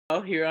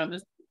Here on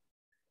this.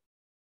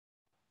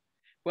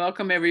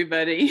 Welcome,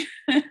 everybody.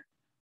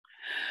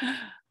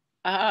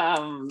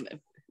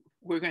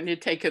 We're going to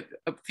take a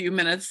few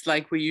minutes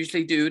like we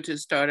usually do to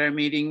start our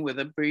meeting with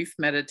a brief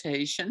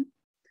meditation.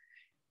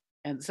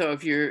 And so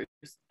if you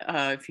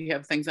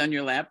have things on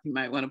your lap, you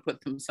might want to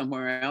put them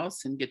somewhere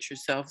else and get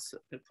yourself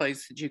a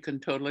place that you can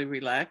totally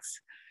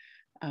relax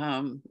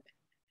and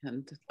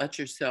let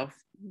yourself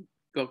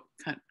go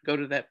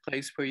to that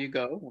place where you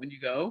go when you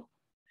go.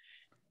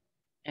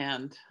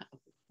 And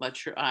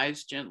let your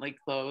eyes gently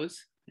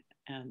close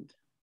and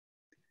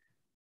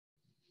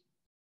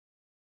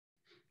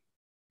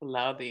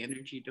allow the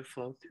energy to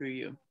flow through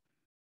you.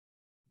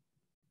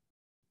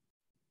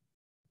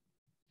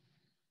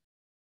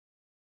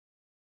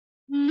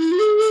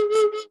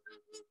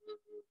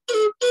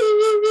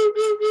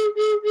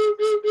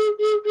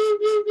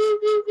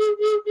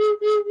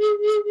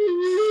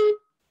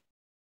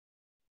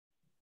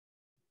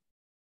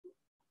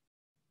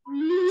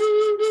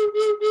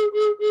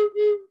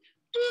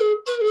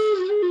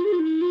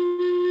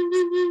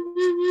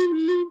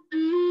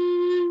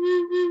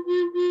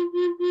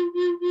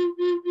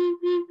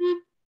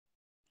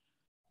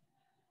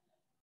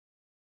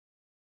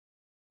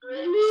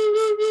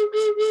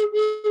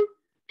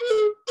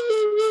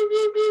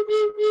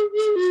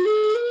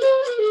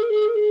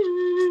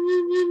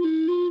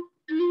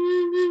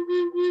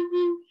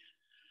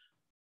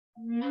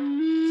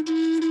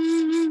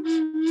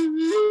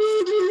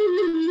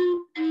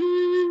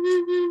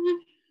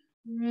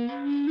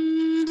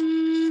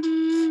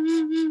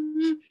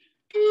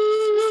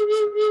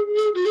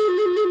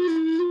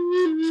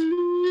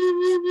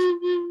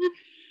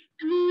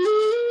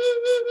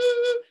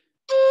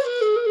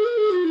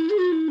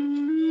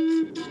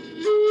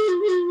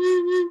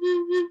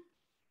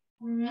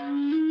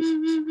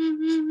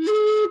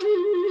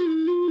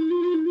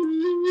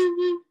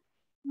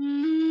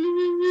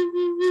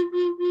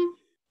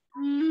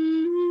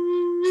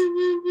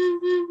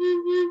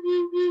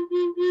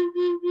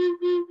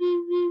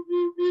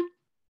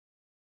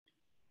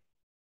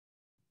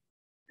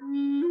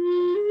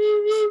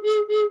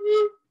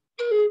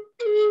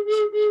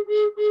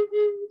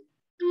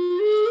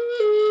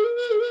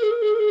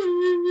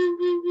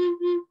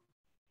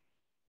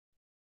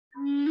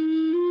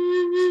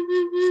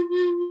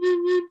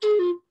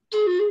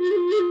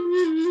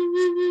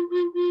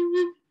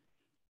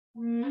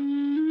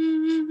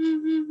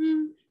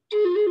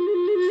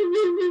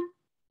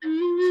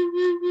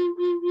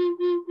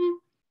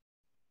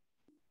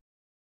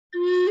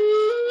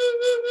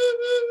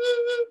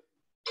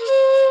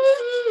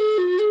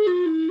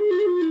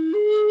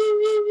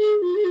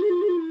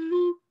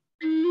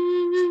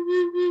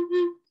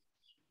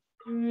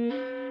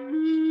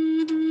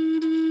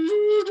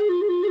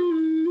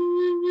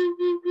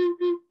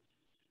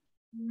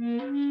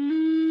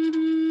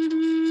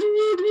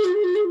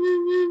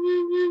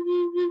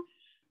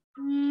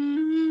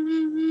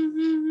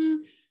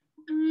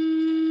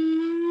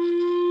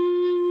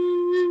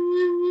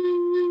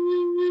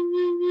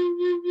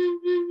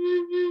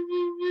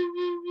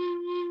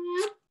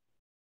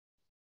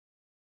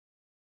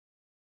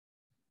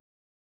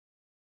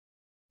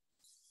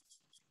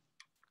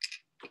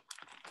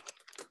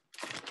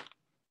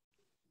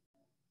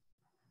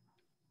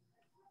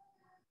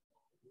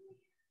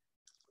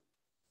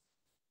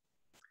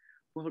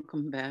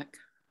 Welcome back.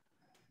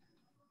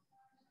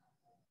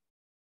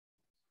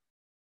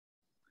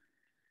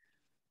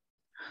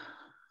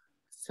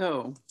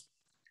 So,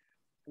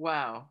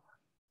 wow.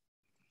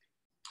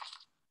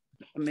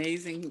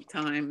 Amazing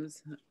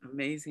times,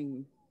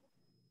 amazing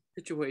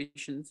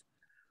situations.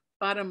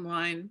 Bottom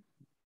line,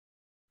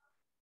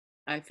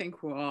 I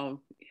think we're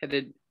all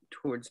headed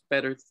towards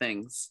better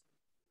things.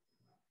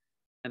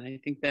 And I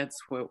think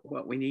that's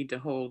what we need to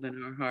hold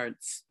in our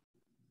hearts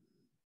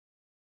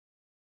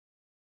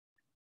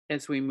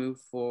as we move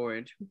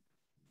forward.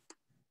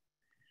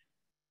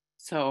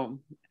 So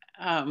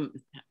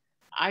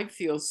I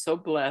feel so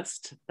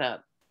blessed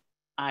that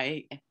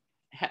I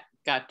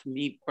got to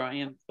meet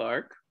Brian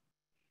Clark.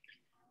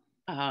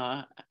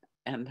 My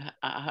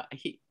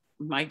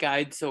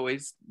guides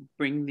always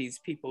bring these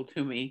people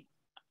to me.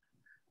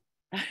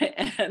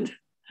 And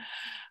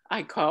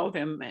I called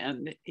him,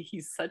 and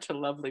he's such a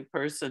lovely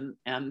person,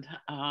 and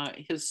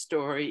his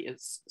story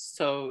is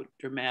so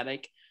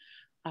dramatic.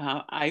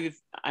 I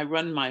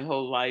run my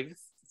whole life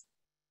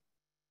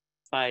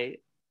by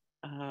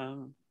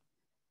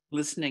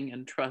listening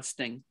and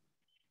trusting,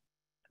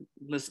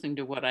 listening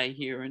to what I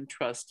hear and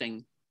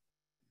trusting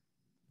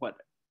what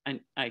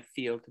I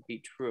feel to be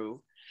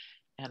true.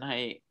 And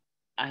I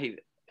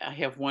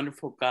have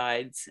wonderful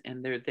guides,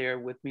 and they're there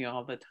with me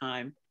all the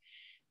time.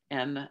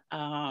 And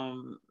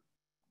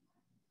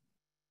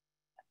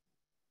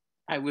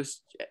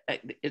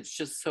it's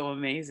just so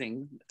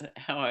amazing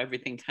how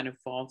everything kind of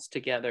falls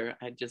together.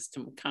 I just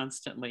am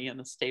constantly in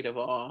a state of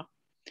awe.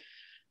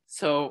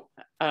 So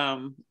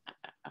my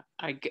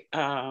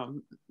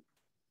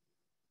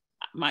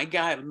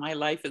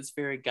life is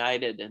very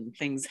guided, and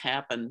things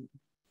happen,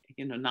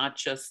 not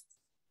just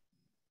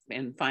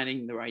in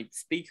finding the right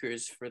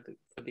speakers for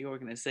the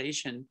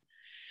organization.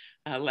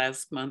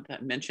 Last month, I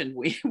mentioned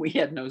we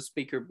had no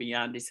speaker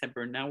beyond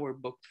December. Now we're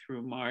booked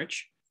through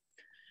March.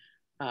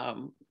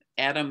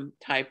 Adam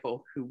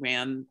Teipel, who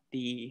ran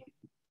the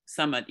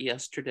summit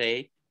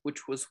yesterday,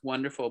 which was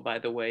wonderful, by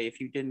the way. If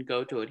you didn't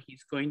go to it,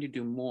 he's going to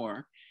do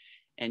more.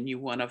 And you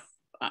want to,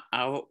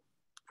 I'll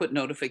put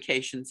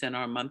notifications in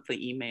our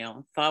monthly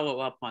email, follow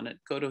up on it,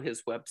 go to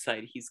his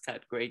website. He's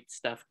got great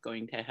stuff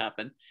going to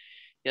happen.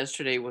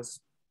 Yesterday was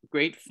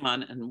great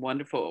fun and a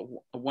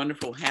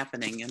wonderful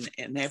happening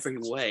in every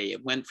way.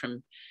 It went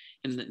from,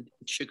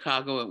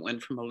 Chicago, it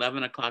went from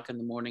 11 o'clock in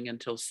the morning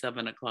until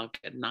 7 o'clock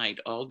at night,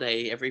 all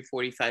day, every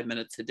 45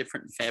 minutes, a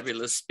different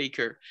fabulous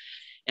speaker.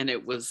 And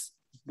it was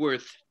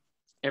worth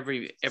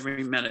every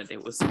minute.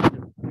 It was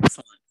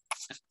excellent.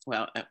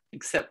 Well,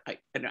 except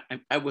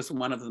I was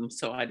one of them,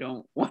 so I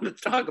don't want to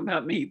talk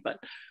about me, but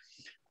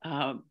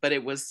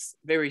it was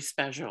very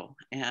special.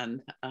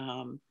 And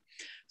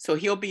so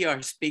he'll be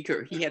our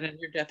speaker. He had a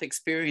near-death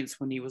experience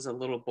when he was a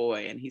little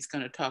boy, and he's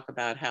going to talk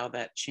about how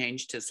that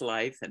changed his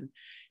life and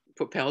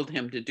propelled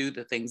him to do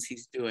the things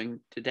he's doing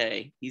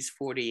today. He's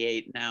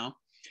 48 now,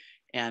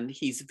 and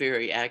he's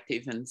very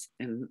active, and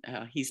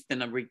he's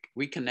been a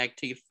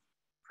reconnective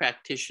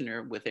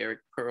practitioner with Eric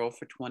Pearl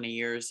for 20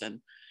 years,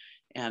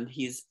 and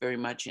he's very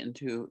much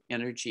into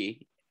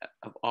energy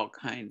of all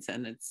kinds,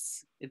 and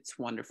it's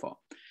wonderful.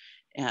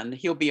 And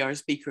he'll be our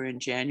speaker in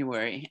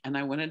January. And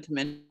I wanted to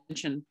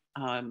mention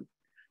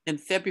in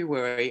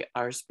February,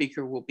 our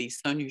speaker will be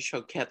Sonia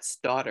Choquette's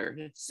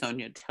daughter,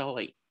 Sonia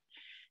Tully.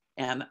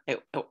 And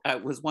it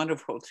was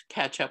wonderful to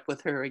catch up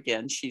with her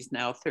again. She's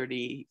now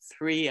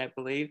 33, I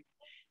believe.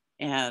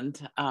 And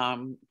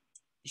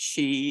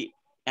she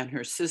and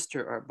her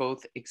sister are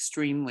both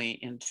extremely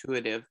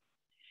intuitive,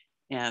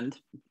 and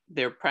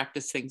they're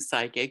practicing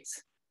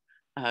psychics.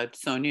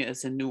 Sonia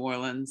is in New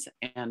Orleans,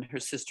 and her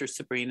sister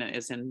Sabrina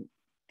is in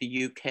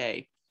the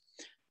UK.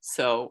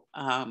 So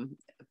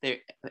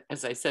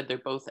as I said, they're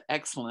both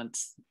excellent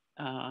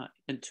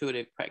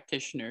intuitive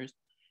practitioners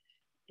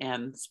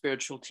and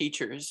spiritual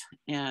teachers.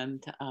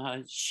 And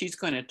she's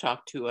going to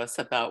talk to us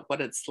about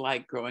what it's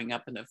like growing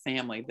up in a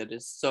family that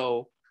is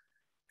so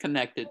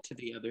connected to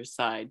the other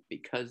side,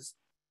 because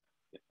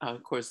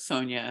of course,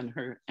 Sonia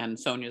and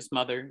Sonia's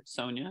mother,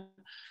 Sonia,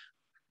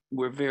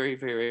 were very,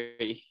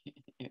 very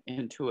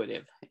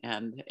intuitive,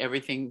 and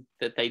everything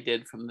that they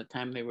did from the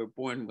time they were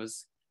born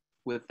was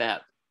with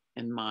that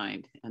in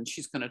mind. And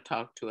she's going to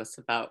talk to us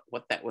about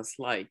what that was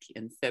like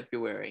in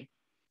February.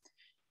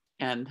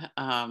 And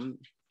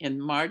in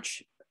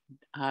March,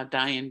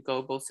 Diane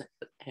Goebbels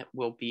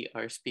will be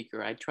our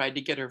speaker. I tried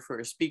to get her for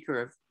a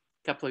speaker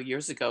a couple of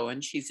years ago,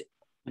 and she's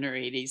in her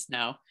 80s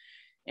now.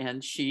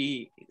 And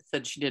she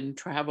said she didn't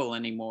travel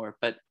anymore,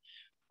 but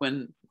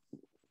when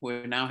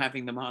we're now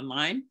having them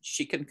online,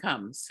 she can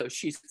come. So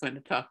she's going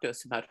to talk to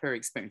us about her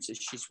experiences.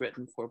 She's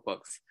written 4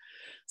 books.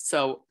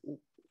 So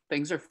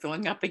things are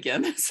filling up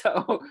again.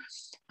 So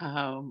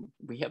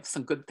we have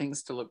some good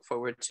things to look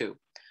forward to,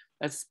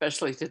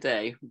 especially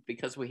today,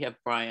 because we have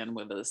Brian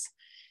with us.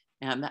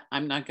 And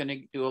I'm not going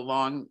to do a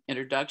long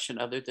introduction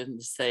other than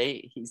to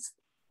say he's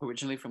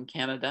originally from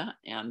Canada,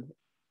 and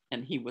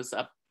he was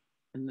up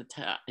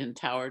in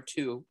Tower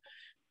 2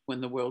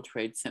 when the World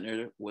Trade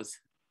Center was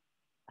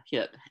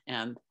hit.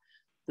 And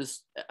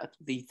this,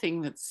 the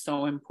thing that's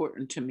so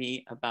important to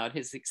me about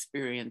his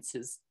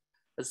experiences,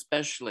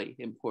 especially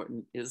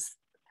important, is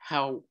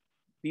how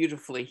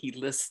beautifully he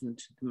listened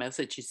to the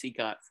messages he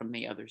got from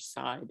the other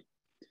side.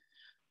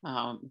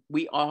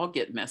 We all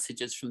get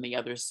messages from the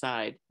other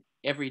side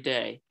every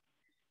day,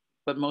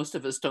 but most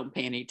of us don't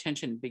pay any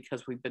attention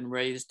because we've been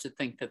raised to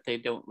think that they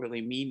don't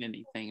really mean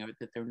anything or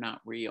that they're not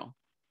real.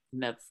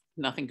 And that's,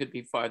 nothing could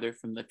be farther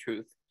from the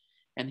truth.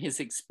 And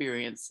his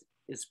experience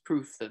is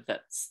proof that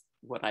that's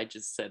what I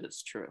just said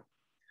is true.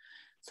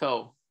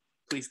 So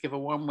please give a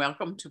warm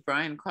welcome to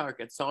Brian Clark.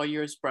 It's all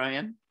yours,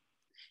 Brian.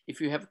 If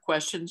you have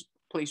questions,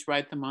 please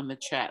write them on the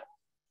chat.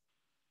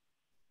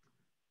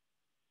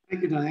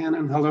 Thank you, Diane,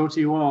 and hello to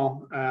you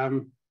all.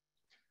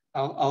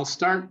 I'll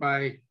start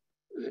by,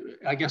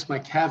 I guess my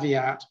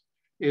caveat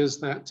is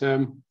that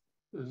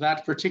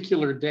that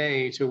particular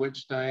day to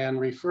which Diane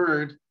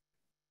referred,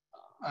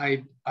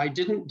 I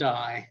didn't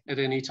die at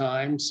any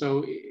time,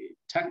 so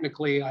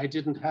technically I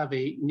didn't have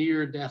a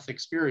near-death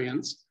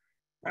experience.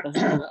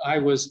 I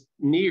was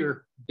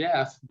near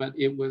death, but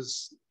it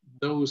was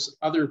those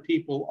other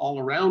people all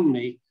around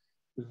me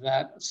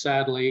that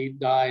sadly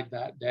died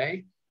that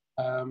day,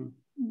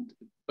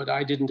 but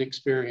I didn't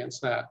experience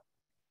that.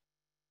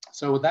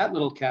 So with that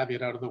little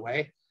caveat out of the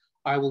way,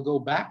 I will go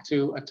back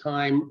to a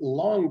time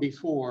long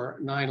before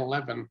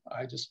 9/11.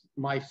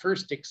 My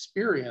first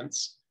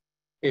experience,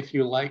 if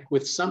you like,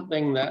 with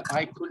something that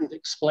I couldn't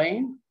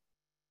explain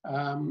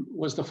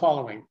was the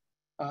following.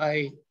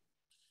 I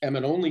am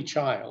an only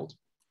child,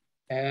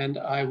 and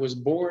I was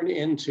born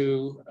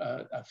into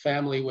a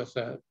family with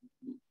a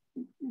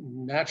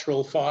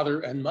natural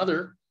father and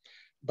mother,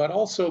 but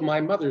also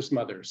my mother's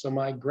mother. So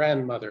my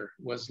grandmother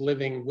was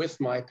living with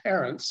my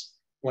parents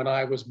when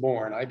I was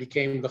born. I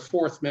became the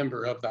fourth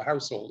member of the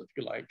household, if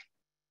you like.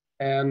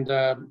 And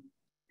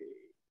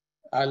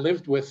I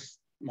lived with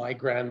my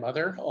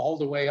grandmother all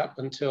the way up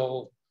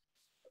until,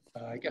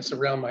 I guess,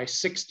 around my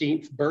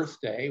 16th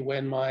birthday,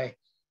 when my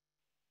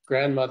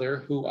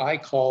grandmother, who I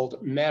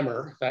called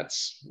Mammer,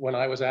 that's when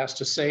I was asked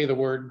to say the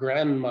word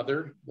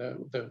grandmother,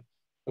 the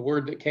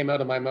word that came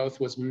out of my mouth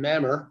was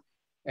Mammer,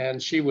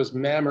 and she was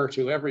Mammer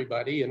to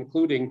everybody,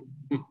 including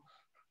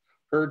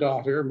her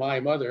daughter, my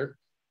mother,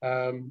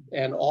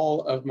 and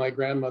all of my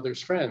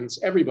grandmother's friends.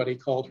 Everybody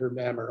called her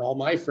Mammer. All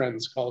my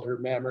friends called her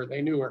Mammer.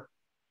 They knew her.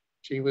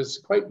 She was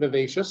quite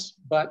vivacious,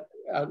 but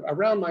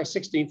around my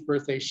 16th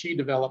birthday, she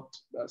developed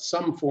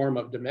some form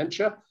of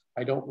dementia.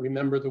 I don't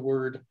remember the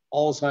word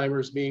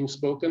Alzheimer's being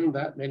spoken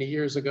that many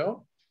years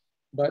ago,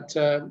 but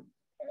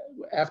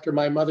after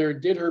my mother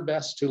did her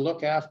best to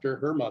look after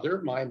her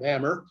mother, my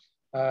Mammer,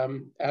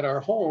 at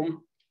our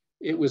home,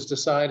 it was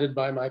decided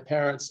by my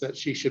parents that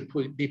she should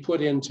be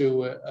put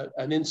into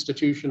an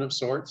institution of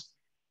sorts.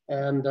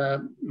 And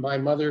my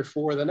mother,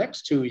 for the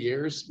next 2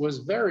 years, was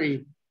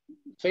very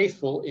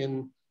faithful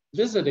in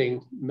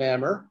visiting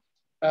Mammer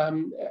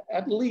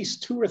at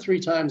least 2 or 3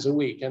 times a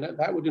week. And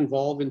that would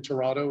involve in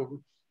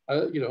Toronto,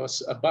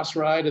 a bus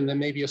ride and then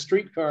maybe a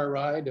streetcar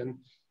ride. And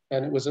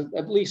it was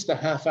at least a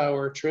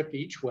half-hour trip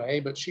each way,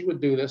 but she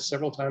would do this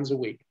several times a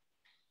week.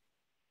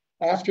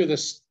 After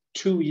this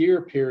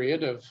 2-year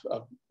period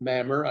of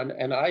Mammer,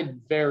 and I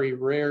very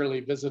rarely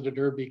visited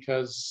her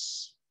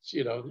because,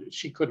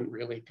 she couldn't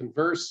really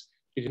converse.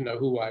 She didn't know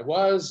who I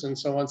was and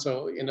so on.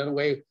 So in a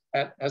way,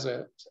 as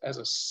a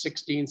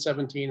 16,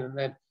 17, and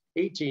then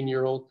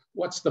 18-year-old,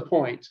 what's the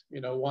point?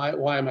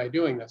 Why am I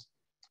doing this?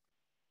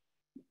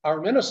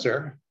 Our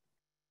minister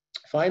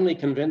finally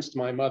convinced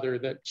my mother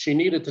that she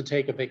needed to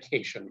take a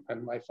vacation.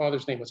 And my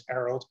father's name was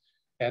Harold.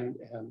 And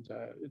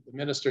the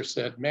minister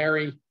said,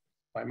 Mary,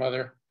 my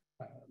mother,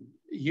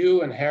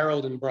 you and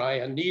Harold and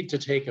Brian need to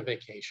take a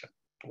vacation.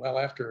 Well,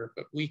 after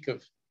a week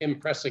of him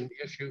pressing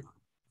the issue,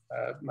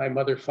 my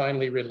mother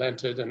finally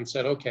relented and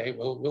said, okay,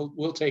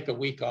 we'll take a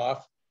week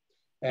off.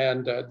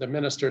 And the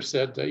minister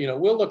said,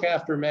 we'll look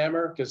after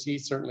Mammer, because he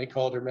certainly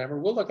called her Mammer.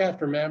 We'll look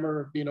after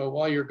Mammer,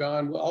 while you're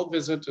gone. I'll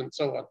visit and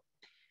so on.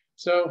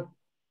 So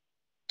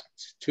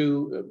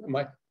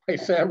my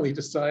family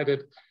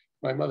decided,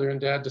 my mother and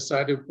dad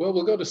decided, well,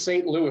 we'll go to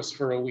St. Louis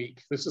for a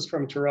week. This is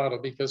from Toronto,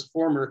 because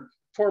former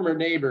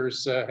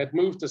neighbors had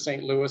moved to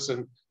St. Louis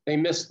and they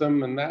missed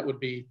them, and that would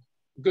be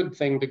a good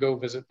thing to go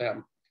visit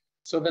them.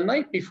 So the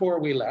night before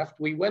we left,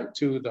 we went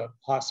to the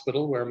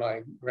hospital where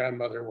my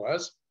grandmother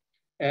was,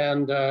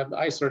 and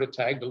I sort of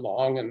tagged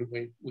along, and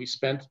we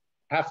spent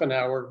half an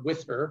hour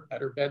with her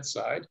at her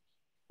bedside,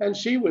 and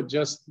she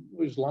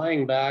was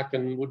lying back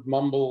and would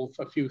mumble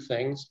a few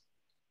things.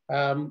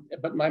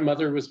 But my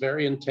mother was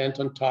very intent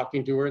on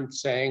talking to her and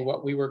saying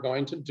what we were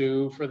going to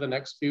do for the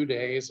next few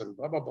days and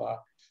blah, blah, blah.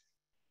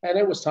 And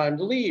it was time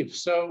to leave.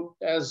 So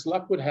as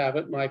luck would have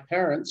it, my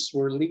parents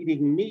were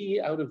leading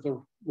me out of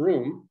the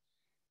room,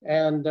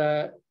 and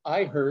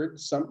I heard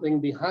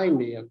something behind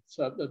me,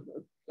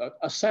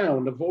 a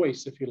sound, a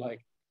voice, if you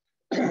like.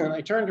 And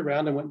I turned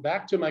around and went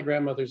back to my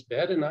grandmother's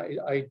bed, and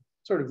I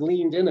sort of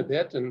leaned in a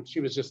bit, and she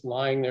was just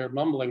lying there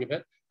mumbling a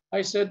bit.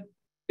 I said,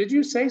 "Did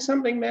you say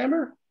something,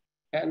 Mammer?"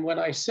 And when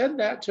I said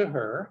that to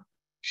her,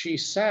 she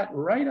sat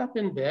right up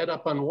in bed,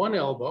 up on one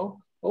elbow,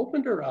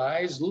 opened her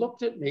eyes,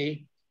 looked at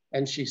me,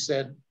 and she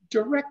said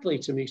directly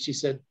to me, she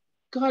said,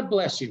 "God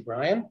bless you,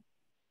 Brian,"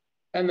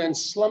 and then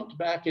slumped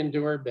back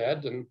into her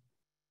bed and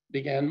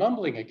began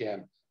mumbling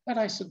again. And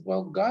I said,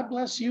 "Well, God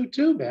bless you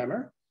too,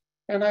 Mammer."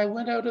 And I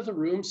went out of the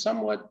room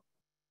somewhat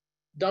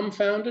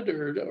dumbfounded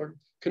or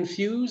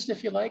confused,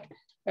 if you like,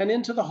 and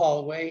into the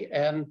hallway,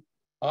 and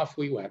off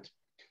we went.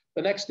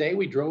 The next day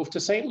we drove to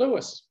St.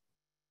 Louis.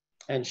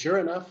 And sure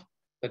enough,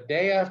 the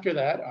day after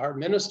that, our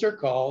minister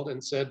called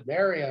and said,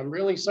 "Mary, I'm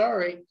really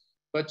sorry,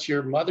 but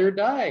your mother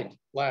died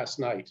last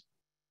night."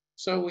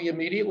 So we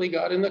immediately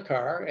got in the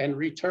car and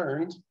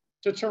returned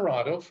to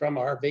Toronto from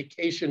our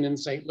vacation in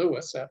St.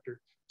 Louis after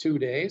 2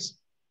 days,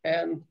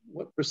 and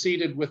what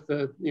proceeded with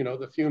the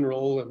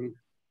funeral and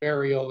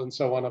burial and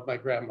so on of my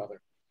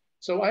grandmother.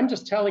 So I'm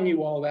just telling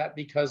you all that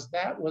because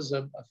that was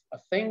a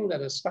thing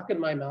that has stuck in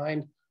my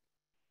mind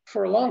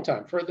for a long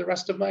time, for the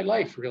rest of my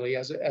life, really,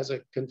 as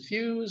a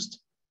confused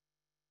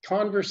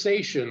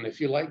conversation, if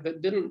you like,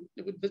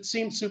 that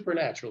seemed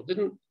supernatural,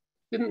 didn't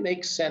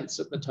make sense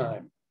at the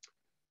time.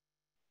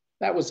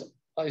 That was,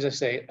 as I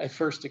say, a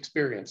first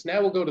experience.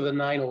 Now we'll go to the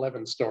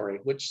 9/11 story,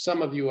 which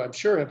some of you I'm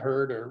sure have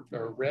heard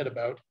or read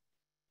about.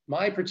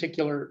 My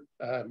particular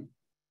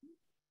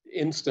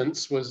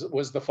instance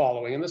was the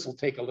following, and this will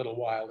take a little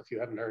while if you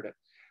haven't heard it.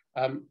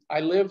 I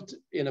lived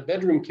in a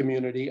bedroom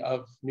community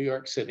of New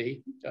York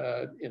City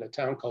in a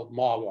town called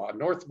Mahwah,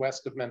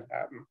 northwest of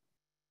Manhattan.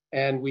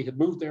 And we had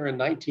moved there in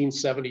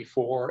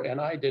 1974, and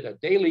I did a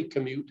daily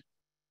commute,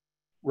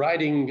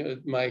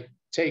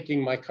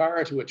 taking my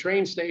car to a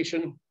train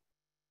station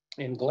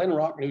in Glen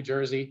Rock, New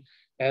Jersey,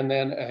 and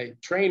then a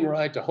train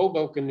ride to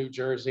Hoboken, New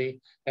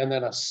Jersey, and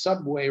then a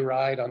subway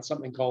ride on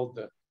something called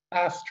the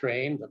PATH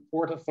train, the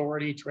Port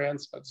Authority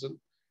Trans-Hudson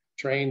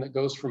train that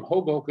goes from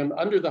Hoboken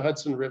under the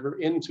Hudson River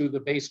into the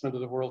basement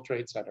of the World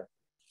Trade Center.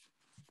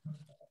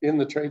 In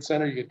the Trade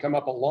Center, you could come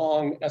up a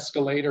long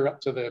escalator up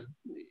to the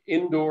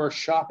indoor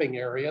shopping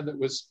area that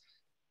was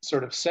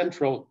sort of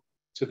central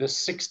to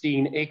this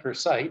 16-acre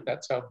site.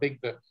 That's how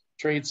big the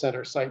Trade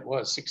Center site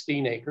was,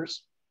 16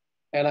 acres.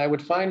 And I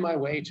would find my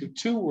way to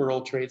 2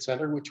 World Trade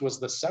Center, which was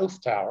the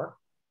South Tower,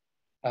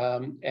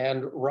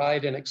 and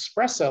ride an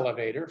express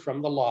elevator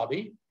from the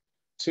lobby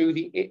to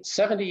the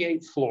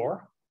 78th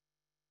floor,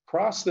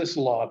 cross this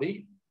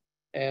lobby,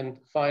 and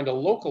find a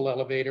local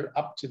elevator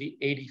up to the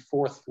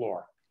 84th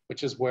floor,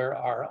 which is where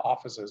our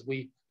office is.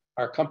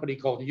 Our company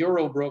called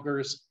Euro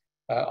Brokers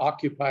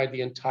occupied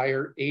the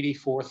entire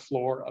 84th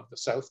floor of the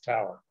South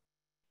Tower.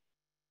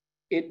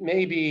 It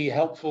may be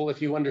helpful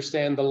if you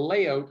understand the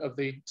layout of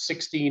the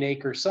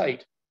 16-acre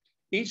site.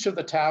 Each of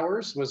the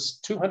towers was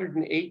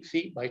 208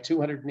 feet by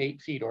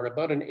 208 feet, or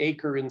about an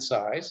acre in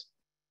size.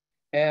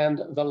 And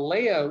the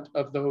layout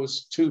of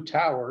those 2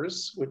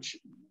 towers, which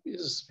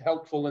is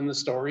helpful in the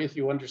story if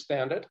you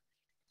understand it,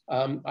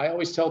 I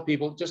always tell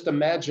people, just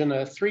imagine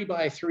a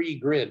 3x3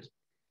 grid,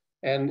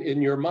 and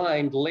in your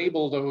mind,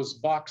 label those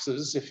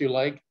boxes, if you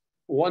like,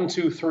 1,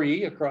 2,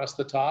 3 across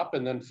the top,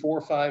 and then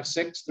 4, 5,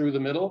 6 through the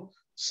middle,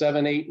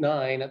 7, 8,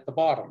 9 at the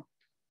bottom.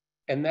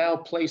 And now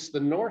place the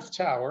North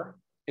Tower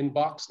in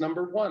box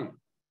number 1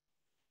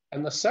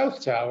 and the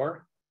South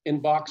Tower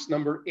in box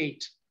number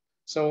 8.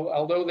 So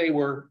although they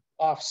were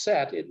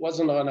offset, it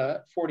wasn't on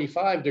a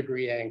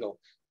 45-degree angle,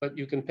 but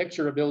you can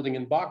picture a building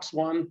in box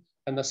 1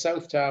 and the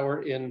South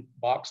Tower in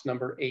box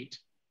number 8.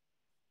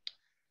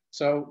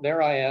 So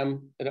there I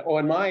am.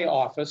 And my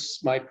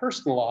office, my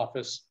personal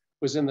office,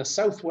 was in the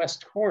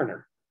southwest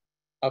corner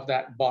of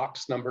that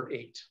box number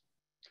 8.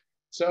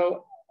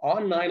 So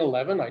on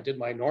 9/11, I did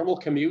my normal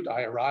commute.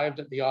 I arrived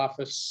at the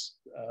office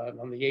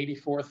on the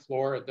 84th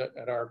floor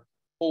at our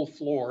full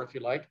floor, if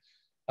you like,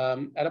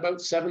 at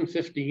about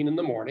 7:15 in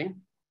the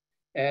morning.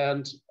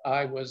 And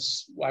I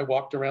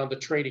walked around the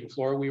trading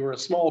floor. We were a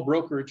small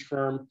brokerage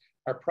firm.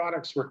 Our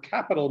products were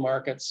capital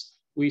markets.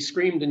 We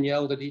screamed and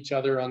yelled at each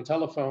other on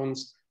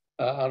telephones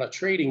on a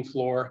trading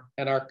floor.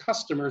 And our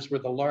customers were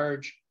the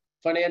large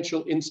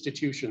financial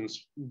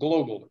institutions,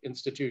 global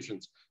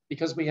institutions,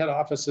 because we had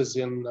offices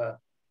in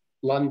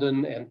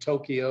London and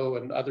Tokyo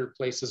and other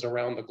places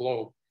around the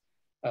globe.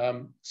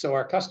 So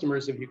our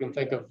customers, if you can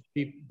think of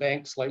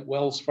banks like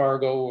Wells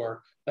Fargo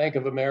or Bank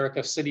of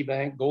America,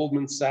 Citibank,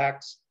 Goldman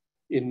Sachs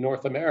in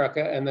North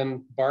America, and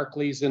then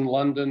Barclays in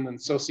London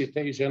and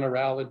Societe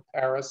Generale in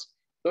Paris,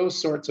 those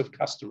sorts of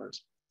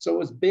customers. So it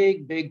was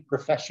big, big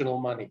professional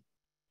money.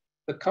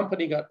 The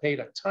company got paid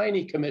a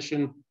tiny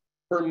commission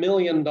per $1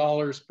 million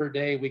per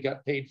day. We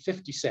got paid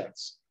 50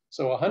 cents.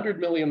 So a $100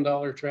 million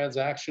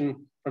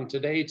transaction from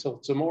today till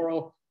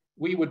tomorrow,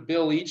 we would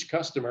bill each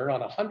customer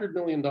on a $100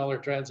 million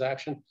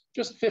transaction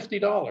just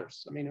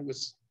 $50. I mean,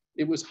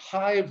 it was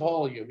high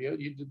volume.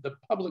 The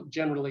public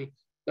generally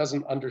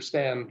doesn't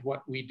understand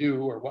what we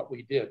do or what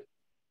we did.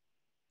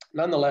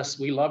 Nonetheless,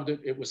 we loved it.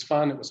 It was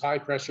fun. It was high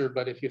pressure.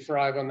 But if you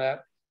thrive on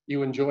that,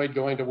 you enjoyed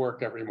going to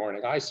work every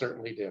morning. I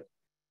certainly did.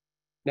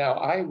 Now,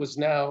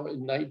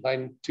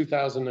 by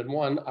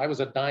 2001, I was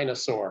a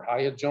dinosaur.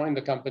 I had joined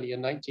the company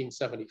in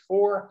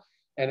 1974,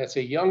 and it's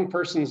a young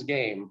person's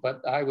game,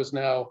 but I was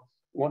now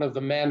one of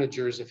the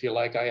managers, if you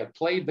like. I had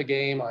played the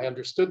game, I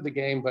understood the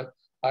game, but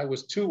I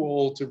was too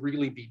old to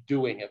really be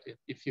doing it.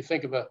 If you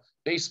think of a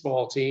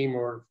baseball team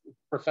or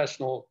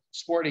professional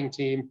sporting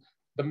team,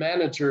 the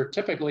manager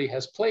typically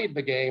has played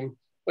the game,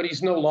 but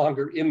he's no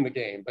longer in the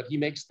game, but he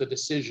makes the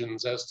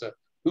decisions as to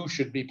who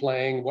should be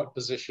playing, what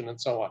position,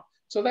 and so on.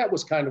 So that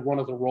was kind of one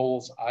of the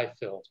roles I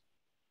filled.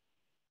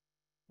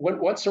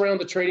 Once around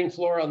the trading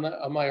floor on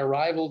my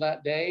arrival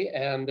that day,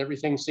 and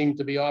everything seemed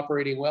to be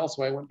operating well,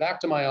 so I went back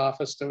to my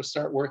office to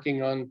start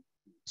working on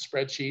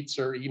spreadsheets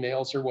or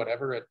emails or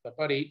whatever at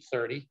about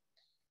 8:30.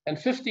 And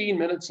 15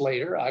 minutes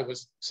later, I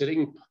was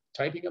sitting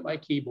typing at my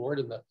keyboard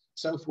in the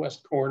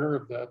southwest corner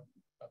of the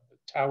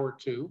Tower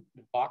 2,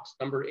 box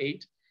number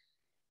 8,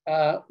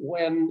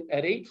 when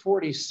at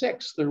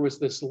 8:46, there was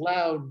this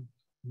loud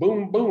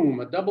boom, boom,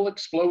 a double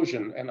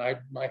explosion. And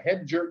my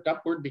head jerked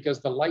upward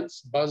because the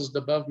lights buzzed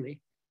above me.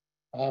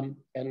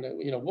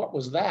 What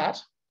was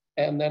that?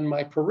 And then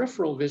my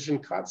peripheral vision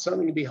caught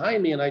something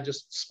behind me, and I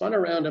just spun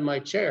around in my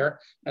chair,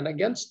 and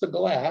against the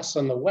glass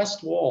on the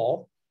west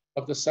wall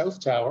of the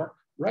South Tower,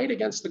 right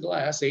against the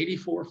glass,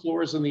 84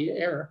 floors in the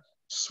air,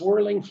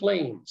 swirling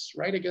flames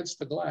right against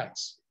the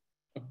glass,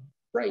 a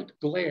bright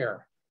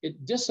glare.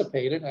 It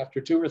dissipated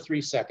after 2 or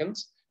 3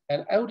 seconds,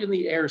 and out in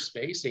the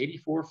airspace,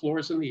 84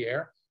 floors in the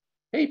air,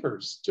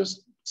 papers,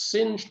 just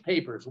singed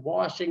papers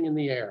washing in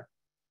the air.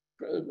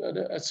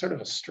 A sort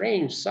of a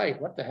strange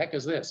sight. What the heck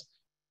is this?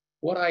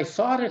 What I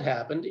thought had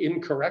happened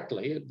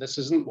incorrectly, this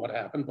isn't what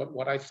happened, but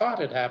what I thought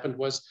had happened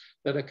was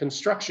that a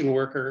construction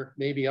worker,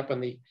 maybe up on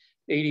the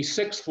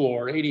 86th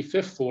floor,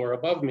 85th floor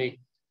above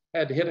me,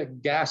 had hit a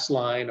gas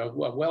line, a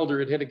welder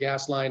had hit a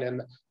gas line,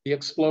 and the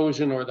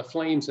explosion or the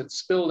flames had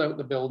spilled out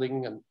the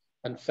building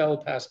and fell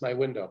past my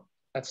window.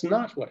 That's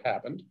not what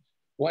happened.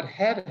 What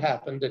had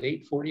happened at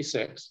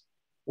 8:46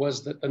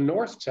 was that the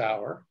North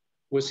Tower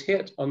was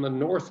hit on the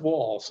north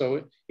wall.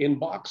 So in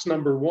box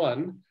number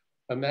 1,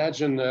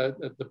 imagine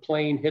the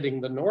plane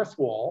hitting the north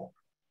wall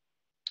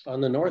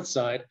on the north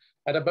side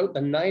at about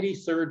the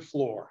 93rd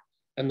floor.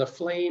 And the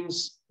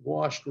flames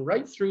washed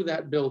right through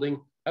that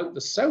building, out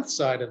the south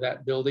side of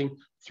that building,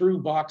 through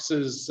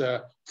boxes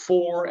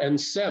 4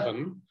 and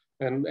 7.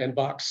 And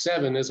box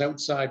 7 is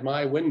outside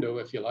my window,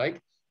 if you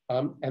like.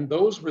 And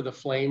those were the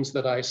flames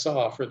that I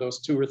saw for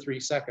those 2 or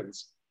 3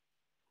 seconds.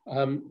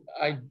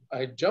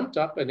 I jumped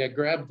up and I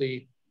grabbed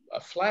a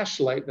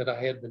flashlight that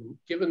I had been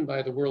given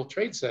by the World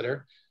Trade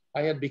Center.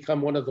 I had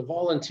become one of the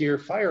volunteer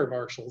fire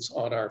marshals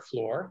on our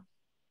floor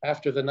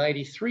after the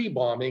 93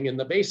 bombing in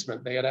the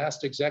basement. They had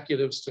asked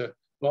executives to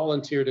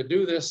volunteer to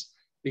do this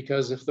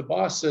because if the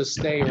boss says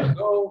stay or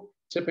go,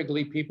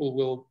 typically people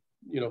will,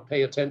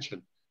 pay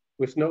attention.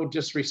 With no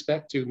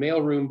disrespect to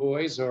mailroom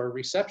boys or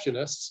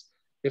receptionists,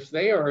 if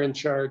they are in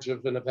charge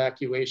of an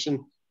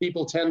evacuation,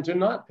 people tend to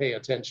not pay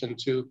attention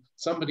to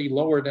somebody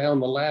lower down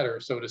the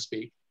ladder, so to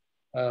speak.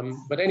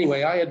 But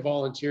anyway, I had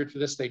volunteered for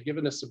this. They'd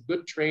given us some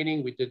good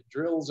training. We did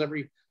drills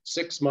every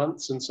 6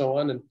 months and so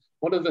on. And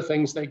one of the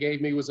things they gave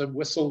me was a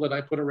whistle that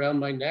I put around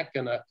my neck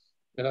and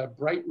a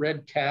bright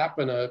red cap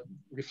and a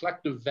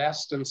reflective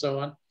vest and so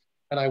on.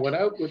 And I went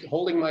out with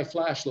holding my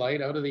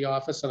flashlight out of the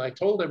office, and I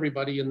told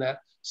everybody in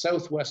that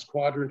southwest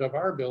quadrant of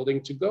our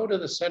building to go to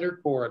the center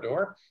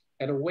corridor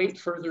and await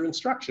further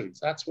instructions.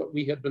 That's what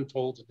we had been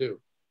told to do.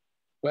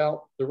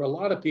 Well, there were a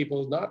lot of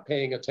people not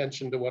paying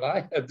attention to what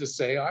I had to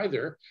say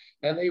either,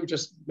 and they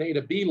just made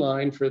a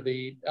beeline for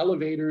the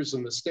elevators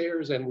and the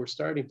stairs and were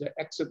starting to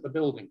exit the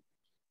building,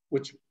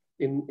 which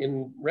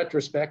in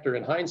retrospect or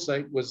in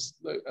hindsight was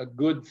a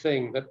good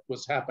thing that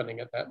was happening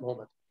at that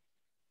moment.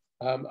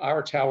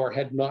 Our tower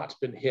had not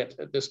been hit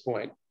at this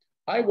point.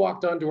 I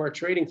walked onto our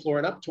trading floor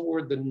and up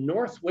toward the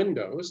north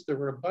windows. There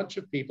were a bunch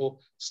of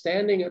people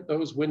standing at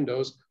those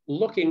windows,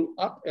 looking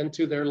up and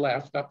to their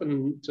left, up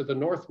and to the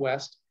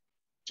northwest,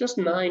 just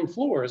 9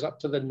 floors up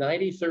to the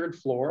 93rd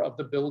floor of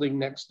the building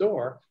next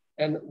door.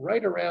 And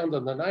right around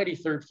on the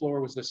 93rd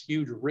floor was this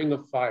huge ring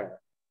of fire.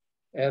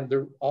 And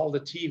all the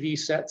TV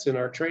sets in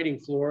our trading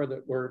floor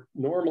that were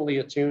normally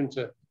attuned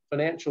to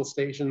financial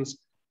stations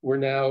were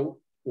now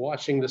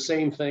watching the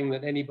same thing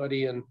that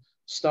anybody in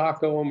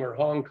Stockholm or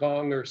Hong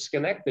Kong or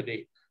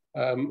Schenectady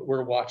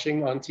were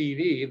watching on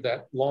TV,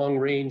 that long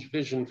range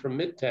vision from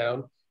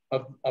Midtown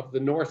of the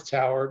North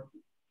Tower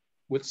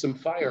with some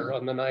fire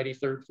on the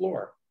 93rd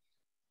floor.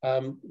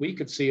 We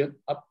could see it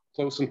up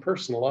close and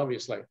personal,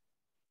 obviously.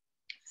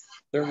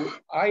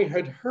 I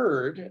had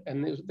heard,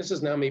 and this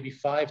is now maybe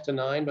 5 to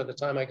 9 by the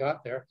time I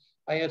got there,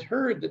 I had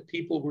heard that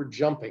people were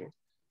jumping,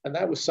 and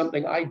that was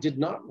something I did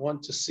not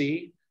want to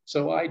see,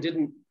 so I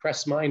didn't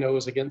press my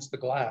nose against the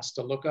glass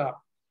to look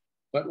up.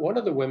 But one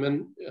of the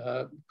women,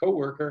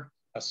 co-worker,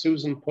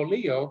 Susan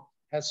Polillo,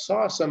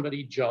 saw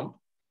somebody jump,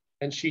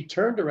 and she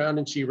turned around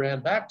and she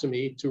ran back to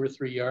me 2 or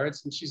 3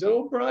 yards, and she said,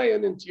 "Oh,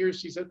 Brian," in tears,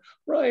 she said,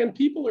 "Brian,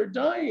 people are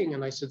dying."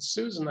 And I said,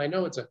 "Susan, I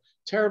know it's a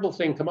terrible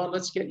thing. Come on,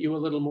 let's get you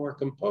a little more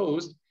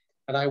composed."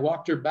 And I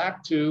walked her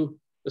back to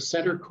the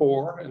center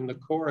core and the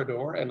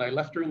corridor, and I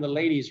left her in the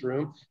ladies'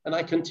 room, and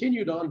I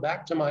continued on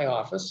back to my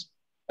office,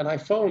 and I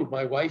phoned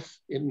my wife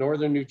in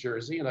northern New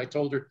Jersey, and I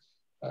told her,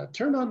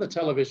 "Turn on the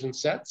television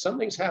set.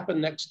 Something's happened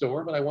next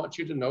door, but I want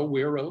you to know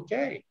we're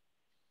okay."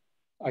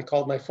 I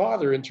called my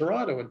father in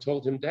Toronto and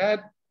told him,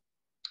 "Dad,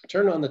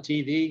 turn on the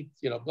TV,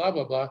 blah,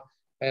 blah, blah,"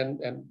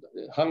 and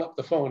hung up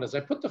the phone. As I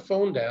put the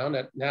phone down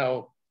at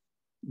now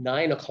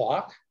 9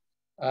 o'clock,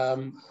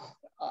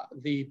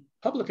 the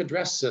public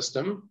address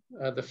system,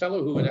 the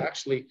fellow who had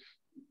actually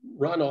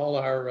run all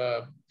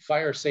our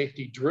fire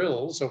safety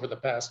drills over the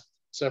past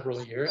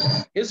several years,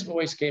 his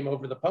voice came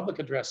over the public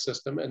address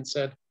system and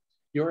said,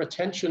 "Your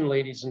attention,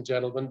 ladies and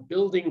gentlemen,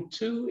 building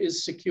 2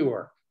 is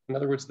secure." In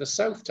other words, the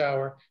South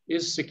Tower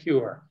is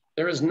secure.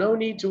 There is no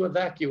need to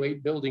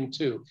evacuate building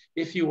 2.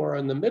 If you are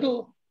in the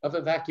middle of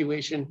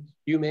evacuation,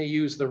 you may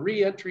use the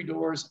re-entry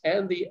doors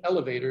and the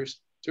elevators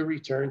to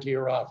return to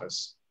your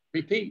office.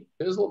 Repeat,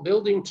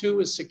 building 2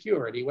 is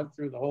secure. And he went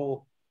through the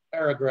whole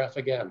paragraph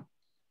again.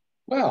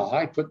 Well,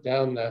 I put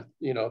down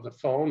the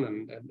phone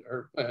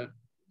and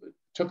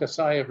took a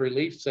sigh of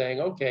relief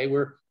saying, "Okay,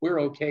 we're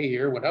okay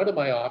here." Went out of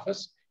my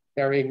office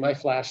carrying my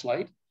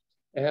flashlight,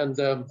 and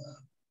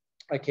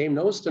I came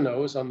nose to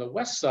nose on the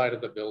west side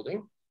of the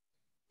building,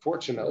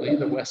 fortunately,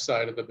 the west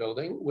side of the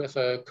building, with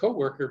a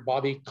coworker,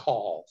 Bobby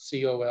Call,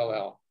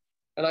 C-O-L-L.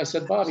 And I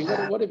said, "Bobby,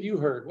 what have you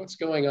heard? What's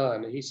going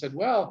on?" And he said,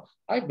 "Well,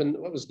 I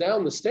was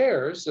down the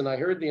stairs and I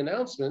heard the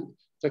announcement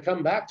to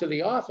come back to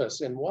the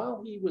office." And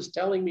while he was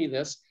telling me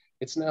this,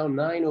 it's now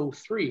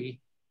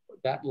 9:03,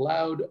 that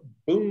loud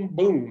boom,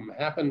 boom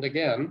happened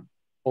again,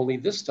 only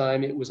this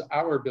time it was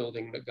our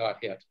building that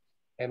got hit.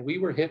 And we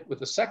were hit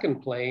with a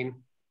second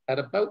plane at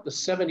about the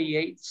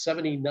 78th,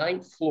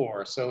 79th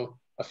floor. So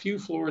a few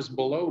floors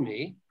below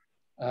me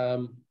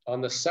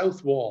on the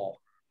south wall.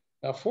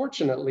 Now,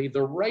 fortunately,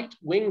 the right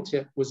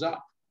wingtip was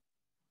up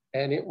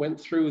and it went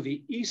through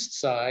the east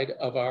side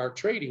of our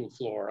trading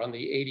floor on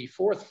the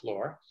 84th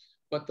floor,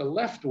 but the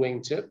left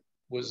wingtip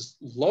was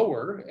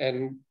lower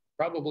and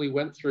probably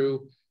went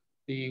through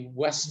the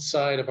west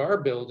side of our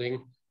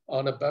building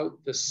on about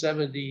the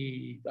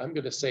 70, I'm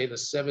going to say the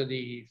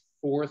 74th,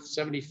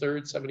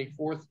 73rd,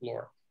 74th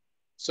floor.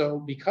 So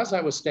because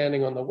I was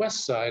standing on the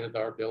west side of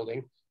our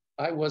building,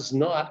 I was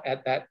not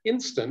at that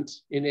instant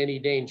in any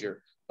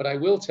danger. But I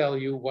will tell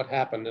you what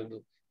happened, and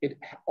it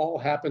all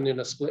happened in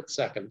a split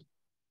second.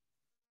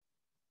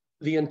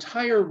 The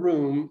entire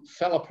room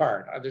fell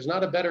apart. There's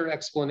not a better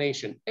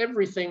explanation.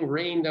 Everything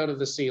rained out of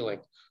the ceiling.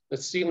 The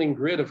ceiling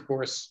grid, of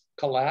course,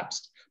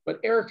 collapsed, but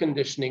air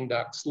conditioning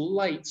ducts,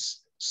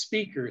 lights,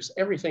 speakers,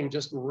 everything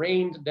just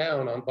rained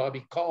down on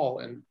Bobby Call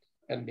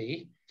and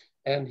me.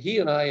 And he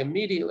and I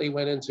immediately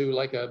went into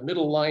like a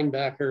middle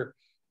linebacker,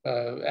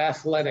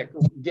 athletic,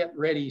 get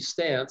ready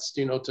stance,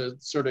 you know, to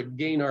sort of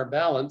gain our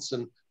balance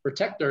and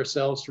protect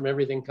ourselves from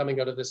everything coming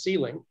out of the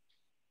ceiling.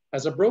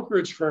 As a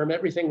brokerage firm,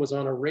 everything was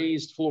on a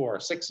raised floor,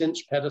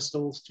 6-inch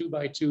pedestals,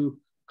 2x2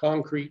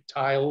 concrete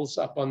tiles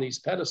up on these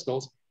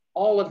pedestals.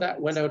 All of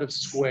that went out of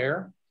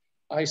square.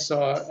 I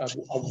saw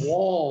a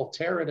wall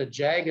tear at a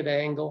jagged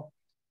angle.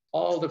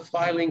 All the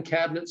filing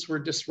cabinets were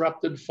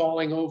disrupted,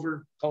 falling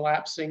over,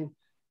 collapsing.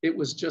 It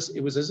was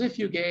as if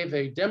you gave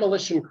a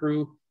demolition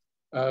crew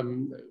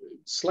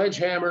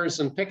sledgehammers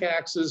and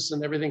pickaxes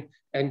and everything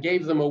and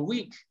gave them a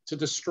week to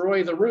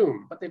destroy the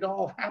room, but it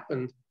all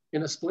happened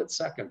in a split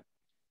second.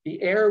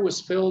 The air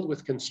was filled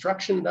with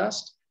construction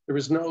dust. There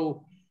was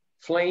no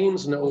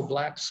flames, no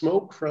black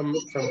smoke from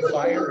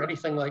fire or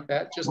anything like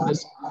that, just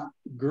this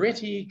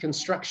gritty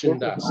construction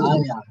dust.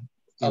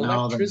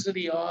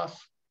 Electricity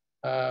off,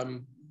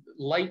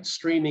 light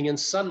streaming in,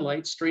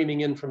 sunlight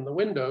streaming in from the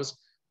windows,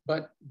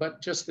 but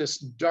just this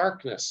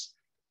darkness.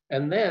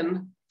 And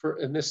then,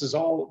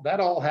 that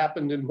all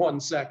happened in 1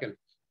 second.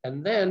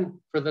 And then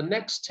for the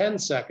next 10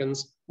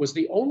 seconds was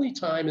the only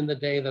time in the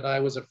day that I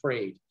was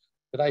afraid,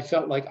 that I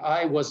felt like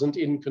I wasn't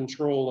in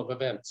control of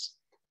events.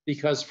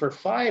 Because for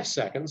 5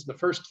 seconds, the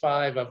first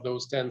 5 of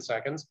those 10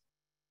 seconds,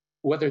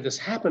 whether this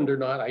happened or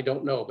not, I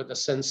don't know, but the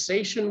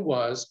sensation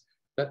was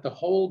that the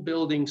whole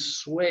building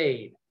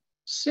swayed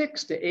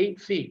 6 to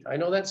 8 feet. I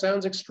know that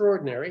sounds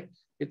extraordinary.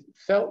 It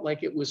felt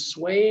like it was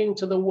swaying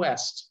to the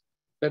west,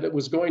 that it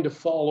was going to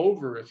fall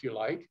over, if you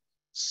like.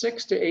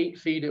 6 to 8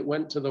 feet, it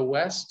went to the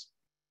west,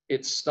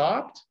 it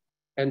stopped,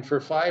 and for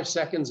 5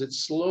 seconds, it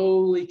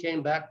slowly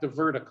came back to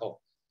vertical.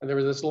 And there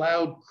was this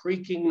loud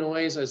creaking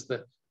noise as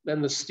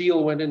then the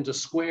steel went into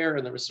square,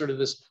 and there was sort of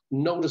this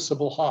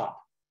noticeable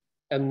hop.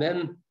 And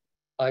then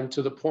I'm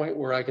to the point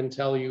where I can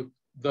tell you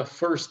the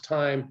first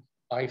time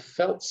I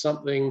felt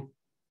something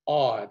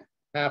odd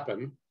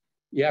happen.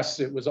 Yes,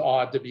 it was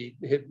odd to be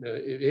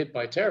hit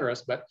by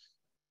terrorists, but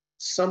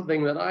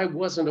something that I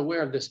wasn't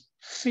aware of, this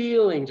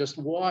feeling just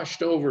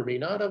washed over me,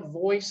 not a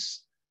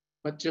voice,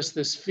 but just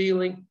this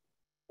feeling,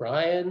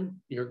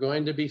 Brian, you're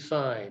going to be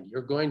fine.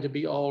 You're going to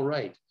be all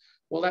right.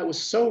 Well, that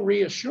was so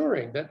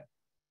reassuring that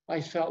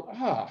I felt,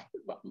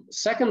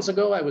 seconds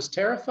ago I was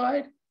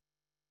terrified.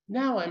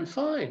 Now I'm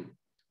fine.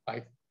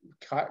 I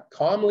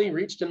calmly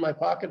reached in my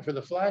pocket for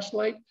the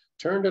flashlight,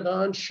 turned it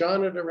on,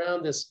 shone it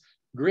around this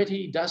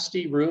gritty,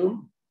 dusty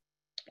room,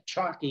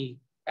 chalky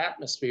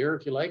atmosphere,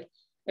 if you like.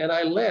 And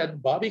I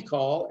led Bobby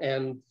Call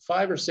and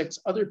 5 or 6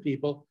 other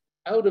people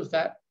out of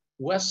that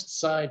west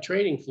side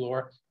trading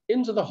floor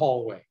into the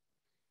hallway.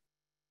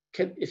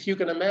 If you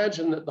can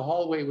imagine that the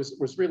hallway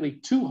was really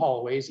 2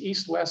 hallways,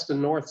 east, west,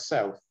 and north,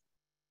 south.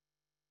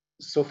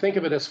 So think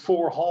of it as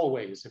 4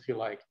 hallways, if you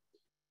like.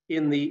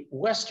 In the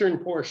western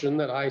portion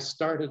that I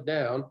started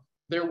down,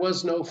 there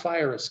was no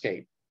fire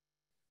escape.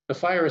 The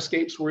fire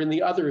escapes were in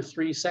the other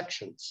 3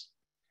 sections.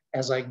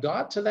 As I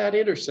got to that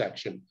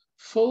intersection,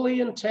 fully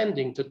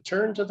intending to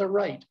turn to the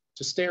right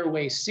to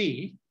stairway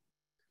C,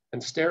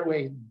 and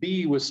stairway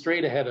B was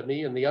straight ahead of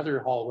me in the other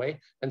hallway,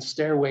 and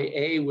stairway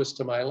A was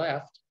to my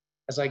left.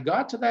 As I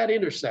got to that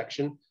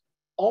intersection,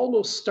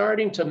 almost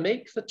starting to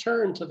make the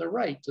turn to the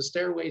right to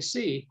stairway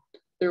C,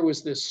 there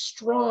was this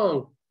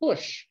strong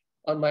push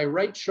on my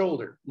right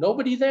shoulder.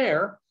 Nobody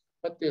there,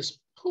 but this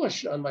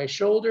push on my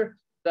shoulder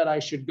that I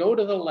should go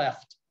to the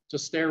left to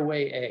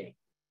stairway A.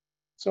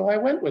 So I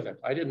went with it.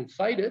 I didn't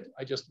fight it.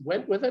 I just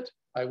went with it.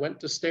 I went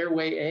to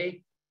stairway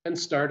A and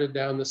started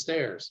down the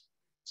stairs.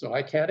 So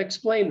I can't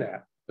explain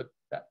that, but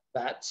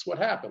that's what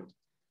happened.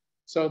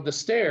 So the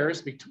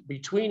stairs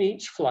between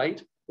each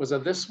flight was a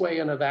this way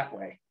and a that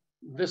way,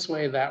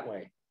 that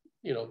way,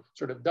 you know,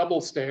 sort of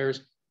double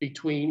stairs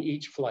between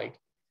each flight.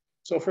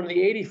 So from the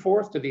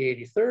 84th to the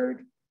 83rd,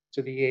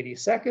 to the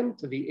 82nd,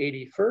 to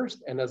the 81st,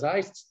 and as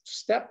I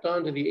stepped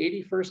onto the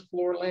 81st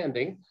floor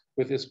landing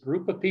with this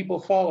group of people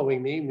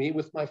following me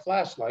with my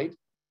flashlight,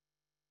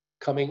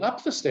 coming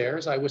up the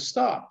stairs, I was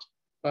stopped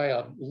by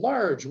a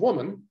large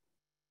woman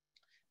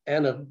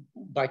and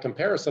by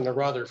comparison, a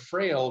rather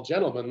frail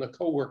gentleman, the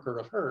co-worker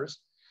of hers.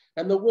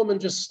 And the woman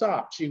just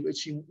stopped.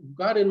 She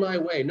got in my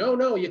way. No,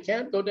 no, you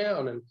can't go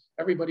down. And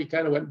everybody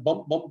kind of went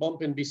bump, bump,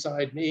 bump in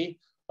beside me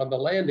on the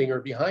landing or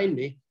behind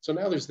me. So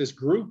now there's this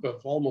group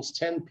of almost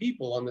 10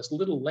 people on this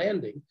little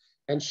landing,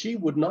 and she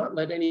would not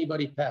let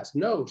anybody pass.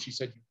 No, she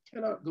said, you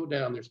cannot go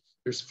down.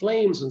 There's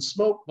flames and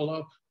smoke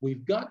below.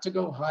 We've got to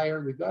go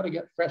higher. We've got to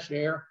get fresh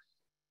air.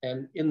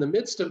 And in the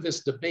midst of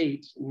this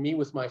debate, me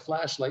with my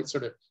flashlight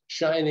sort of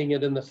shining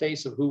it in the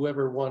face of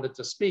whoever wanted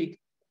to speak,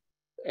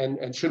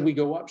 and should we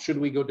go up? Should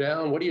we go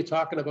down? What are you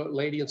talking about,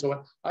 lady? And so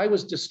on. I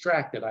was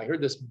distracted. I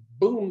heard this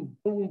boom,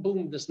 boom,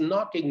 boom, this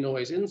knocking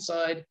noise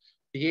inside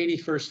the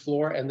 81st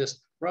floor and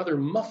this rather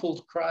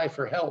muffled cry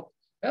for help.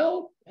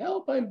 Help,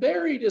 help, I'm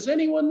buried. Is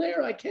anyone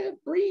there? I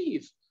can't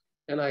breathe.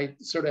 And I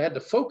sort of had to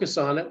focus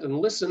on it and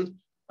listen.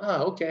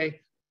 Okay,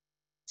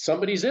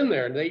 somebody's in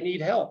there and they need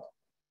help.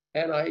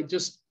 And I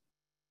just,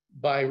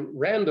 by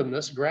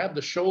randomness, grabbed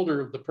the shoulder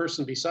of the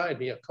person beside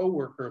me, a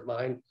coworker of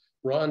mine,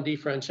 Ron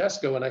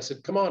DiFrancesco, and I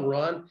said, come on,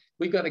 Ron,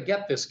 we got to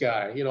get this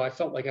guy. You know, I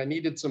felt like I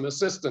needed some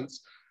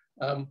assistance.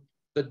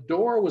 The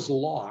door was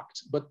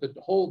locked, but the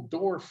whole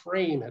door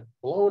frame had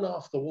blown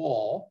off the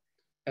wall,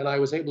 and I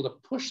was able to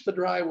push the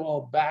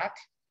drywall back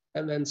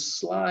and then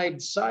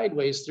slide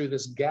sideways through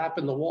this gap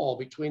in the wall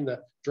between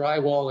the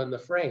drywall and the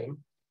frame.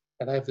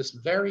 And I have this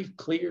very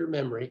clear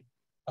memory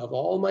of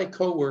all my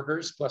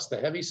coworkers, plus the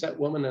heavyset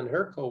woman and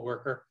her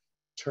coworker,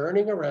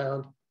 turning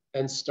around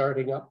and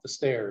starting up the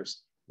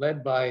stairs,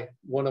 led by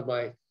one of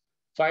my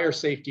fire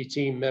safety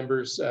team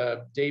members,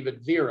 David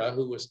Vera,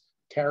 who was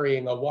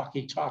carrying a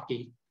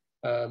walkie-talkie.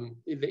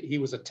 He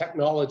was a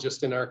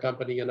technologist in our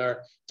company, and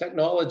our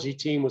technology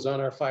team was on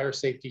our fire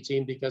safety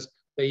team because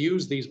they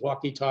use these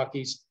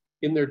walkie-talkies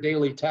in their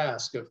daily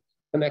task of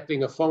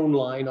connecting a phone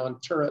line on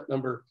turret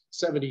number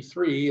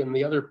 73, and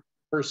the other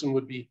person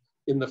would be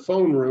in the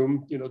phone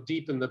room, you know,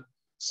 deep in the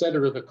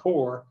center of the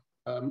core,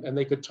 and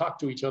they could talk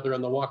to each other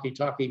on the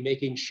walkie-talkie,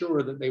 making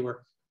sure that they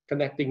were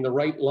connecting the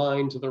right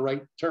line to the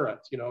right turret,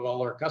 you know, of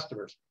all our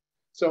customers.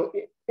 So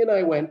in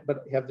I went,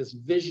 but I have this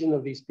vision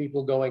of these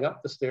people going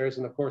up the stairs,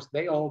 and of course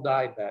they all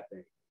died that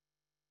day.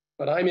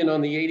 But I'm in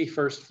on the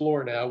 81st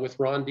floor now with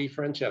Ron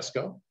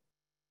DiFrancesco,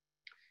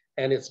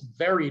 and it's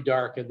very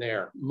dark in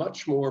there,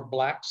 much more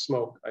black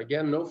smoke.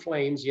 Again, no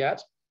flames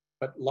yet,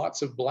 but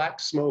lots of black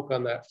smoke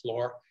on that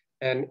floor.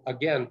 And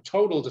again,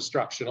 total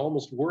destruction,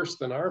 almost worse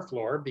than our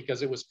floor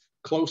because it was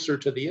closer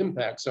to the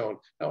impact zone.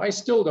 Now, I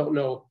still don't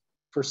know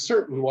for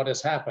certain what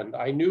has happened.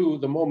 I knew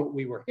the moment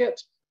we were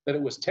hit that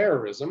it was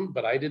terrorism,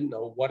 but I didn't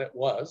know what it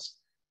was.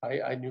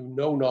 I knew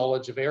no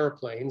knowledge of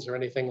airplanes or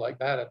anything like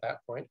that at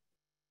that point.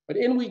 But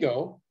in we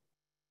go,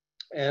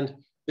 and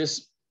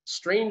this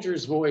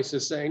stranger's voice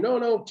is saying, no,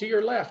 no, to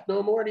your left,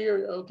 no more to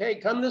your, okay,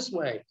 come this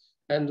way.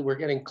 And we're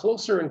getting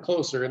closer and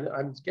closer. And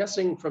I'm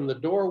guessing from the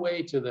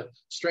doorway to the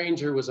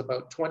stranger was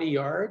about 20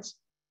 yards.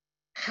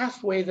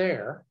 Halfway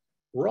there,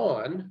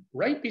 Ron,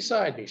 right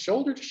beside me,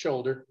 shoulder to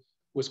shoulder,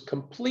 was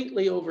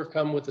completely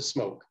overcome with the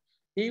smoke.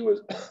 He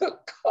was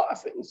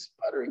coughing,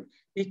 sputtering.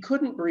 He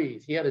couldn't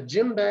breathe. He had a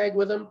gym bag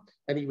with him,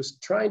 and he was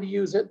trying to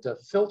use it to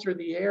filter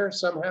the air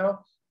somehow,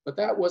 but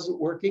that wasn't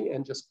working,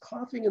 and just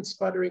coughing and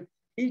sputtering.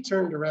 He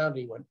turned around,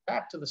 he went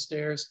back to the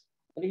stairs,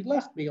 and he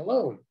left me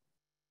alone.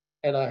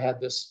 And I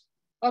had this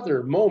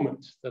other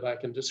moment that I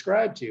can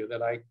describe to you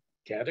that I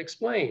can't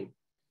explain.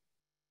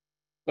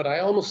 But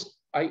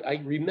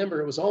I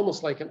remember it was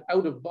almost like an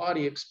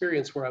out-of-body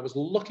experience where I was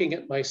looking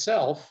at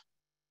myself,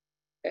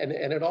 and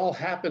it all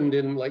happened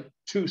in like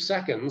 2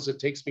 seconds. It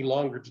takes me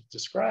longer to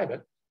describe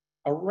it.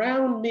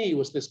 Around me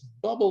was this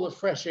bubble of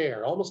fresh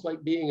air, almost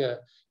like being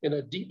in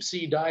a deep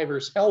sea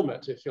diver's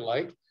helmet, if you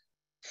like.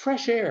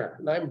 Fresh air,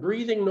 and I'm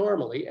breathing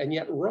normally, and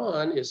yet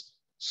Ron is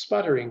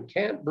sputtering,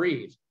 can't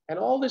breathe. And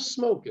all this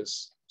smoke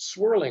is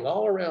swirling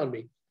all around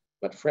me,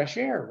 but fresh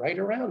air right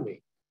around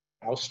me.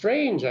 How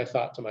strange, I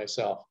thought to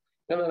myself.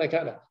 And then I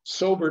kind of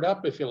sobered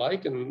up, if you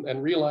like,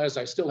 and realized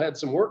I still had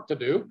some work to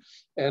do.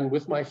 And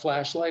with my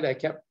flashlight, I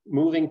kept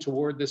moving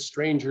toward this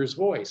stranger's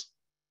voice.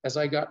 As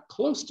I got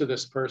close to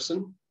this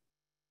person,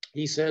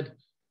 he said,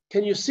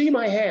 "Can you see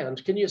my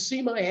hand? Can you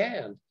see my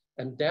hand?"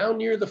 And down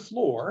near the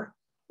floor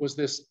was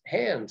this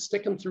hand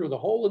sticking through the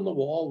hole in the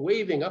wall,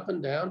 waving up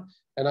and down.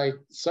 And I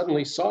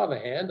suddenly saw the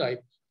hand. I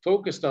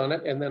focused on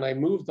it, and then I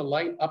moved the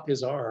light up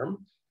his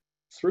arm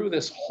through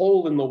this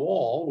hole in the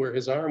wall where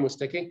his arm was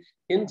sticking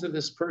into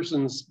this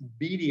person's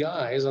beady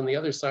eyes on the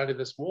other side of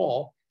this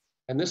wall.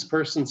 And this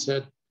person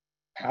said,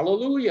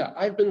 "Hallelujah,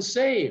 I've been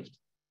saved.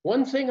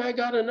 One thing I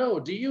gotta know,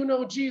 do you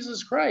know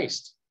Jesus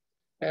Christ?"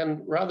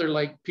 And rather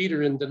like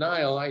Peter in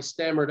denial, I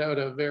stammered out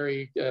a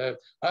very,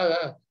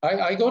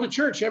 I go to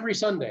church every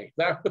Sunday.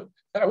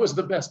 That was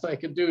the best I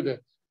could do to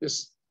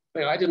this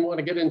thing. I didn't want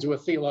to get into a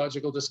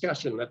theological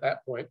discussion at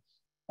that point.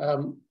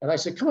 And I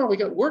said, "Come on, we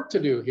got work to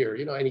do here."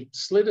 You know, and he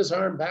slid his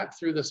arm back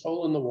through this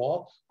hole in the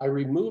wall. I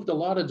removed a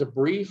lot of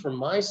debris from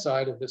my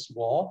side of this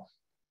wall.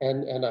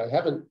 And I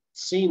haven't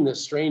seen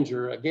this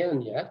stranger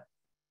again yet,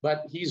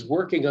 but he's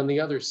working on the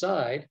other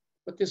side.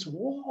 But this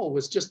wall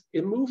was just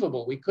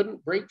immovable. We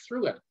couldn't break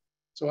through it.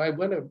 So I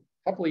went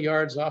couple of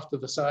yards off to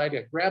the side.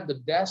 I grabbed the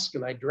desk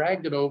and I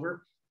dragged it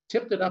over,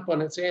 tipped it up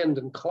on its end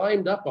and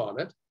climbed up on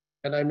it.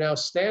 And I'm now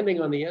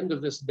standing on the end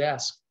of this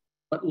desk,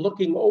 but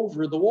looking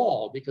over the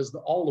wall because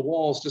all the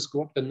walls just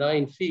go up to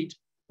 9 feet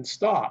and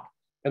stop.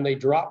 And they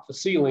drop the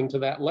ceiling to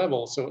that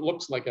level. So it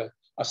looks like a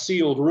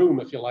sealed room,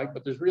 if you like,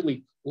 but there's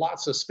really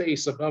lots of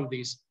space above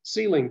these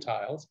ceiling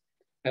tiles.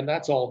 And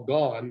that's all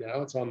gone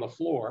now, it's on the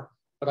floor.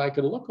 But I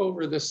can look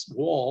over this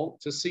wall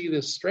to see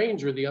this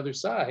stranger the other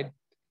side.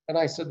 And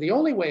I said, the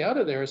only way out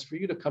of there is for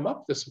you to come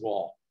up this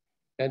wall.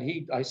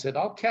 And I said,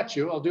 I'll catch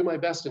you, I'll do my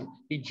best. And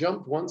he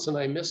jumped once and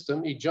I missed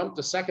him. He jumped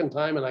a second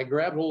time and I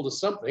grabbed hold of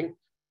something,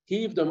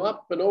 heaved him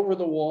up and over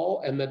the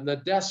wall. And then the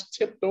desk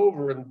tipped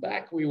over and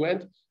back we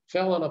went,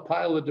 fell on a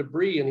pile of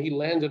debris and he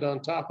landed on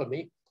top of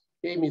me,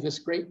 gave me this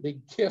great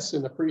big kiss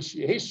in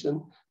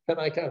appreciation. And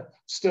I kind of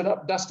stood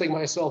up, dusting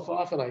myself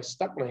off, and I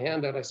stuck my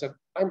hand out. I said,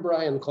 I'm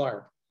Brian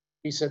Clark.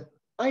 He said,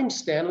 I'm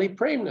Stanley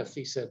Pramnath.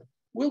 He said,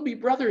 we'll be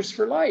brothers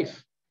for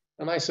life.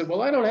 And I said,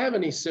 well, I don't have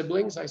any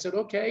siblings. I said,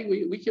 okay,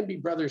 we can be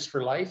brothers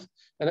for life.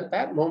 And at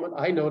that moment,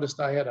 I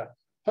noticed I had a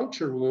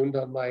puncture wound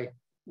on my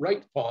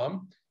right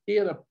palm. He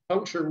had a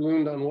puncture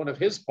wound on one of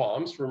his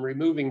palms from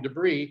removing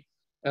debris.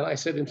 And I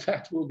said, in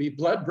fact, we'll be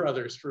blood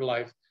brothers for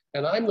life.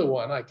 And I'm the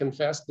one, I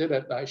confess, did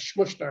it. I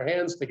smushed our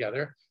hands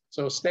together.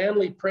 So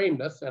Stanley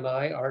Pramnath and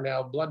I are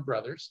now blood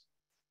brothers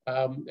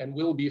and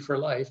will be for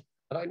life.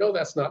 And I know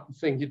that's not the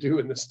thing you do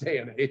in this day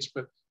and age,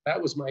 but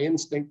that was my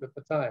instinct at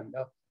the time.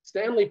 Now,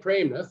 Stanley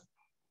Pramnath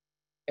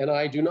and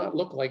I do not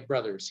look like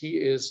brothers. He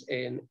is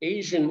an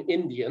Asian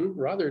Indian,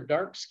 rather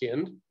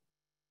dark-skinned.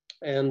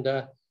 And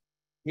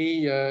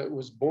he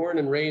was born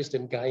and raised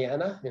in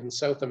Guyana in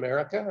South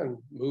America and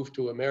moved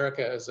to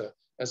America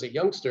as a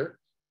youngster.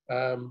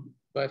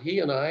 But he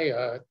and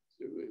I,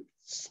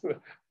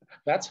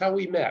 that's how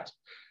we met.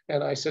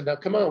 And I said, now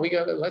come on,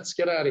 let's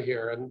get out of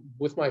here. And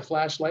with my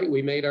flashlight,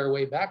 we made our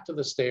way back to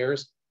the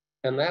stairs.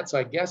 And that's,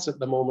 I guess, at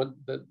the moment,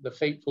 the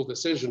fateful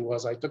decision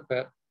was I took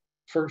that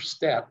first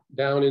step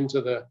down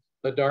into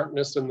the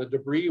darkness and the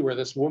debris where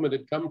this woman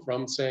had come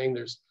from saying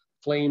there's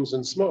flames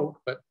and smoke.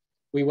 But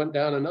we went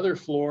down another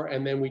floor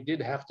and then we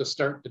did have to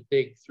start to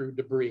dig through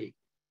debris.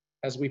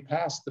 As we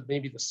passed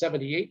maybe the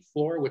 78th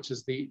floor, which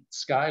is the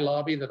sky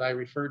lobby that I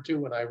referred to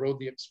when I rode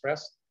the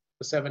express,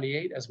 the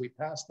 78, as we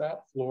passed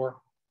that floor,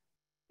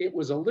 it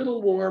was a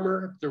little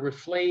warmer. There were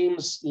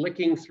flames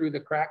licking through the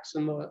cracks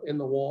in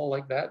the wall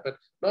like that, but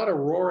not a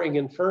roaring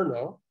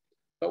inferno.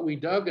 But we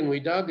dug and we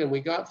dug and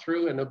we got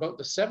through, and about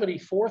the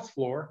 74th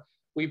floor,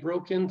 we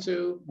broke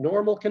into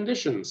normal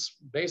conditions,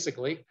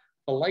 basically.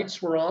 The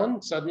lights were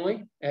on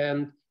suddenly,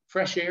 and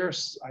fresh air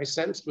I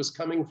sensed was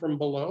coming from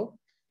below.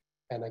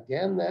 And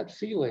again, that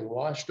feeling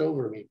washed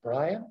over me.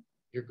 Brian,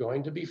 you're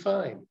going to be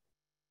fine.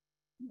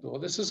 Well,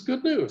 this is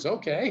good news.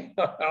 Okay,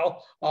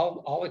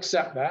 I'll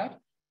accept that.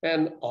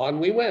 And on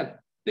we went,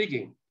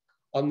 digging.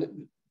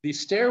 The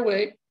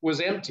stairway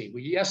was empty.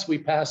 Yes, we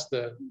passed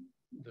the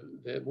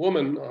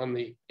woman on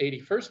the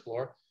 81st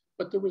floor,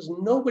 but there was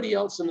nobody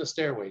else in the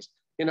stairways.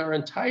 In our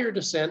entire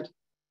descent,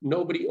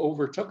 nobody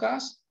overtook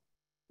us.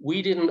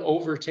 We didn't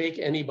overtake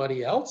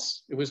anybody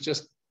else. It was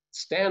just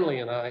Stanley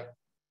and I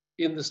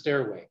in the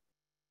stairway.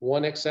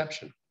 One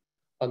exception.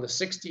 On the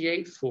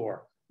 68th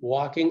floor,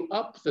 walking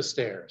up the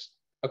stairs,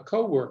 a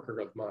coworker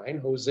of mine,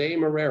 Jose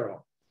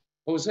Marrero.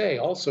 Jose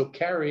also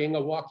carrying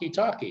a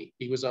walkie-talkie.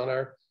 He was on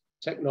our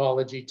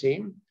technology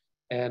team.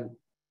 And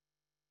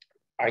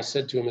I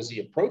said to him as he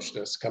approached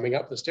us coming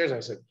up the stairs,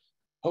 I said,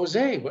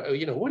 Jose, what are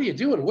you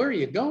doing? Where are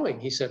you going?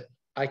 He said,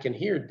 I can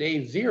hear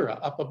Dave Vera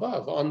up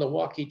above on the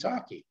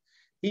walkie-talkie.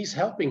 He's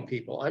helping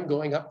people. I'm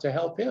going up to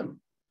help him.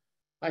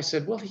 I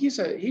said, well, he's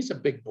a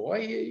big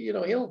boy. He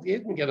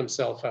can get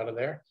himself out of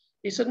there.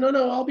 He said,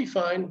 no, I'll be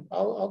fine.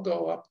 I'll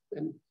go up.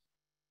 And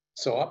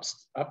so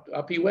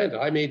up he went.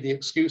 I made the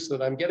excuse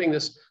that I'm getting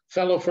this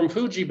fellow from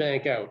Fuji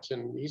Bank out.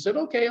 And he said,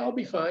 okay, I'll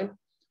be fine.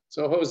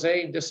 So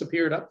Jose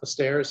disappeared up the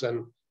stairs,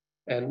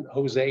 and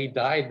Jose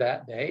died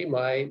that day,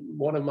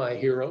 one of my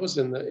heroes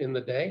in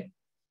the day.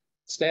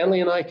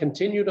 Stanley and I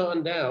continued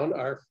on down.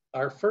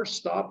 Our first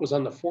stop was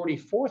on the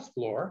 44th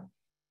floor,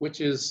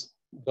 which is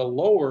the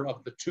lower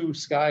of the two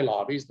sky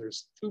lobbies.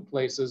 There's two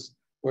places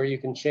where you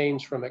can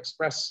change from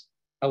express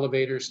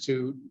elevators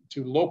to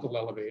local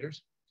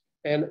elevators.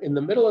 And in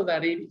the middle of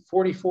that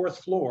 44th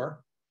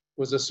floor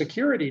was a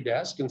security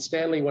desk. And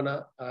Stanley, when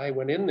I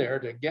went in there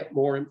to get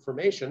more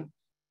information,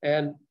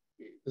 and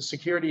the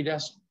security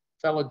desk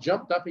fellow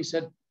jumped up. He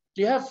said,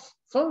 do you have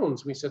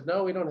phones? We said,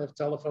 no, we don't have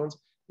telephones.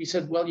 He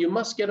said, well, you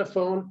must get a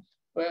phone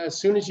as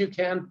soon as you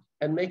can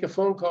and make a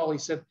phone call. He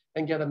said,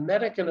 and get a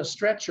medic and a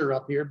stretcher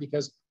up here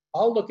because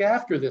I'll look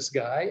after this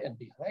guy. And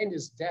behind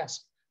his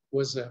desk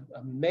was a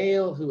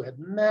male who had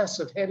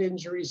massive head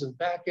injuries and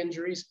back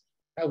injuries.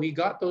 How he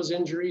got those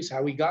injuries,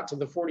 how he got to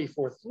the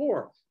 44th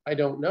floor, I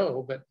don't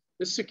know. But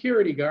this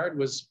security guard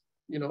was,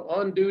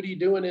 on duty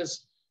doing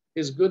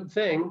his good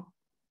thing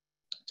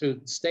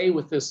to stay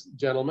with this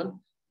gentleman.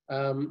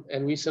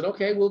 And we said,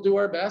 okay, we'll do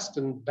our best.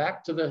 And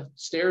back to the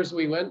stairs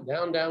we went,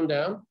 down, down,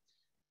 down.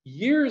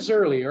 Years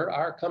earlier,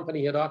 our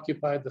company had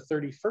occupied the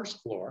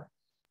 31st floor,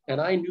 and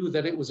I knew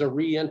that it was a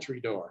re-entry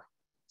door.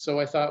 So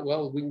I thought,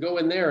 well, we can go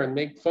in there and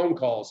make phone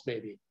calls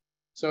maybe.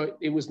 So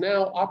it was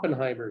now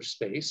Oppenheimer's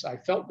space. I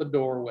felt the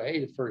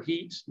doorway for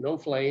heat, no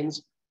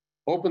flames,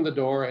 opened the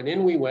door, and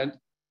in we went,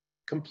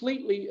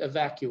 completely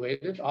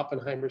evacuated,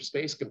 Oppenheimer's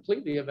space,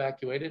 completely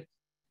evacuated.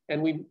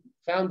 And we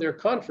found their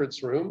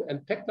conference room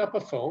and picked up a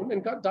phone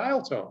and got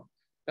dial tone.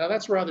 Now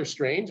that's rather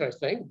strange, I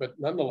think, but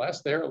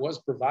nonetheless, there it was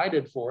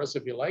provided for us,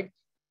 if you like.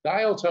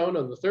 Dial tone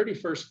on the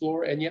 31st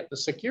floor, and yet the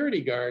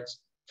security guard's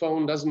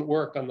phone doesn't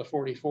work on the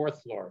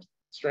 44th floor.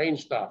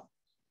 Strange stuff.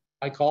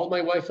 I called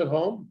my wife at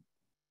home.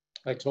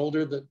 I told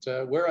her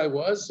that where I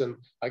was, and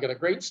I got a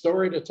great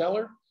story to tell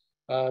her,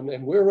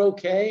 and we're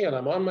okay, and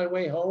I'm on my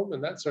way home,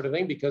 and that sort of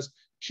thing, because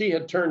she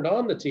had turned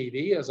on the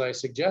TV, as I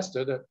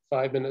suggested, at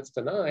 5 minutes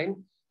to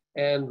 9,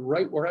 and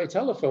right where I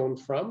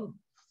telephoned from,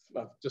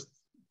 just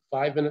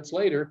 5 minutes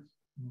later,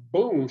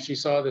 boom, she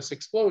saw this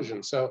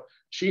explosion. So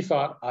she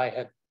thought I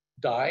had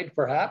died,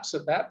 perhaps,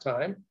 at that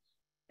time.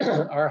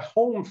 Our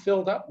home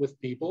filled up with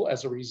people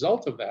as a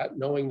result of that,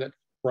 knowing that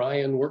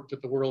Brian worked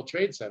at the World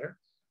Trade Center.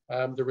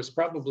 There was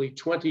probably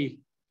 20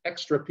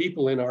 extra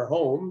people in our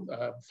home.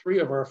 3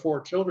 of our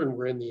 4 children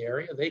were in the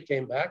area. They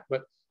came back,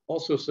 but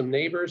also some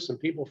neighbors, some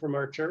people from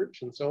our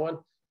church and so on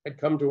had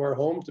come to our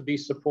home to be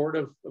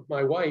supportive of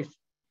my wife.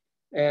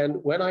 And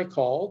when I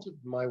called,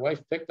 my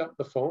wife picked up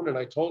the phone and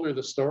I told her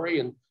the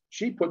story, and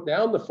she put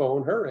down the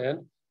phone, her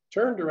end,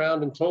 turned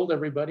around and told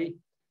everybody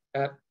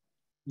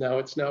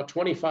it's now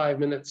 25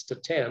 minutes to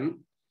 10,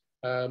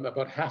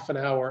 about half an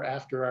hour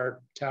after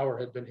our tower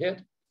had been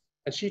hit.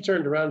 And she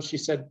turned around and she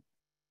said,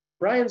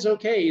 Brian's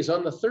okay, he's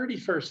on the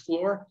 31st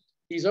floor.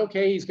 He's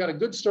okay, he's got a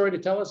good story to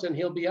tell us, and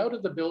he'll be out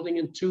of the building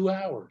in 2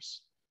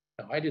 hours.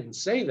 Now, I didn't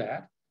say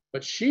that,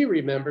 but she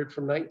remembered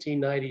from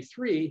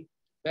 1993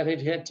 that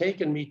it had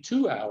taken me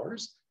 2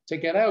 hours to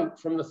get out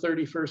from the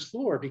 31st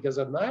floor, because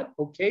on that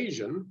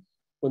occasion,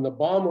 when the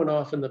bomb went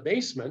off in the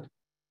basement,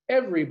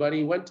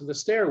 everybody went to the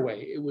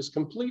stairway. It was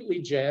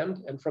completely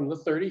jammed, and from the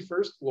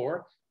 31st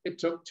floor, it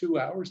took 2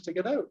 hours to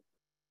get out.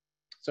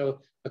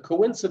 So the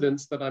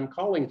coincidence that I'm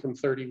calling from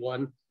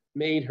 31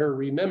 made her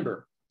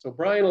remember. So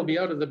Brian will be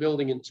out of the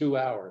building in 2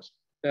 hours.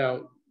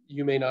 Now,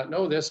 you may not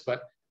know this,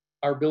 but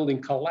our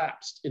building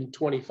collapsed in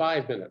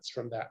 25 minutes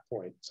from that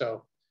point.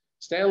 So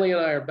Stanley and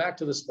I are back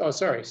to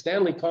the,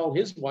 Stanley called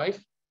his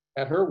wife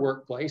at her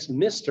workplace,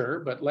 missed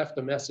her, but left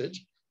a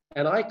message.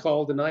 And I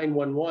called the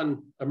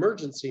 911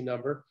 emergency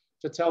number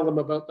to tell them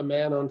about the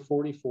man on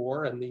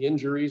 44 and the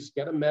injuries,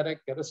 get a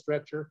medic, get a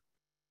stretcher.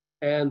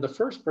 And the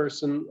first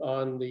person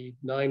on the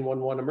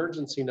 911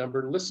 emergency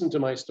number listened to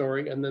my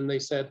story, and then they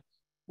said,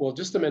 well,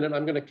 just a minute,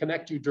 I'm going to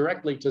connect you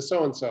directly to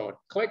so-and-so.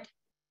 Click,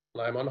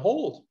 and I'm on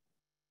hold.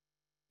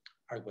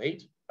 I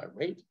wait.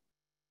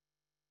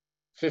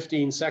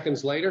 15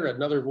 seconds later,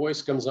 another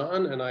voice comes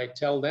on, and I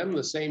tell them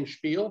the same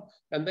spiel,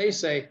 and they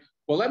say,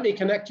 well, let me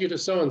connect you to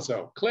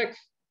so-and-so. Click.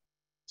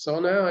 So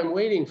now I'm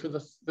waiting for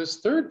this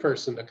third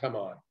person to come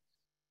on.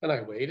 And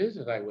I waited,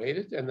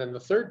 and then the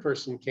third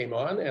person came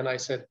on, and I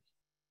said,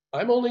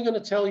 I'm only going to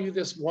tell you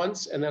this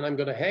once, and then I'm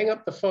going to hang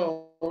up the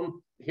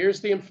phone. Here's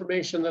the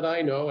information that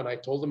I know. And I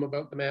told them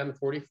about the man in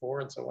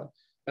 44 and so on.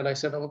 And I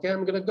said, okay,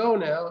 I'm going to go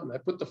now. And I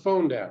put the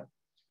phone down.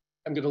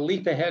 I'm going to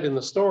leap ahead in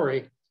the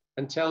story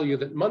and tell you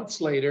that months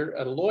later,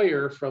 a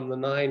lawyer from the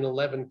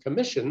 9/11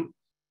 Commission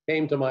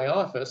came to my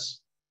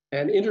office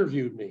and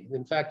interviewed me.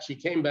 In fact, she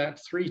came back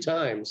 3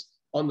 times.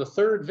 On the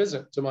 3rd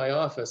visit to my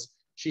office,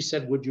 she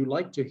said, would you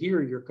like to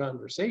hear your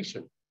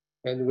conversation?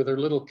 And with her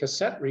little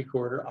cassette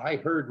recorder, I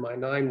heard my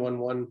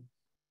 911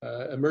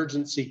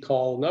 emergency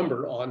call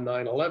number on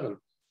 9/11.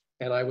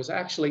 And I was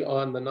actually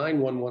on the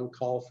 911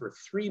 call for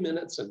 3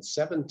 minutes and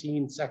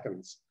 17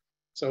 seconds.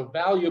 So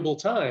valuable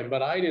time,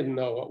 but I didn't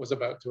know what was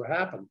about to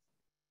happen.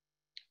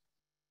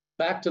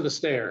 Back to the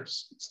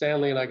stairs.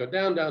 Stanley and I go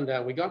down, down,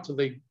 down. We got to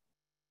the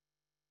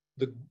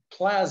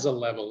plaza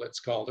level, it's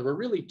called. There were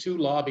really 2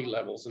 lobby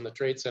levels in the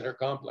Trade Center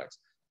complex.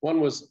 One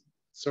was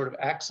sort of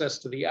access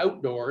to the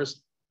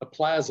outdoors, a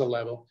plaza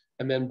level,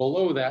 and then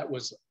below that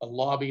was a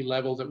lobby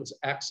level that was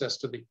access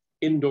to the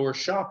indoor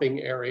shopping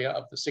area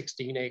of the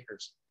 16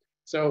 acres.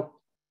 So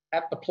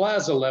at the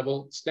plaza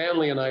level,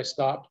 Stanley and I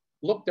stopped,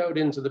 looked out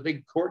into the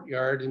big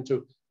courtyard,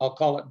 into, I'll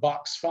call it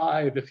box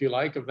 5, if you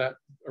like, of that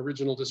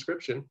original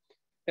description.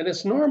 And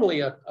it's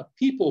normally a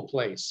people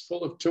place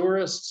full of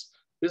tourists,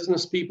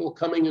 business people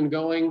coming and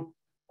going,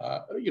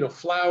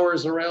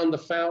 flowers around the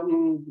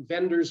fountain,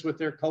 vendors with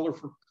their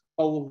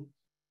colorful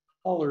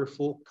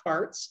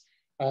carts.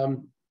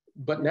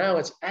 But now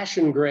it's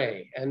ashen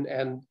gray, and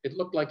it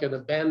looked like an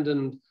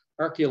abandoned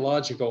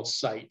archaeological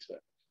site.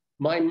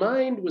 My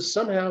mind was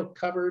somehow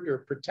covered or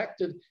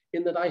protected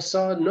in that I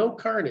saw no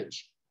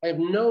carnage. I have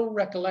no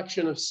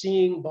recollection of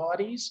seeing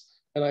bodies,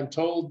 and I'm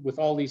told with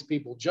all these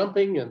people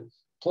jumping and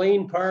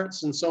plane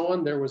parts and so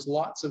on, there was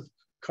lots of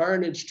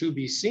carnage to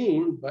be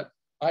seen, but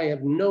I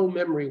have no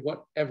memory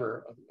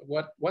whatsoever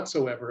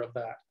of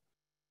that.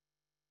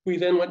 We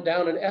then went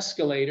down an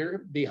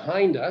escalator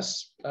behind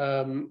us,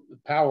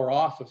 power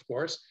off, of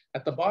course.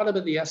 At the bottom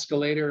of the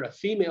escalator, a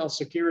female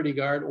security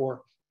guard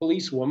or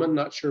policewoman,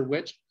 not sure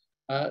which,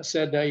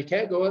 said, now you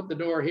can't go out the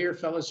door here,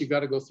 fellas. You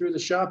got to go through the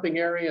shopping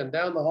area and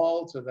down the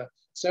hall to the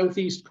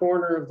southeast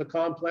corner of the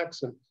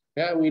complex. And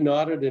yeah, we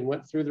nodded and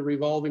went through the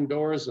revolving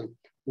doors and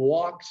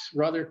walked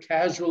rather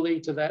casually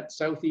to that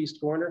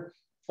southeast corner.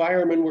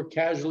 Firemen were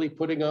casually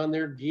putting on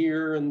their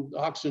gear and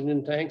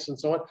oxygen tanks and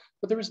so on,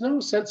 but there was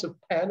no sense of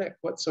panic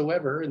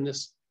whatsoever in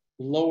this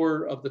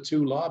lower of the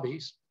two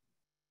lobbies.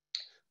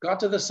 Got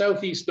to the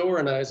southeast door,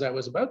 and as I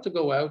was about to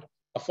go out,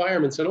 a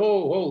fireman said,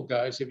 oh,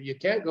 guys, if you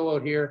can't go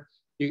out here,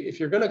 if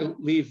you're gonna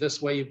leave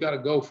this way, you've got to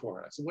go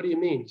for it. I said, what do you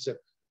mean? He said,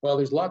 well,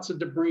 there's lots of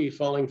debris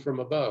falling from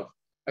above.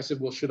 I said,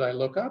 well, should I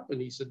look up?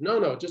 And he said,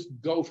 no, just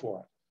go for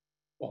it.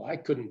 Well, I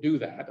couldn't do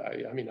that.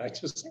 I mean,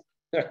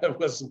 it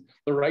wasn't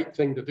the right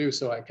thing to do.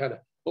 So I kind of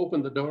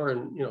opened the door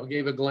and,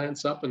 gave a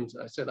glance up, and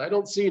I said, I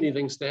don't see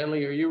anything,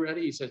 Stanley. Are you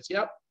ready? He says,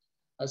 yep.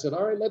 I said,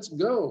 all right, let's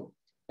go.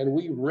 And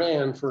we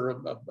ran for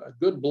a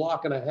good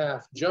block and a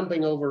half,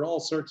 jumping over all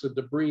sorts of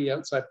debris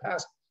outside,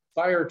 past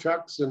fire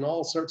trucks and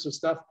all sorts of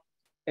stuff,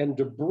 and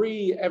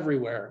debris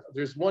everywhere.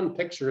 There's one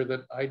picture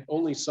that I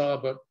only saw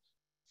about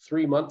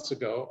 3 months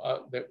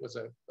ago. That was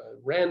a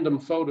random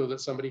photo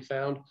that somebody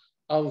found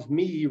of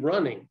me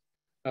running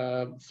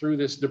through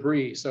this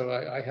debris. So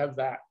I have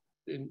that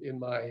in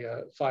my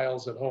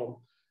files at home.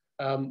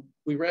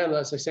 We ran,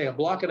 as I say, a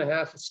block and a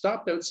half,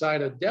 stopped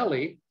outside a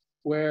deli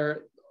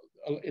where,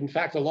 in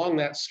fact, along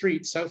that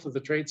street south of the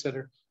Trade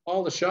Center,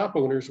 all the shop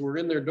owners were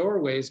in their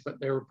doorways, but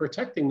they were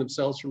protecting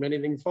themselves from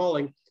anything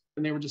falling.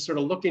 And they were just sort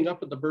of looking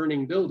up at the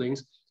burning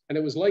buildings. And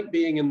it was like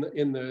being in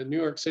the New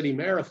York City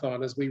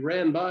Marathon. As we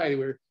ran by, they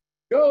were,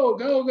 go,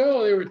 go,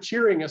 go. They were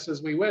cheering us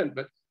as we went.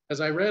 But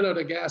as I ran out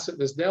of gas at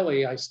this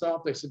deli, I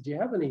stopped. I said, do you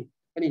have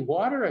any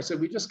water? I said,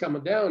 we just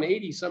come down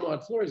 80 some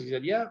odd floors. He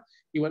said, yeah.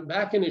 He went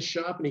back in his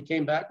shop and he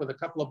came back with a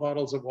couple of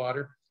bottles of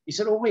water. He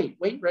said, oh, wait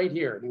right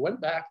here. And he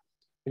went back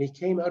and he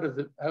came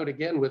out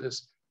again with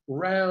this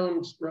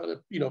round,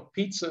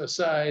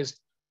 pizza-sized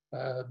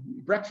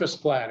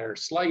breakfast platter,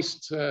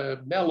 sliced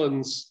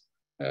melons,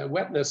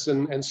 wetness,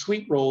 and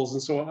sweet rolls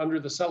and so on under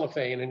the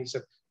cellophane. And he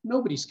said,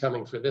 nobody's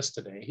coming for this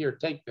today. Here,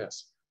 take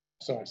this.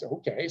 So I said,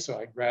 okay. So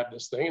I grabbed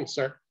this thing and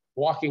start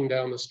walking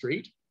down the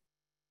street.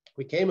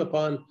 We came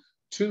upon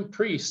two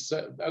priests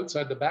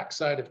outside the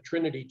backside of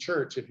Trinity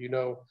Church, if you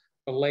know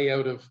the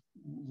layout of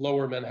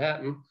Lower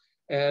Manhattan.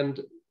 And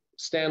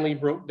Stanley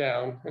broke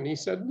down and he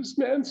said, this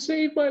man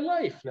saved my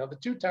life. Now the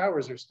two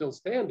towers are still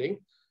standing.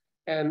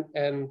 And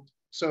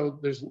so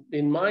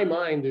in my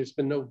mind, there's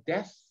been no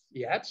death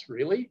yet,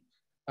 really.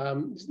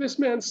 This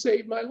man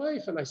saved my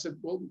life. And I said,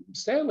 well,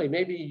 Stanley,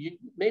 maybe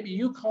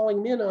you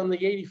calling in on the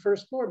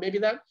 81st floor, maybe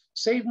that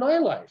saved my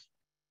life.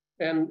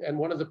 And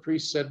one of the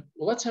priests said,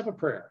 well, let's have a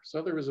prayer.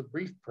 So there was a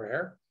brief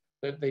prayer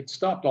that they'd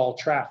stopped all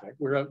traffic.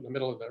 We're out in the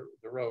middle of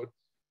the road.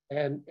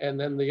 And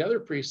then the other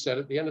priest said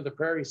at the end of the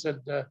prayer, he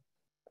said,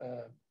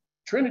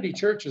 Trinity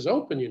Church is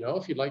open,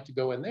 if you'd like to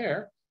go in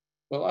there.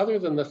 Well, other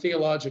than the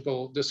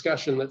theological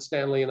discussion that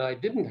Stanley and I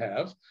didn't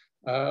have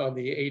on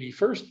the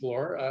 81st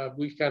floor,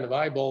 we kind of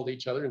eyeballed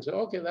each other and said,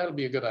 okay, that'll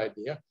be a good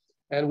idea.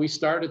 And we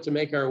started to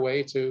make our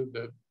way to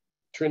the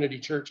Trinity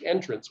Church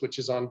entrance, which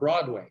is on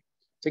Broadway.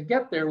 To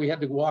get there, we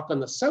had to walk on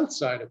the south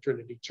side of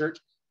Trinity Church,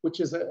 which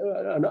is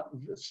a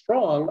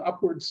strong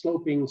upward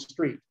sloping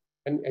street.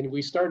 And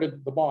we started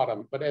at the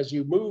bottom, but as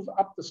you move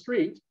up the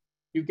street,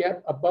 you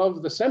get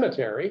above the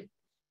cemetery,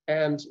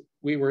 and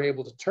we were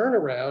able to turn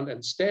around,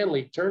 and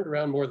Stanley turned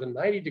around more than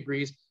 90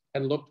 degrees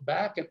and looked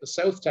back at the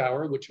South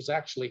Tower, which was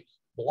actually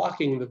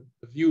blocking the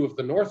view of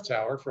the North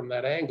Tower from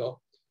that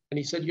angle. And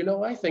he said,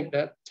 I think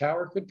that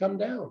tower could come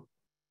down.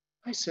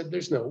 I said,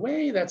 there's no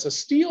way, that's a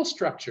steel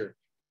structure.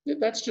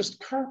 That's just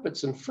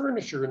carpets and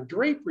furniture and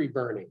drapery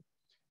burning.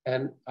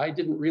 And I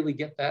didn't really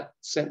get that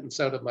sentence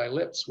out of my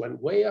lips when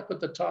way up at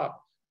the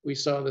top, we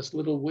saw this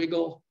little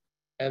wiggle,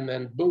 and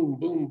then boom,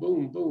 boom,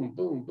 boom, boom,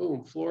 boom,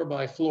 boom, floor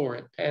by floor,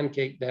 it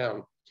pancaked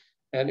down.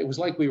 And it was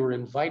like we were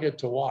invited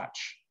to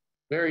watch.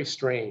 Very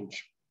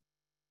strange.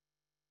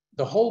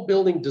 The whole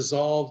building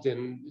dissolved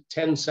in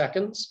 10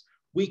 seconds.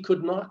 We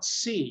could not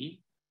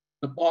see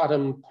the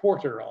bottom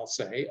quarter, I'll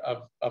say,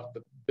 of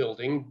the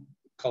building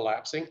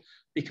collapsing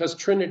because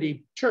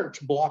Trinity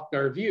Church blocked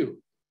our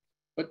view.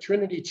 But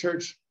Trinity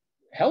Church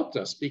helped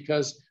us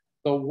because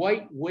the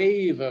white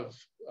wave of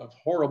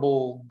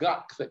horrible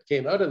guck that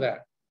came out of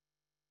that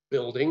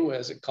building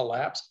as it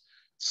collapsed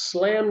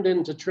slammed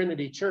into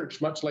Trinity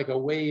Church, much like a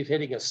wave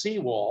hitting a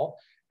seawall,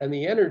 and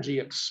the energy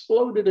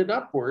exploded it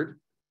upward.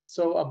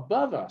 So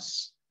above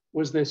us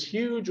was this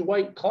huge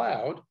white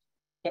cloud,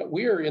 but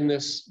we're in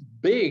this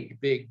big,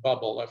 big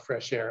bubble of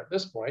fresh air at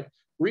this point,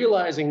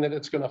 realizing that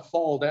it's going to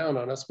fall down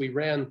on us. We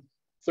ran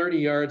 30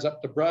 yards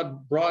up to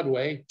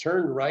Broadway,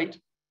 turned right,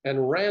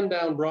 and ran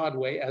down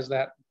Broadway as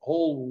that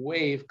whole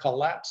wave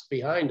collapsed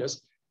behind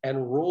us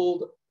and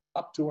rolled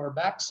up to our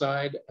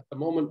backside at the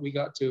moment we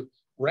got to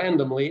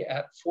randomly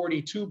at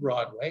 42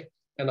 Broadway.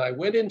 And I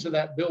went into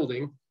that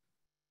building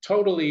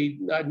totally,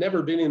 I'd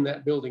never been in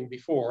that building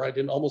before. I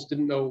almost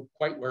didn't know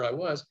quite where I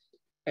was.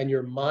 And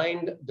your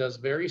mind does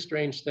very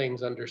strange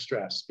things under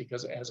stress,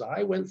 because as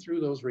I went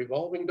through those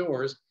revolving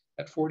doors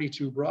at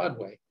 42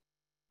 Broadway,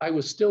 I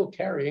was still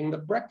carrying the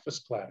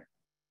breakfast platter.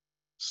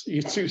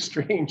 You do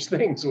strange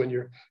things when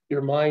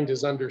your mind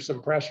is under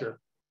some pressure.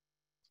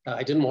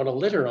 I didn't want to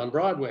litter on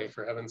Broadway,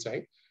 for heaven's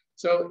sake.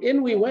 So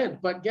in we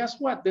went, but guess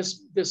what?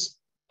 This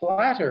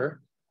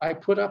platter I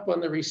put up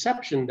on the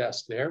reception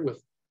desk there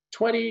with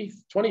 20,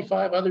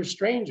 25 other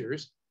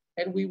strangers,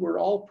 and we were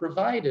all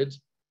provided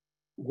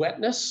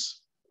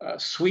wetness,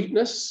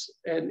 sweetness,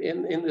 and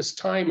in this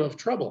time of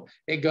trouble.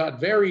 It got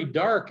very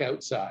dark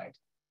outside,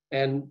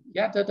 and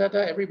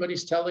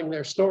everybody's telling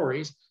their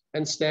stories,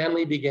 and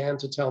Stanley began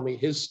to tell me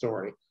his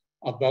story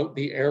about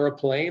the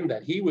airplane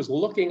that he was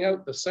looking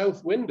out the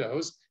south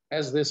windows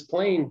as this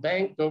plane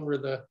banked over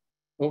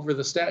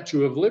the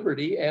Statue of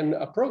Liberty and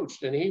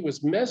approached, and he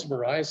was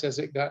mesmerized as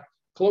it got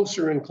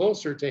closer and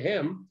closer to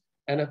him.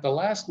 And at the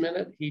last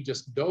minute, he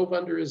just dove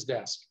under his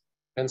desk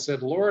and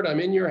said, "Lord, I'm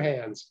in your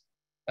hands."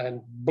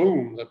 And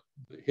boom,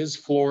 his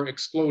floor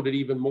exploded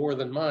even more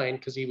than mine,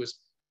 because he was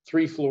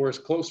 3 floors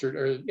closer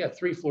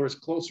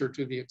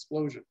to the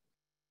explosion.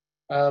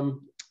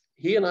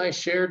 He and I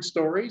shared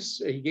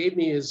stories. He gave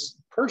me his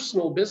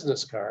personal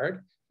business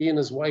card. He and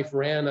his wife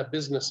ran a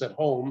business at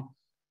home,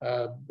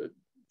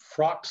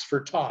 Frocks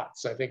for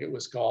Tots, I think it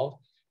was called.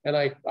 And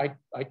I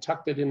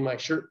tucked it in my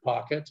shirt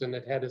pocket, and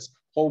it had his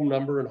home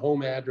number and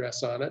home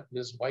address on it and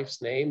his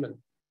wife's name. And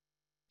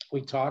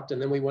we talked,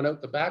 and then we went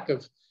out the back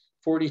of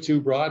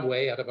 42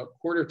 Broadway at about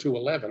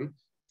 11:15.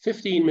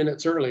 15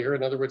 minutes earlier,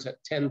 in other words,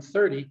 at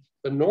 10:30,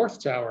 the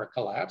North Tower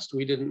collapsed.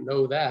 We didn't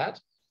know that.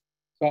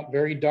 It got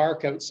very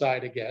dark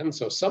outside again,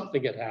 so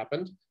something had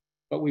happened.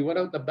 But we went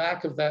out the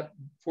back of that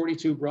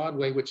 42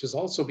 Broadway, which is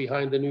also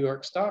behind the New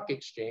York Stock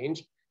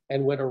Exchange,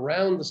 and went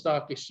around the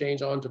Stock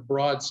Exchange onto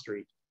Broad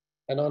Street.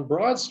 And on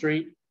Broad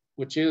Street,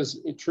 which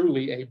is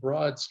truly a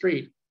broad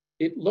street,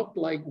 it looked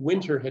like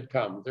winter had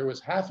come. There was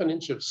half an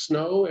inch of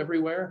snow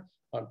everywhere,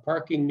 on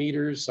parking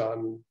meters,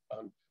 on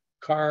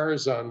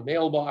cars, on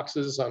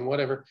mailboxes, on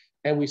whatever.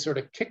 And we sort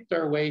of kicked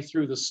our way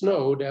through the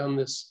snow down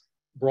this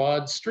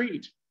broad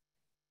street.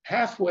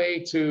 Halfway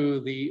to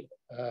the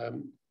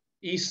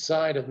east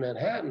side of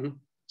Manhattan,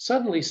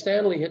 suddenly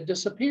Stanley had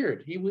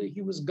disappeared. He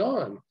was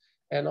gone.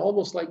 And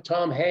almost like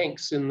Tom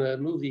Hanks in the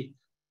movie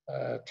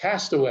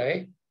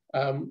Castaway,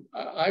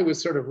 I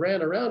was sort of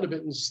ran around a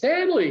bit and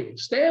Stanley,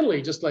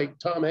 Stanley, just like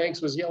Tom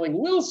Hanks was yelling,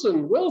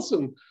 "Wilson,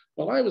 Wilson."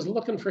 Well, I was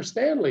looking for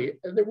Stanley,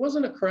 and there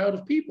wasn't a crowd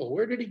of people.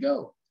 Where did he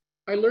go?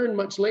 I learned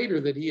much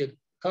later that he had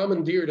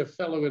commandeered a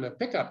fellow in a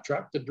pickup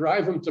truck to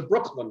drive him to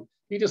Brooklyn.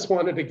 He just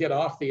wanted to get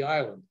off the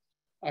island.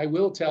 I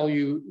will tell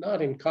you,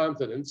 not in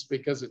confidence,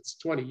 because it's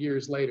 20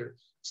 years later,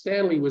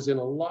 Stanley was in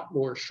a lot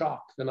more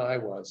shock than I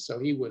was. So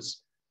he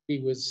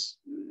was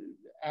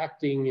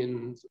acting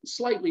in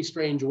slightly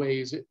strange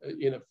ways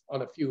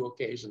on a few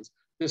occasions,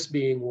 this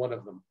being one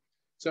of them.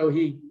 So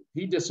he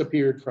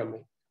disappeared from me.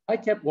 I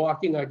kept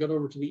walking. I got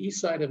over to the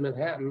east side of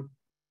Manhattan,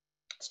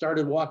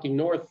 started walking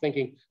north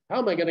thinking, how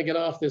am I going to get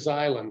off this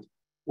island?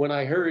 When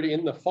I heard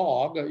in the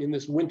fog, in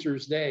this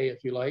winter's day,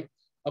 if you like,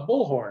 a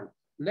bullhorn.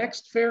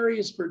 Next ferry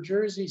is for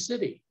Jersey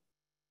City.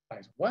 I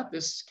said, what?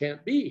 This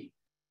can't be.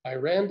 I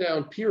ran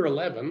down Pier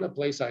 11, a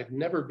place I'd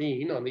never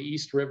been on the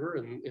East River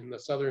in the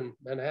southern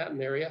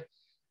Manhattan area.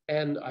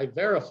 And I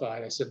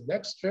verified. I said,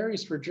 next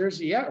ferry's for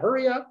Jersey. Yeah,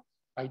 hurry up.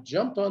 I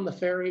jumped on the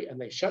ferry and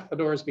they shut the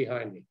doors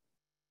behind me.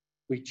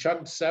 We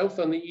chugged south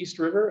on the East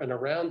River and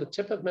around the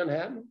tip of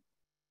Manhattan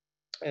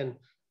and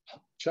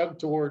chugged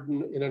toward,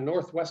 in a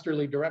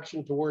northwesterly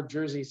direction, toward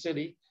Jersey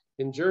City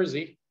in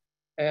Jersey.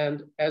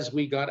 And as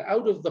we got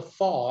out of the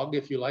fog,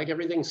 if you like,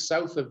 everything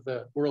south of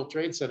the World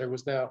Trade Center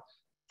was now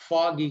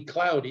foggy,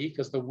 cloudy,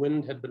 because the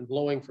wind had been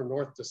blowing from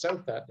north to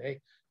south that day.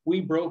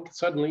 We broke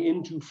suddenly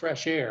into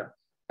fresh air.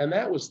 And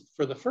that was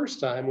for the first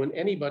time when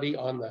anybody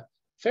on the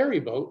ferry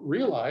boat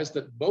realized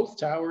that both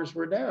towers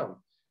were down.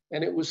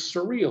 And it was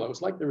surreal. It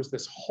was like there was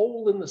this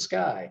hole in the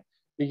sky.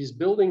 These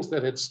buildings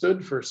that had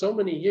stood for so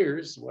many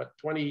years,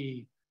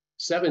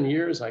 27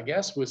 years, I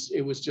guess,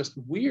 it was just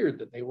weird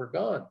that they were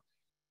gone.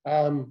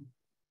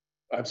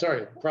 I'm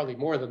sorry, probably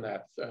more than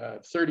that,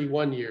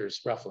 31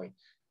 years roughly.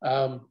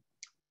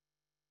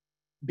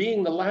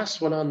 Being the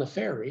last one on the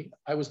ferry,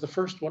 I was the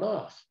first one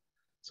off.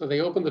 So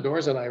they opened the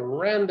doors and I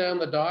ran down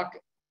the dock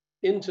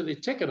into the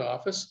ticket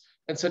office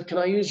and said, can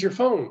I use your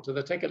phone, to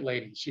the ticket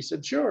lady? She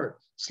said, sure.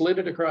 Slid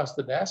it across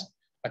the desk.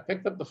 I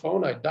picked up the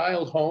phone, I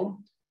dialed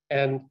home,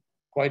 and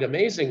quite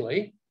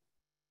amazingly,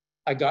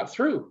 I got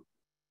through,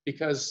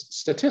 because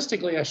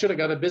statistically, I should have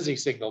got a busy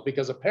signal,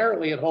 because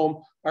apparently at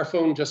home, our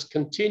phone just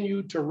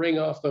continued to ring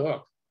off the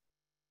hook.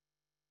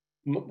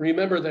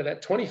 Remember that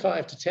at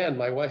 25 to 10,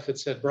 my wife had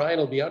said, Brian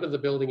will be out of the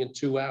building in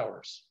 2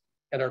 hours.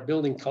 And our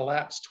building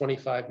collapsed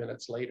 25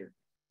 minutes later.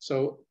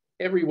 So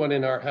everyone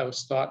in our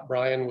house thought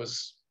Brian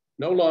was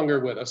no longer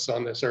with us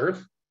on this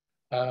earth.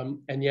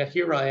 And yet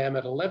here I am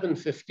at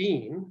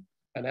 11:15,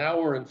 an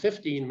hour and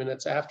 15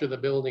 minutes after the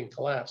building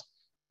collapsed,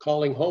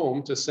 calling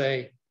home to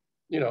say,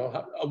 you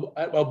know,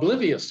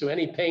 oblivious to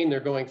any pain they're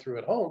going through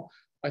at home.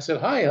 I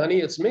said, "Hi, honey,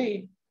 it's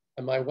me."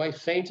 And my wife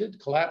fainted,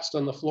 collapsed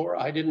on the floor.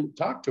 I didn't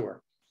talk to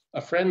her.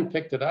 A friend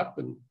picked it up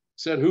and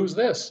said, "Who's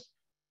this?"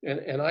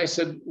 And I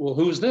said, "Well,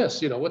 who's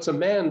this? You know, what's a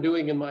man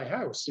doing in my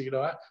house?" You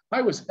know,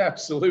 I was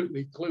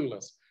absolutely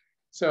clueless.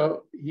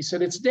 So he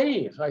said, "It's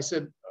Dave." I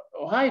said,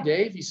 "Oh, hi,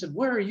 Dave." He said,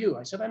 "Where are you?"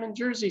 I said, "I'm in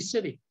Jersey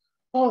City."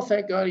 "Oh,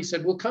 thank God." He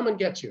said, "We'll come and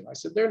get you." I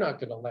said, they're not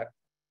going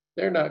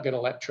to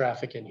let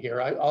traffic in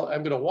here.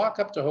 I'm going to walk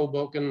up to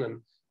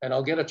Hoboken and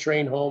I'll get a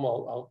train home.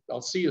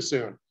 I'll see you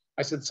soon.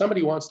 I said,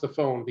 "Somebody wants the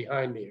phone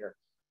behind me here."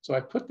 So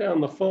I put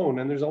down the phone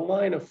and there's a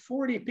line of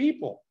 40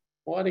 people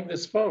wanting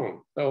this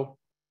phone. So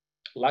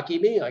lucky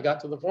me, I got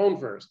to the phone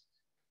first.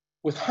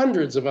 With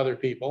hundreds of other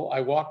people,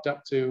 I walked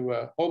up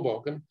to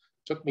Hoboken.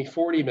 Took me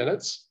 40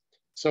 minutes.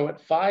 So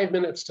at 5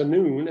 minutes to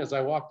noon, as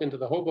I walked into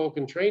the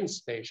Hoboken train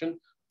station,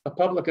 a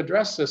public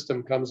address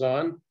system comes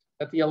on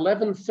at the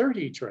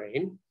 11:30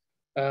 train,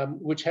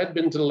 which had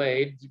been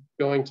delayed,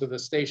 going to the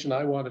station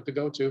I wanted to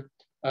go to,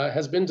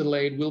 has been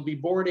delayed, will be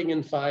boarding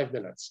in 5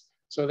 minutes.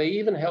 So they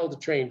even held a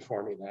train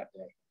for me that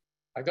day.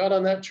 I got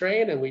on that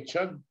train and we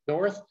chugged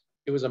north.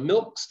 It was a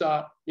milk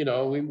stop. You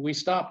know, we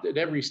stopped at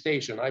every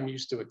station. I'm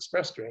used to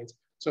express trains.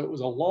 So it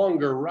was a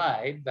longer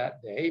ride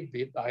that day.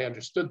 I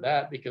understood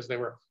that because they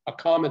were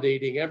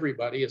accommodating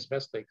everybody as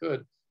best they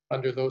could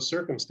under those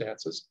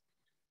circumstances.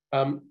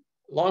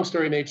 Long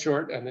story made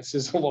short, and this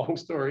is a long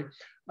story,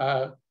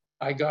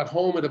 I got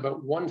home at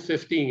about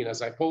 1:15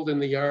 as I pulled in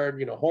the yard,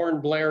 you know,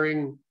 horn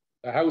blaring,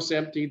 the house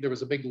emptied. There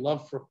was a big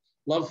love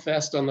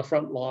fest on the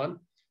front lawn.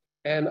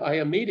 And I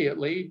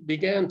immediately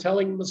began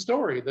telling the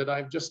story that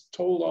I've just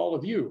told all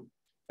of you.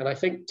 And I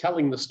think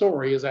telling the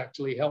story has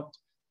actually helped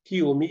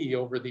heal me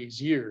over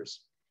these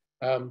years.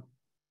 The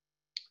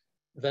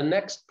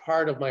next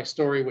part of my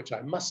story, which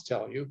I must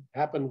tell you,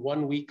 happened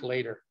 1 week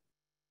later.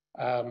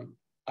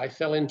 I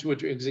fell into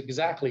it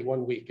exactly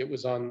 1 week. It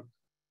was on,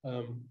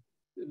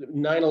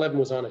 9/11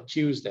 was on a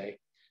Tuesday.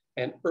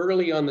 And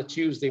early on the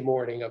Tuesday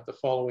morning of the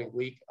following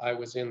week, I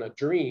was in a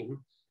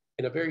dream,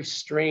 in a very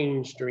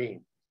strange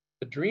dream.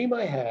 The dream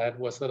I had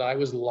was that I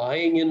was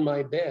lying in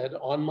my bed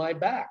on my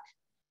back.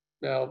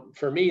 Now,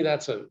 for me,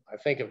 that's I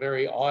think a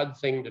very odd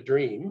thing to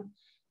dream.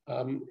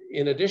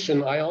 In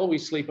addition, I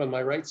always sleep on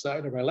my right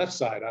side or my left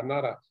side. I'm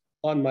not a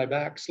on my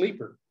back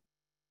sleeper.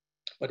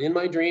 But in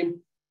my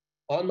dream,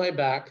 on my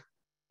back,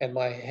 and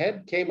my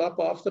head came up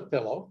off the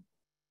pillow,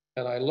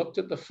 and I looked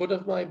at the foot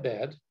of my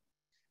bed,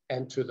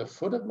 and to the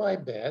foot of my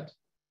bed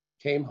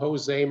came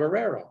Jose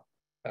Marrero.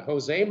 Now,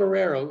 Jose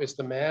Marrero is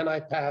the man I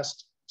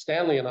passed,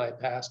 Stanley and I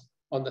passed,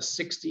 on the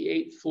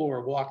 68th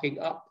floor walking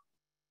up.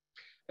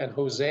 And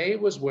Jose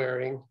was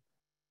wearing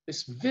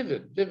this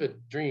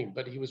vivid dream,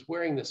 but he was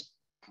wearing this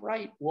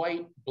bright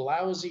white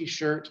blousy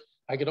shirt.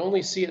 I could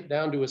only see it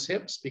down to his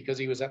hips because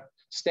he was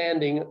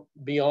standing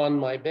beyond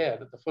my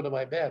bed, at the foot of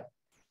my bed.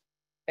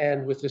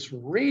 And with this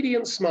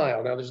radiant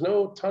smile, now there's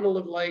no tunnel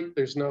of light,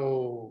 there's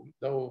no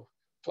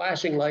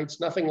flashing lights,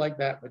 nothing like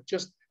that, but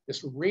just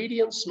this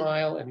radiant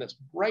smile and this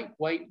bright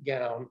white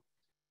gown.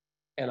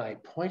 And I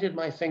pointed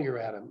my finger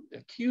at him,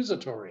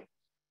 accusatory.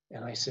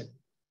 And I said,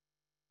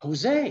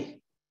 "Jose,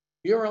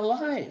 you're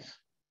alive.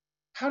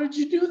 How did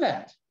you do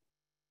that?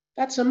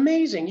 That's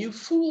amazing. You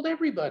fooled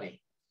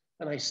everybody."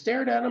 And I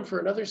stared at him for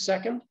another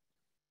second,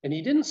 and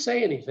he didn't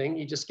say anything.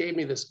 He just gave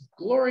me this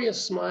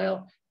glorious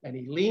smile, and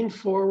he leaned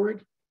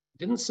forward,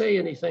 didn't say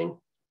anything,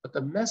 but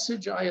the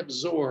message I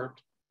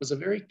absorbed was a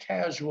very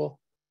casual,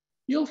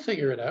 "You'll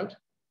figure it out."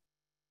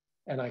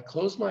 And I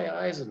closed my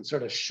eyes and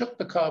sort of shook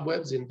the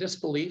cobwebs in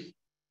disbelief,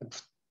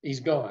 and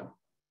he's gone.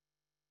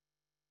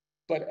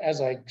 But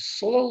as I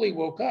slowly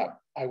woke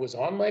up, I was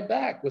on my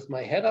back with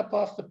my head up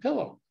off the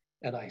pillow.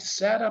 And I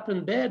sat up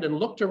in bed and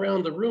looked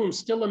around the room,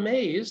 still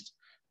amazed,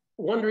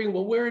 wondering,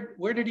 well,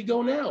 where did he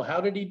go now? How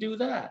did he do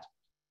that?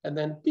 And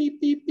then beep,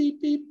 beep, beep,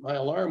 beep, my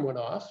alarm went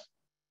off.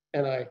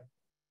 And I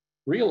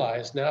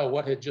realized now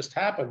what had just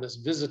happened, this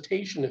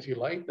visitation, if you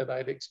like, that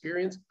I'd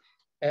experienced.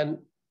 And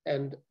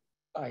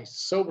I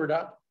sobered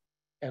up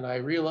and I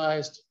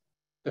realized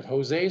that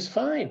Jose's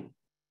fine.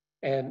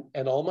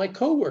 And all my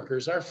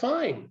coworkers are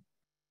fine.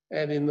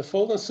 And in the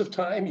fullness of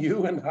time,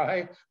 you and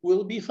I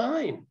will be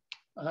fine.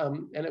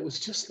 And it was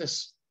just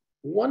this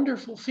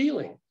wonderful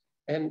feeling.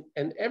 And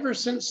ever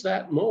since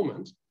that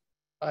moment,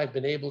 I've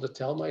been able to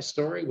tell my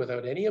story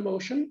without any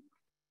emotion.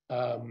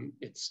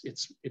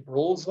 It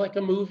rolls like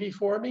a movie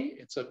for me.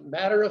 It's a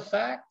matter of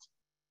fact.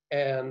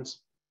 And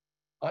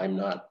I'm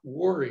not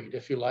worried,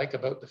 if you like,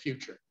 about the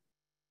future.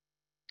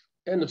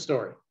 End of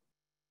story.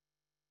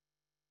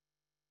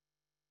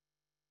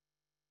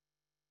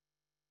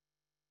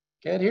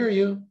 Can't hear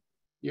you.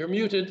 You're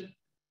muted.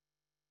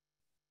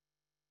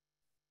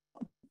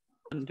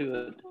 Undo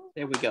it.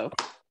 There we go.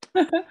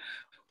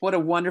 What a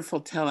wonderful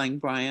telling,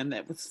 Brian.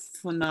 That was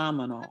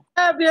phenomenal.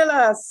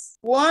 Fabulous.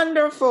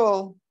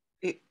 Wonderful.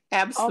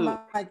 Absolutely.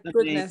 Oh my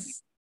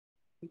goodness.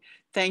 Amazing.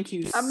 Thank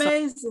you.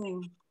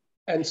 Amazing.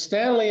 And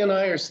Stanley and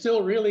I are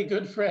still really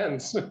good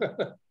friends.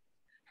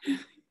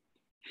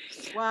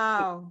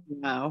 Wow.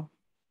 Wow.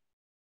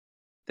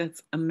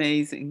 That's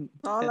amazing.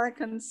 All I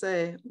can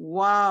say,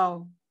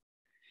 wow.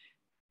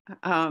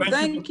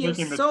 Thank you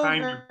so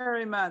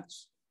very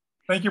much.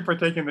 Thank you for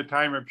taking the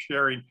time of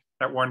sharing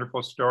that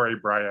wonderful story,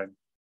 Brian.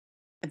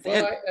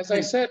 Well, as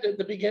I said at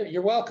the beginning,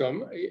 you're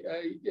welcome.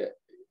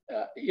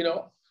 You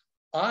know,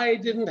 I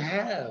didn't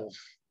have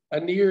a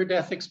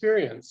near-death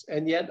experience,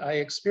 and yet I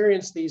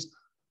experienced these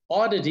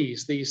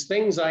oddities, these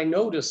things I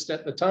noticed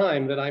at the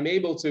time that I'm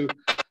able to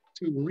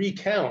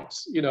recount,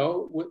 you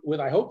know, with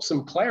I hope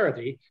some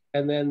clarity.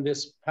 And then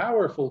this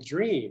powerful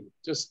dream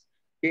just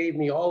gave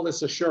me all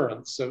this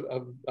assurance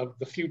of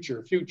the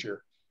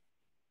future.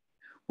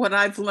 What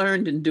I've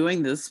learned in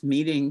doing this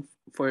meeting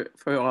for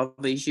all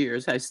these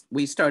years,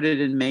 we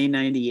started in May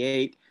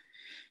 '98,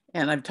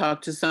 and I've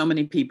talked to so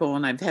many people,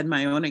 and I've had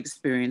my own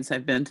experience.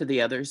 I've been to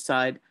the other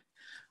side.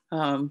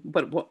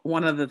 But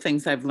one of the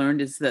things I've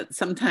learned is that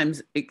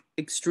sometimes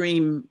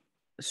extreme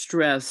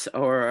stress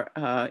or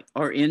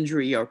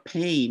injury or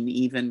pain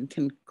even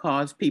can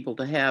cause people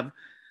to have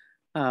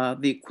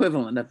the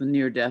equivalent of a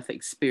near-death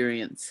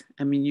experience.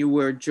 I mean, you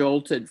were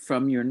jolted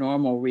from your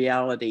normal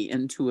reality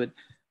into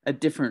a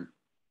different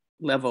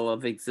level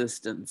of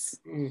existence.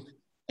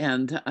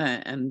 And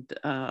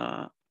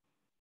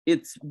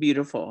it's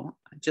beautiful,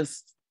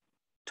 just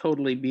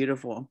totally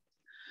beautiful.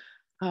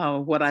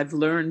 What I've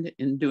learned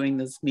in doing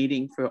this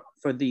meeting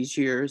for these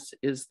years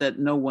is that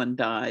no one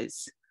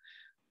dies,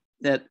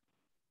 that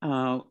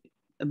a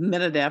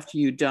minute after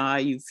you die,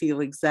 you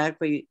feel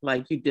exactly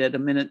like you did a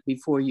minute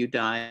before you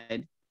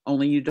died,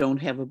 only you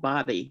don't have a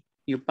body.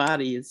 Your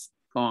body is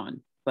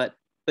gone, but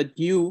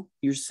you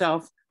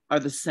yourself are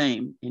the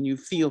same, and you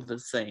feel the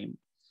same,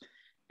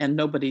 and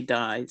nobody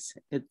dies.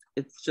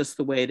 It's just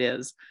the way it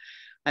is.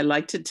 I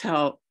like to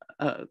tell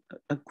a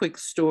quick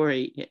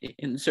story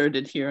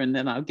inserted here, and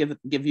then I'll give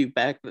you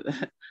back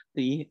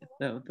the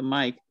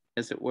mic,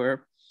 as it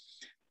were.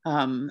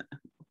 When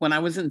I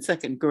was in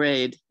second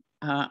grade,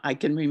 I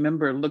can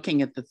remember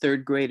looking at the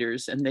third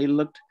graders, and they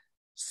looked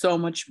so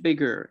much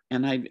bigger.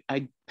 And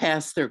I'd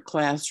pass their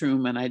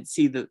classroom, and I'd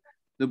see the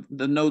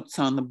notes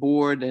on the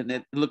board, and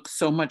it looked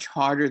so much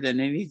harder than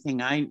anything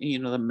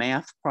the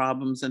math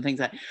problems and things.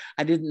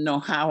 I didn't know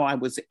how I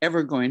was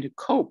ever going to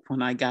cope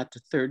when I got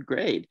to third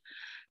grade.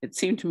 It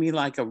seemed to me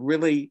like a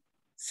really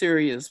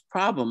serious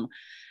problem.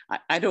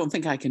 I don't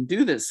think I can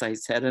do this, I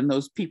said. And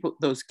those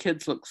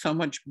kids look so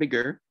much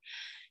bigger.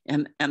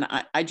 And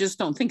I just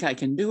don't think I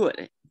can do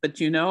it. But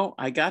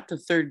I got to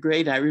third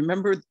grade. I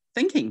remember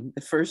thinking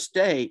the first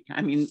day,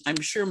 I mean, I'm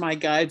sure my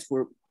guides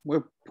were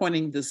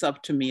pointing this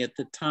up to me at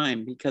the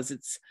time, because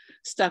it's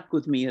stuck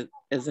with me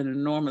as an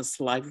enormous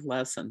life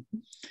lesson.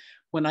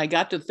 When I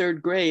got to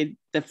third grade,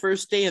 the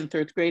first day in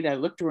third grade, I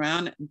looked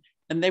around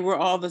and they were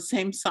all the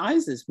same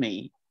size as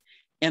me.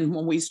 And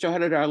when we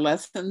started our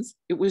lessons,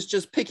 it was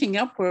just picking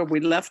up where we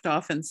left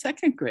off in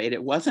second grade.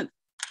 It wasn't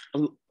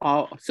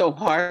all so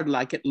hard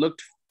like it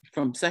looked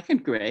from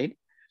second grade.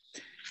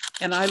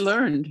 And I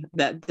learned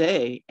that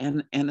day,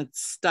 and it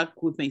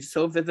stuck with me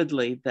so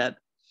vividly that,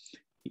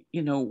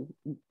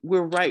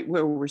 we're right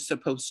where we're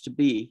supposed to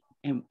be.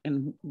 And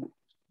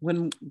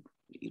when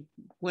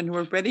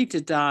we're ready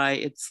to die,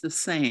 it's the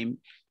same.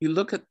 You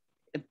look at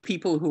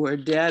people who are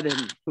dead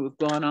and who have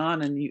gone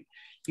on, and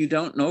you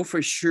don't know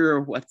for sure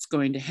what's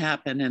going to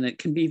happen, and it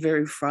can be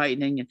very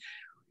frightening. And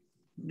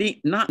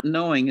not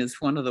knowing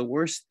is one of the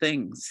worst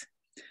things.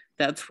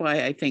 That's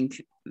why I think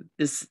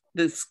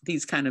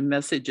these kind of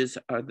messages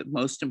are the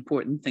most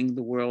important thing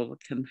the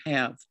world can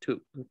have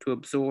to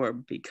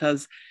absorb,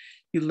 because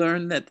you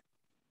learn that,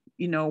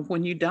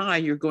 when you die,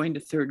 you're going to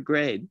third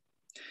grade.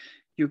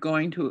 You're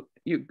going to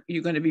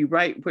be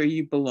right where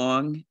you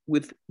belong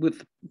with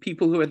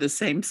people who are the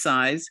same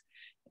size,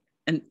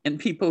 and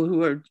people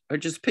who are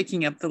just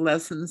picking up the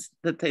lessons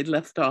that they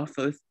left off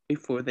with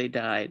before they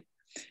died.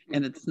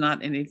 And it's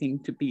not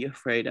anything to be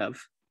afraid of.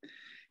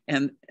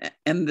 And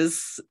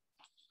this,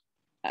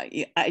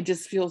 I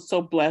just feel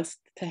so blessed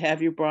to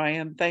have you,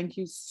 Brian. Thank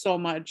you so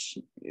much.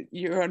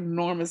 You're an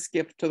enormous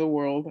gift to the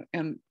world,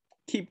 and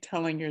keep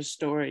telling your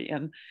story.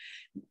 And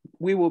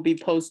we will be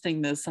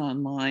posting this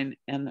online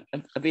and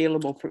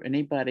available for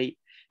anybody.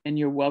 And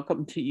you're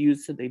welcome to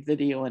use the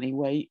video any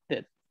way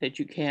that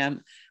you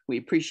can. We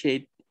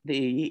appreciate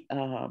the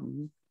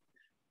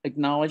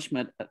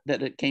acknowledgement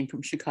that it came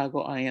from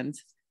Chicago IANDS,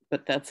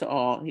 but that's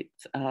all.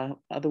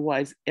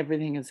 Otherwise,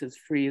 everything is as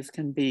free as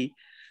can be.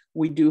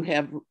 We do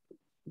have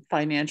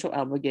financial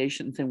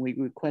obligations, and we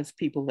request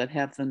people that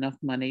have enough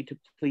money to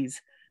please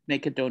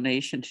make a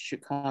donation to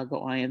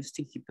Chicago IANDS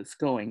to keep us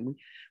going.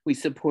 We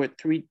support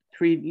three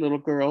little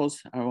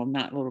girls, or well,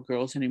 not little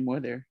girls anymore,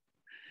 they're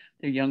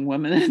young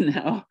women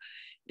now,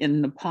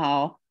 in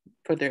Nepal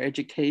for their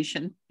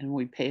education, and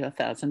we pay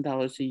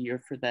 $1,000 a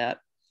year for that.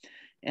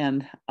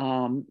 And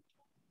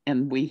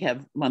we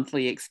have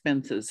monthly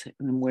expenses,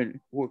 and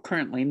we're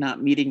currently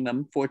not meeting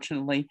them.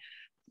 Fortunately,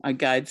 our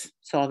guides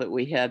saw that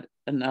we had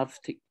enough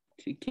to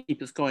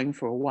keep us going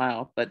for a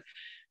while, but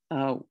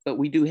but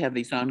we do have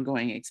these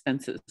ongoing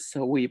expenses.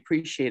 So we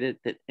appreciate it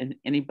that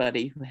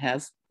anybody who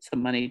has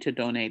some money to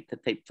donate,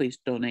 that they please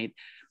donate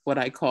what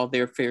I call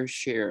their fair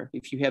share.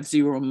 If you have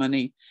zero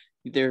money,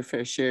 their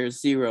fair share is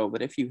zero.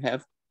 But if you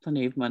have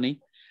plenty of money,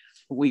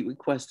 we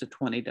request a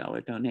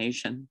 $20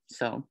 donation.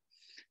 So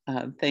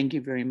thank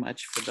you very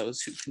much for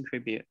those who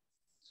contribute.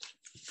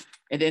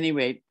 At any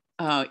rate,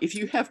 if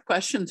you have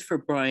questions for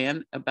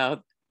Brian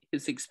about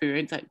his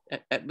experience,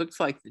 it looks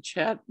like the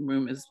chat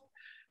room is,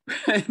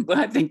 but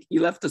I think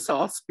you left us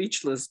all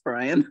speechless,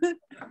 Brian.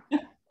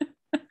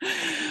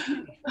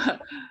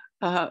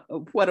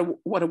 What a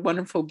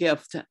wonderful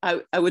gift.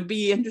 I would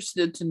be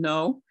interested to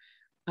know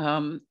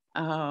how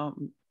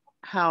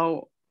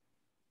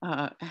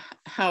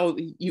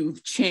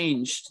you've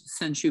changed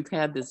since you've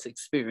had this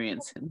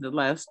experience in the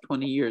last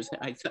 20 years.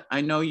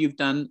 I know you've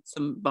done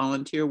some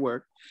volunteer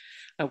work.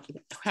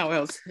 How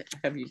else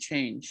have you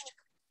changed?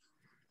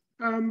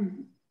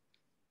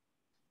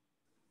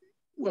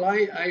 Well,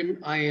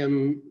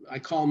 I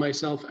call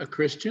myself a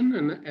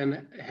Christian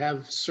and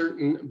have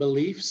certain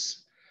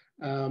beliefs.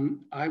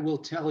 I will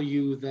tell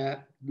you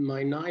that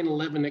my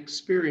 9/11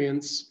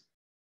 experience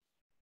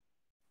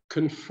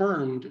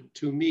confirmed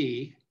to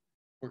me,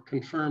 or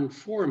confirmed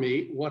for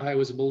me, what I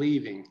was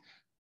believing.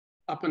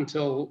 Up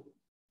until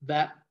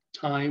that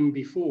time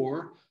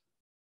before,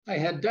 I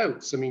had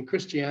doubts. I mean,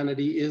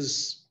 Christianity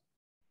is,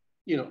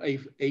 you know,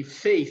 a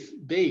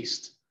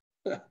faith-based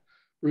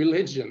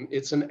religion.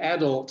 It's an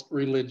adult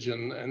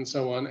religion and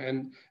so on.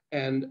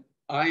 And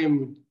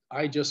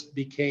I just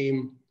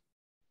became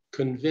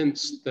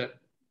convinced that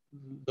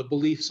the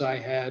beliefs I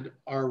had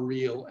are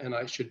real and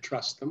I should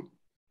trust them.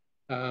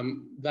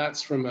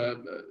 That's from a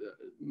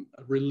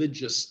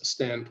religious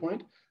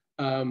standpoint.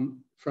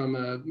 From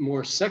a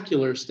more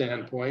secular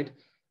standpoint,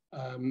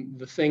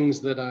 the things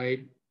that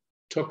I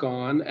took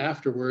on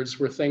afterwards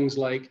were things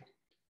like,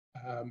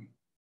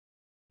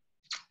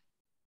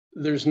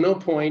 there's no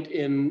point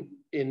in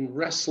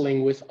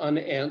wrestling with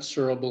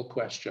unanswerable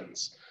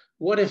questions.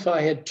 What if I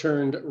had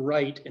turned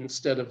right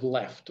instead of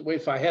left? What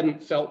if I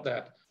hadn't felt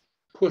that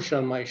push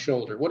on my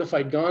shoulder? What if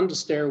I'd gone to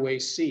stairway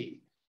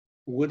C?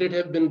 Would it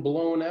have been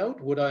blown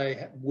out? Would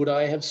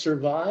I have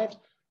survived?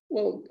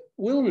 Well,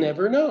 we'll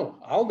never know.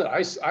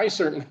 I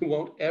certainly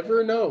won't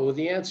ever know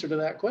the answer to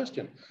that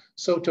question.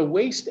 So to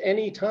waste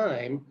any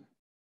time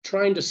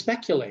trying to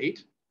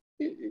speculate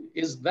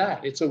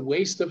it's a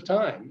waste of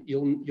time.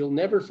 You'll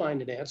never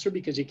find an answer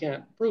because you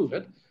can't prove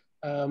it.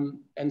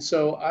 And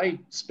so I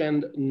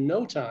spend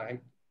no time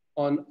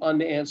on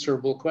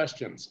unanswerable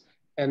questions.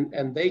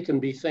 And they can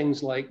be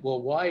things like, well,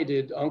 why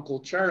did Uncle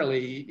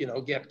Charlie,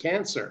 get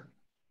cancer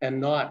and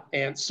not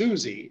Aunt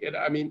Susie?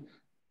 I mean,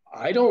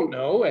 I don't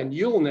know, and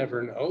you'll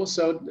never know.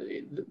 So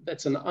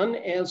that's an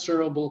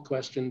unanswerable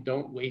question.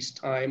 Don't waste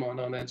time on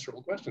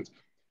unanswerable questions.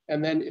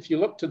 And then if you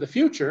look to the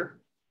future,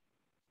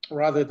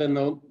 rather than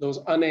those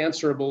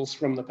unanswerables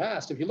from the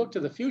past, if you look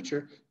to the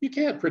future, you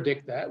can't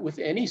predict that with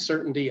any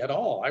certainty at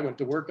all. I went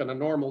to work on a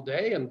normal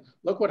day and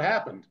look what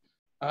happened.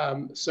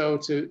 So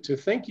to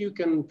think you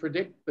can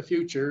predict the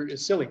future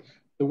is silly.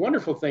 The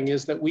wonderful thing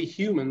is that we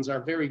humans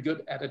are very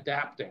good at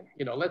adapting.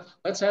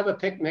 Let's have a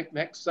picnic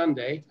next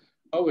Sunday.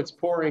 Oh, it's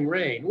pouring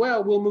rain.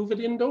 Well, we'll move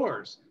it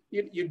indoors.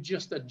 You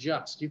just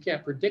adjust. You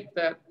can't predict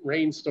that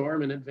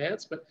rainstorm in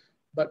advance,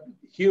 but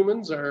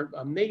humans are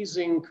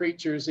amazing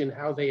creatures in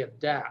how they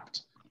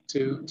adapt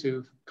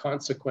to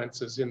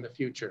consequences in the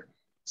future.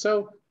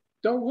 So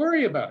don't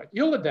worry about it.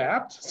 You'll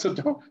adapt. So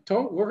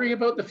don't worry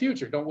about the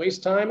future. Don't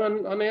waste time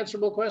on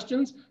unanswerable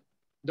questions.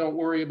 Don't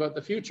worry about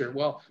the future.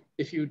 Well,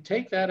 if you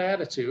take that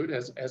attitude,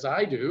 as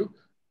I do,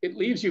 it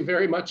leaves you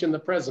very much in the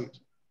present.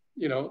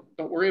 Don't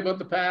worry about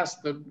the past,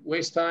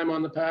 waste time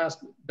on the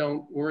past.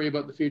 Don't worry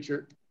about the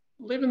future.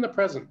 Live in the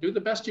present. Do the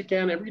best you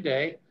can every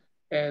day.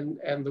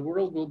 And the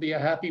world will be a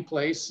happy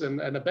place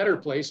and a better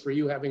place for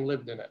you having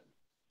lived in it.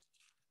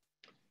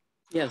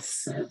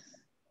 Yes,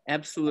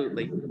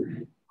 absolutely.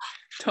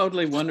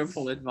 Totally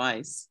wonderful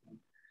advice.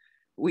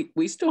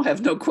 We still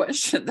have no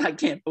questions. I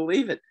can't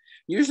believe it.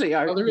 Usually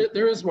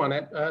there is one.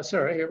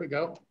 Sarah, here we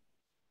go.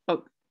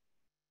 Oh,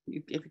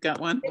 you got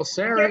one? Well,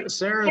 Sarah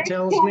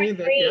tells me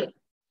that, yeah.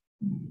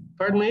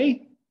 Pardon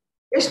me?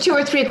 There's 2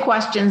 or 3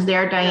 questions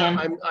there, Diane.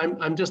 Yeah,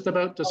 I'm just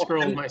about to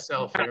scroll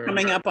myself here.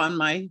 Coming up on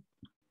my...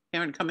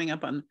 Aaron, coming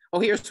up on,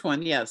 here's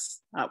one, yes.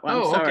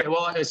 Sorry. Okay,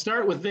 well, I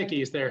start with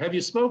Vicky's there. Have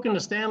you spoken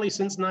to Stanley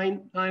since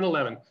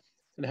 9/11?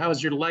 And how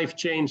has your life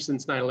changed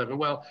since 9/11?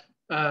 Well,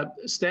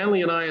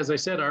 Stanley and I, as I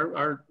said,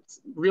 are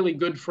really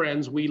good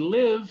friends. We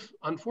live,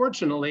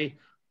 unfortunately,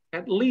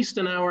 at least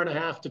an hour and a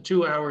half to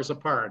 2 hours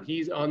apart.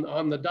 He's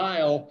on the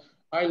dial.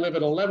 I live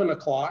at 11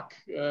 o'clock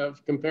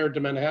compared to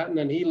Manhattan,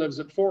 and he lives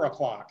at 4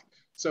 o'clock.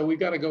 So we've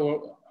got to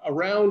go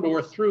around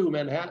or through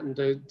Manhattan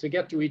to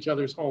get to each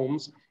other's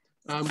homes.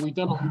 We've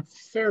done a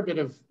fair bit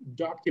of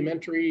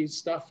documentary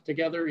stuff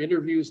together,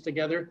 interviews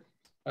together.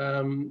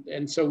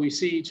 And so we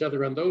see each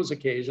other on those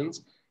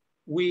occasions.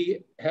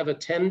 We have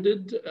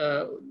attended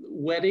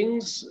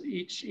weddings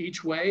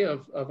each way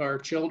of our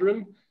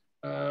children.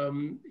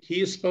 He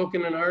has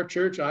spoken in our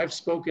church. I've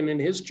spoken in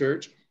his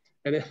church.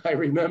 And I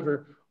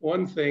remember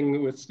one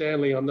thing with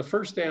Stanley on the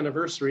first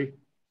anniversary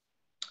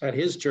at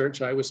his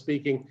church, I was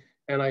speaking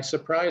and I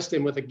surprised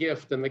him with a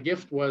gift. And the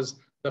gift was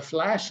the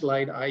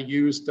flashlight I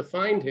used to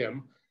find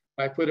him.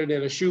 I put it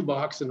in a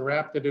shoebox and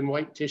wrapped it in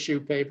white tissue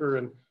paper.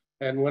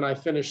 And when I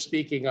finished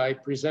speaking, I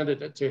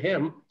presented it to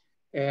him.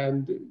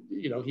 And,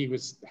 you know, he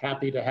was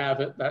happy to have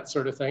it, that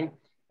sort of thing.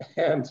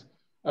 And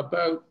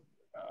about,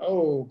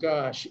 oh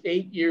gosh,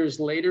 8 years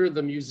later,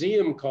 the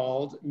museum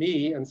called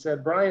me and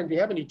said, Brian, do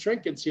you have any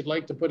trinkets you'd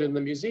like to put in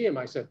the museum?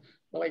 I said,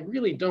 well, I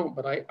really don't,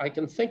 but I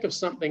can think of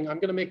something. I'm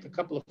going to make a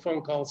couple of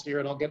phone calls here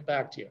and I'll get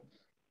back to you.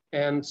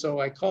 And so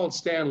I called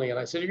Stanley and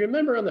I said, you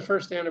remember on the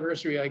first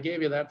anniversary, I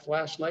gave you that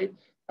flashlight?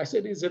 I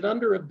said, is it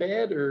under a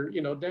bed or,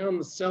 you know, down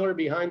the cellar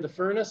behind the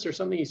furnace or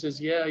something? He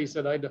says, yeah. He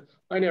said,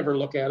 I never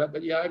look at it,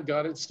 but yeah, I've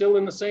got it. It's still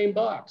in the same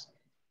box.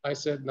 I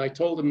said, and I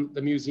told him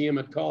the museum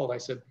had called. I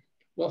said,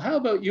 well, how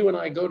about you and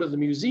I go to the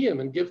museum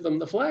and give them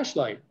the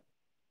flashlight?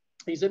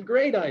 He said,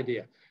 great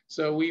idea.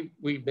 So we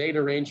made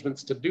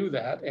arrangements to do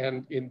that.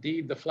 And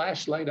indeed, the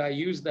flashlight I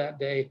used that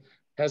day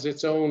has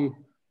its own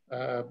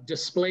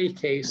display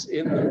case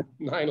in the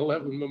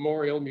 9/11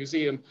 Memorial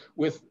Museum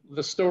with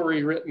the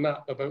story written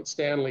up about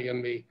Stanley and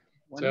me.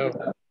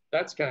 Wonderful. So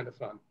that's kind of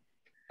fun.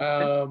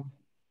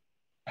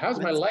 How's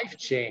my life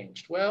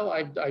changed? Well,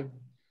 I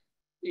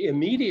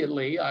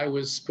immediately I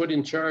was put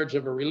in charge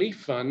of a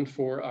relief fund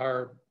for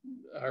our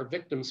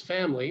victims'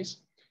 families.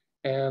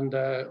 And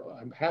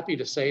I'm happy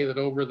to say that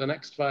over the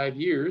next 5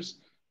 years,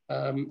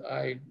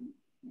 our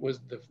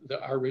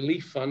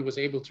relief fund was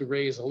able to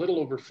raise a little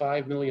over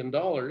 $5 million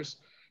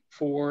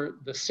for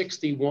the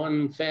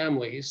 61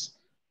 families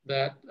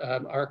that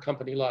our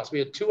company lost. We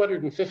had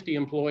 250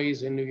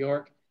 employees in New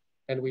York,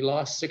 and we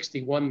lost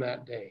 61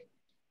 that day.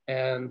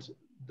 And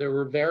there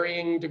were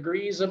varying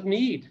degrees of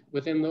need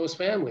within those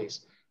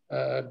families,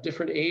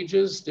 different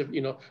ages.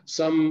 You know,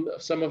 some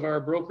of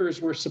our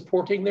brokers were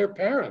supporting their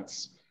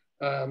parents.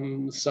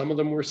 Some of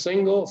them were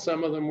single,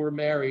 some of them were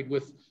married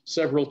with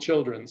several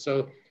children.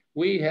 So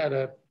we had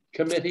a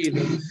committee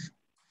that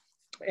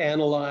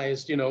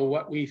analyzed, you know,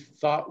 what we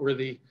thought were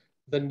the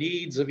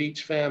needs of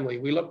each family.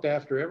 We looked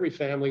after every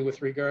family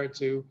with regard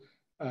to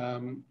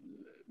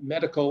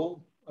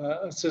medical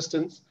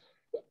assistance,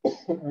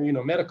 you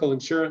know, medical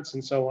insurance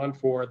and so on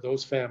for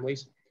those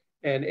families,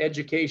 and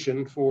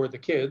education for the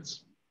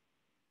kids.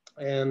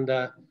 And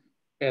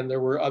there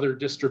were other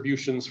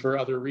distributions for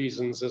other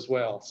reasons as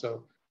well.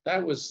 So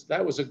that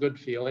was a good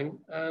feeling.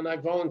 And I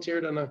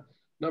volunteered on a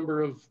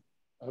number of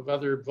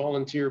other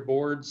volunteer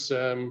boards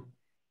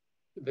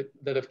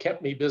that have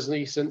kept me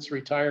busy since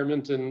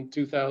retirement in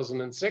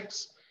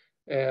 2006.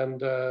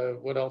 And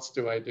what else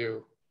do I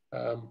do?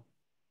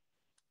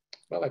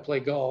 Well, I play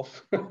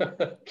golf.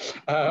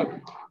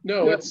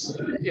 No, it's,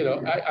 you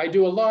know, I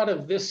do a lot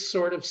of this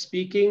sort of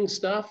speaking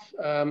stuff.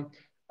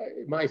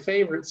 My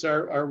favorites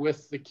are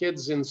with the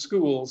kids in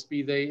schools,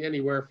 be they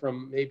anywhere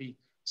from maybe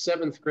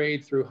 7th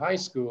grade through high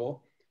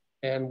school.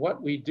 And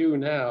what we do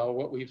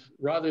now,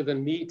 rather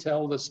than me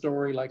tell the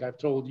story like I've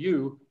told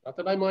you, not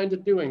that I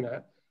minded doing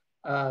that,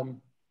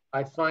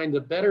 I find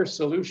a better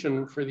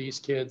solution for these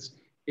kids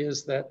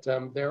is that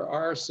there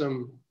are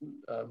some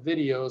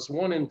videos,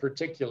 one in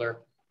particular,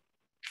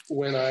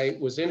 when I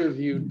was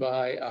interviewed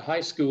by a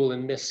high school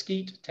in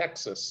Mesquite,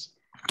 Texas.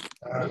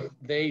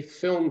 They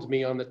filmed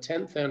me on the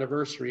 10th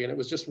anniversary, and it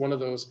was just one of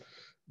those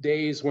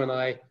days when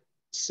I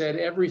said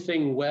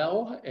everything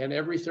well and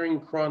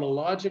everything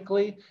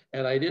chronologically,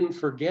 and I didn't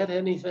forget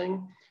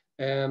anything,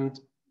 and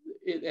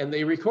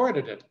they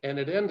recorded it, and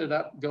it ended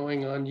up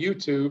going on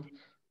YouTube,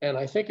 and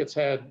I think it's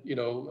had, you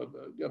know,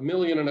 1.25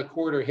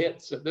 million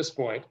hits at this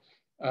point.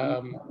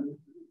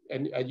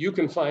 And you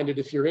can find it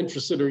if you're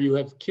interested or you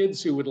have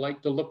kids who would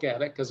like to look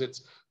at it, because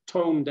it's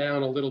toned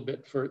down a little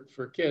bit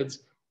for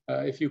kids.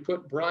 If you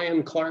put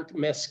Brian Clark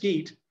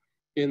Mesquite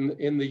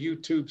in the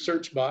YouTube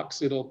search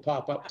box, it'll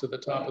pop up to the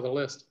top of the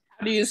list.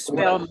 How do you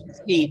spell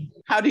mesquite?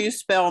 How do you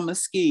spell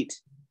mesquite?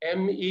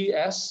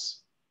 MESQUITE,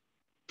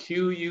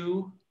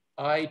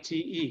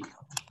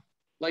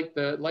 like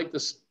the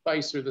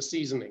spice or the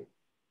seasoning.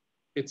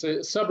 It's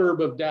a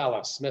suburb of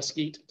Dallas,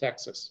 Mesquite,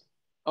 Texas.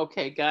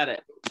 Okay, got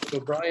it. So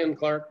Brian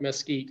Clark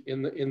Mesquite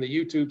in the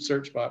YouTube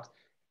search box.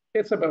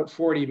 It's about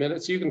 40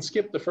 minutes. You can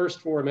skip the first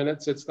 4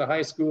 minutes. It's the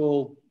high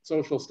school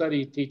social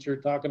study teacher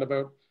talking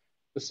about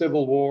the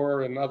Civil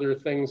War and other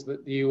things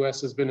that the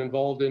U.S. has been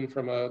involved in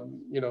from a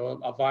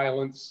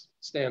violence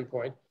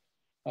standpoint.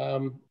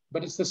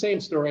 But it's the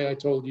same story I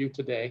told you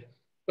today.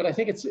 But I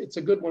think it's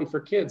a good one for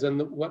kids. And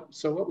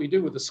what we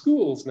do with the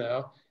schools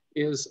now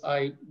is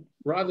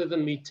rather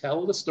than me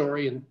tell the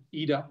story and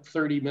eat up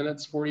 30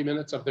 minutes, 40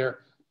 minutes of their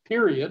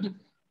period,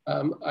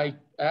 I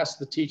ask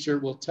the teacher,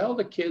 will tell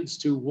the kids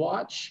to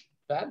watch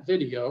that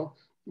video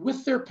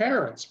with their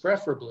parents,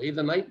 preferably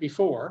the night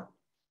before.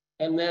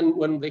 And then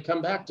when they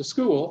come back to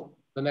school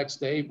the next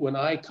day, when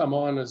I come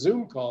on a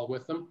Zoom call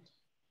with them,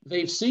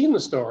 they've seen the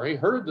story,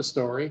 heard the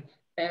story,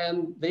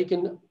 and they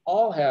can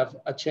all have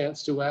a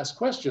chance to ask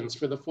questions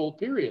for the full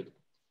period.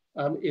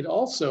 It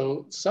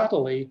also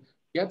subtly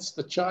gets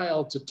the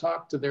child to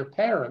talk to their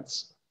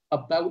parents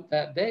about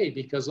that day,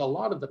 because a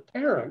lot of the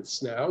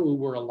parents now who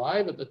were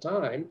alive at the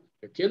time,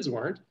 their kids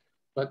weren't,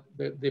 but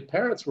the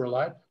parents were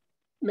alive,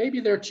 maybe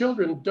their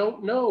children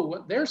don't know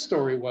what their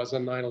story was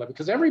on 9/11,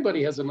 because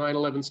everybody has a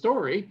 9/11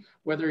 story,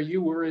 whether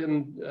you were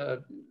in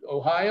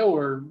Ohio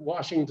or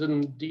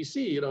Washington,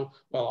 DC,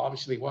 well,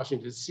 obviously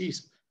Washington,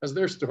 DC has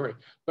their story,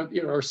 but,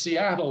 or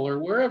Seattle or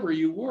wherever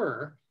you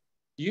were,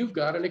 you've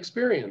got an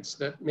experience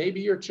that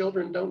maybe your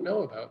children don't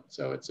know about.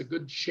 So it's a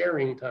good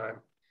sharing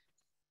time.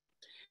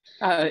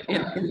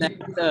 In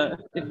that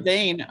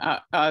vein,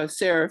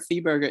 Sarah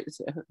Fieberg,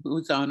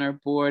 who's on our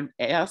board,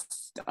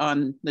 asked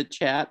on the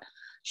chat,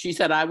 she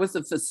said, I was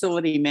a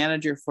facility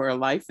manager for a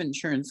life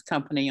insurance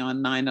company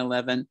on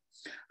 9/11.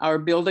 Our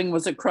building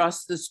was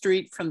across the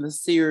street from the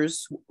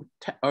Sears,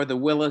 or the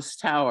Willis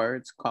Tower,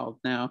 it's called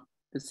now.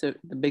 It's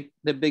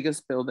the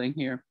biggest building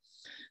here.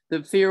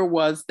 The fear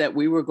was that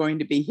we were going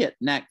to be hit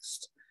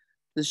next.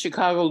 The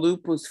Chicago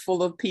Loop was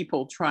full of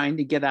people trying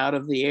to get out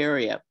of the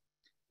area.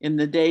 In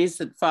the days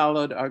that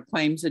followed, our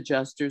claims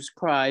adjusters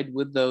cried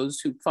with those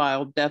who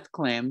filed death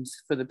claims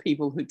for the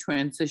people who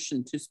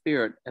transitioned to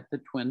spirit at the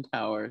Twin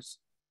Towers.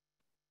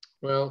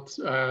 Well,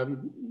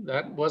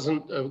 that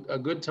wasn't a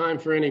good time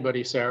for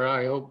anybody, Sarah.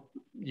 I hope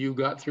you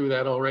got through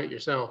that all right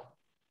yourself.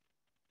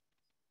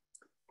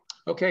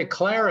 Okay,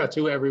 Clara,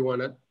 to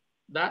everyone. At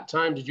that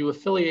time, did you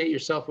affiliate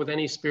yourself with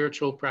any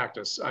spiritual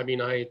practice? I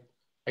mean, I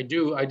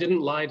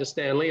didn't lie to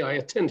Stanley. I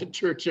attended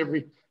church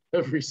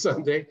every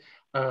Sunday.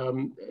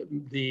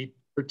 The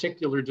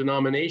particular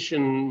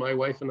denomination my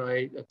wife and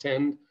I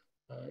attend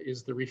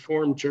is the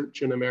Reformed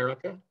Church in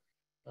America.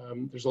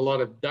 There's a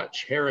lot of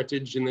Dutch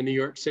heritage in the New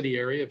York City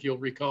area. If you'll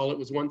recall, it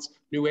was once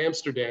New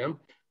Amsterdam.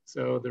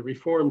 So the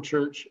Reformed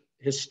Church,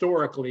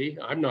 historically,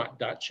 I'm not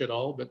Dutch at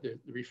all, but the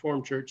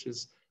Reformed Church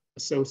is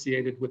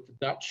associated with the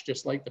Dutch,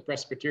 just like the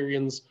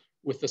Presbyterians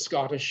with the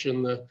Scottish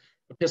and the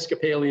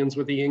Episcopalians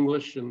with the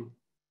English and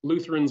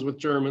Lutherans with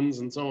Germans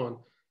and so on.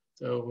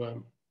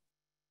 So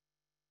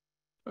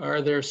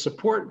are there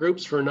support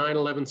groups for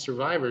 9/11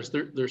 survivors?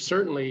 There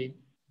certainly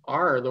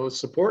are those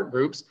support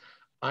groups.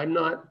 I'm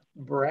not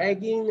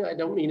bragging. I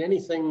don't mean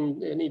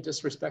any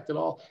disrespect at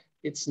all.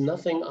 It's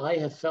nothing I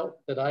have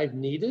felt that I've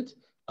needed.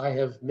 I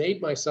have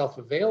made myself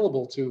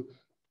available to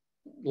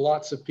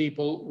lots of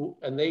people,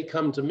 and they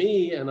come to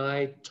me and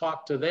I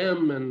talk to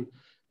them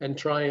and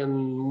try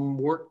and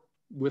work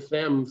with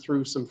them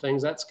through some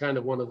things. That's kind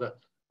of one of the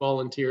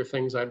volunteer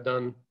things I've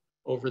done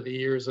over the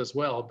years as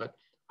well. But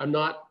I'm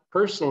not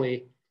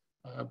personally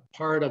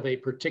part of a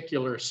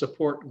particular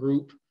support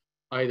group,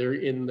 either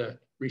in the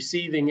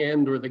receiving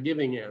end or the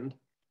giving end.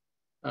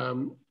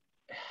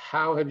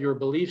 How have your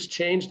beliefs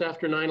changed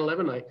after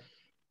 9/11?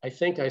 I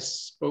think I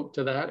spoke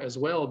to that as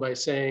well by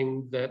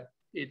saying that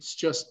it's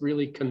just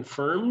really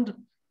confirmed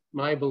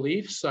my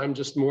beliefs. I'm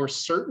just more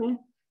certain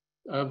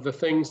of the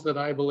things that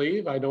I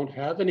believe. I don't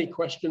have any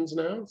questions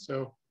now.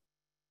 So,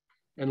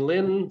 and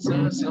Lynn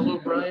says, hello,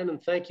 Brian,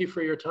 and thank you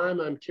for your time.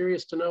 I'm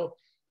curious to know,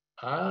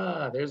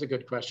 there's a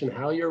good question,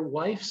 how your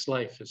wife's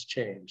life has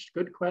changed.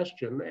 Good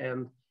question.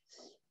 And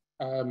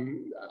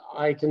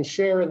I can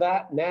share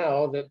that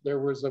now, that there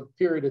was a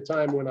period of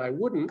time when I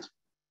wouldn't.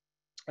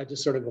 I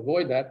just sort of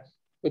avoid that.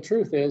 The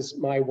truth is,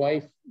 my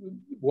wife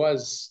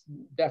was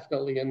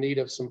definitely in need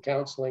of some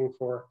counseling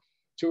for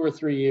 2 or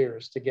 3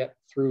 years to get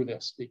through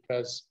this,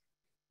 because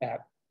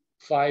at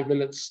 5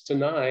 minutes to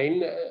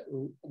 9,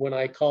 when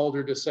I called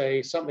her to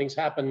say something's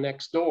happened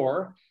next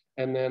door,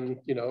 and then,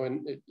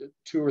 and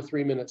 2 or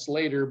 3 minutes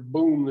later,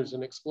 boom, there's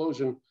an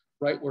explosion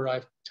right where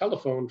I've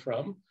telephoned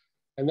from.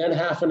 And then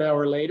half an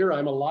hour later,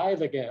 I'm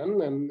alive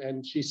again.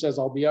 And she says,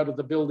 I'll be out of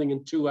the building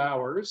in 2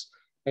 hours.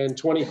 And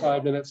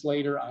 25 minutes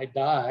later, I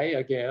die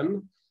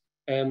again.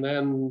 And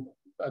then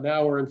an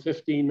hour and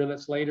 15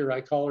 minutes later,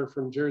 I call her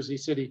from Jersey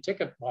City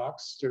ticket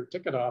box or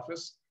ticket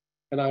office,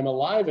 and I'm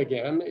alive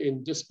again.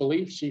 In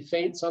disbelief, she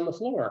faints on the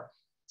floor.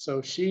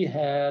 So she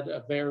had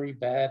a very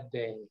bad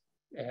day,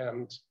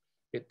 and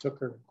it took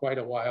her quite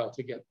a while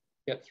to get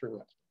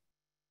through it.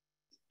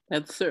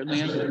 That's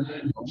certainly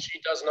understandable.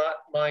 She does not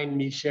mind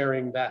me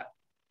sharing that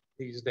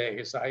these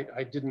days.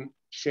 I didn't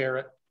share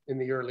it in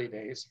the early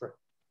days for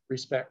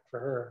respect for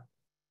her.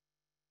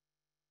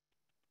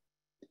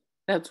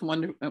 That's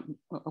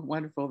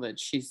wonderful that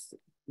she's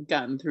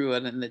gotten through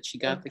it and that she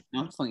got the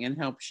counseling and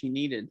help she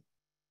needed.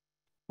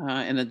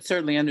 And it's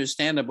certainly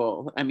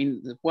understandable. I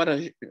mean, what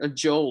a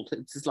jolt.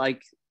 It's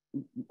like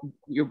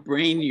your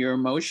brain, your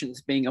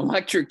emotions being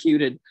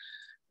electrocuted,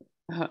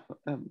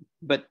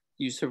 but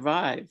you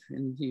survive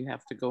and you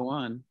have to go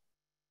on.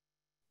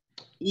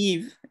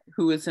 Eve,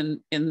 who is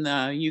in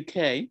the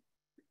UK,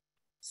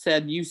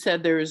 said, you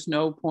said there is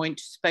no point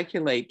to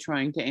speculate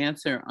trying to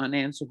answer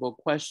unanswerable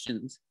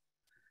questions.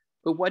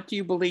 But what do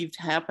you believe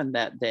happened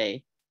that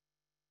day?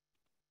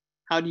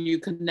 How do you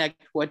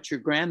connect what your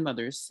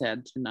grandmother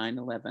said to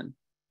 9/11?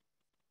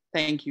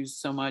 Thank you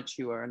so much.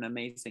 You are an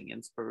amazing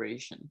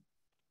inspiration.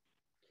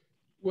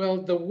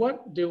 Well, the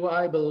what do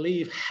I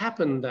believe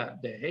happened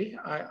that day,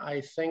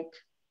 I think,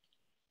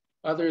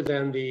 other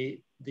than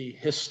the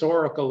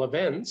historical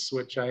events,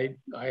 which I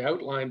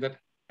outlined that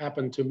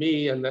happened to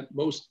me and that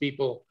most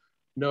people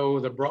know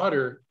the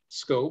broader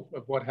scope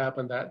of what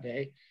happened that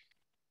day.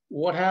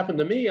 What happened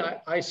to me,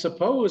 I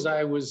suppose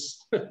I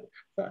was,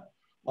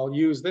 I'll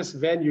use this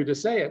venue to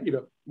say it,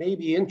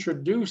 maybe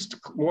introduced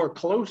more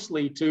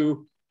closely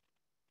to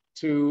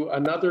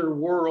another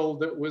world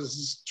that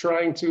was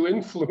trying to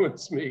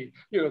influence me.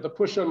 The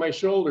push on my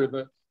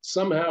shoulder,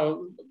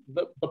 somehow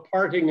the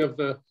parting of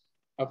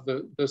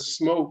the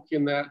smoke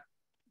in that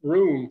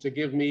room to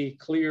give me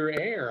clear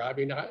air. I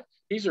mean,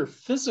 these are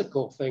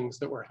physical things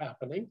that were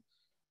happening.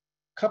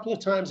 A couple of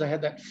times I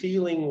had that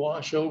feeling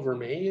wash over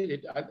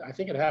me. I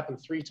think it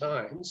happened 3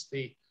 times.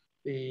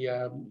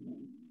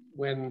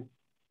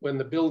 When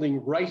the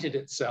building righted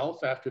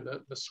itself after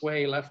the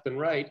sway left and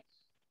right,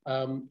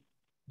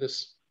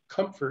 this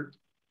comfort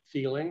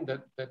feeling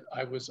that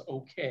I was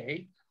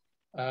okay.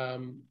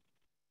 I'm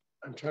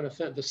trying to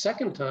think. The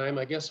second time,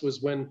 I guess,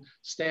 was when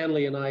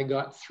Stanley and I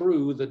got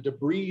through the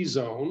debris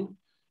zone.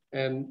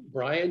 And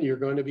Brian, you're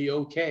going to be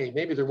okay.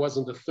 Maybe there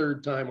wasn't a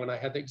third time when I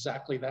had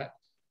exactly that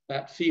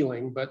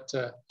feeling, but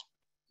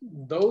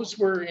those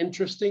were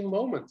interesting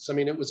moments. I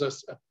mean, it was a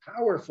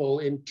powerful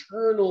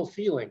internal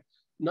feeling,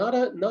 not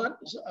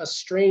a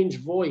strange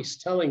voice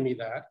telling me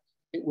that.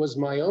 It was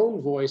my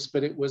own voice,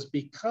 but it was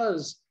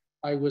because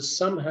I was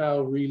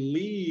somehow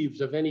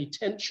relieved of any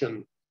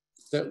tension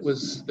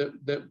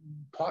that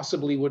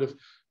possibly would have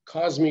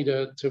caused me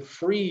to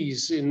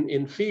freeze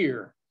in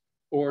fear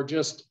or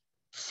just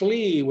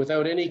flee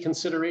without any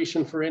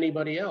consideration for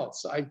anybody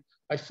else.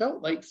 I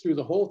felt like through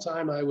the whole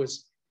time I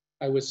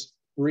was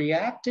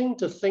reacting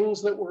to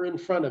things that were in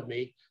front of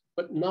me,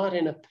 but not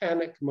in a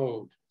panic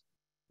mode,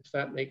 if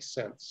that makes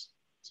sense.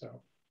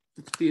 So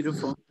it's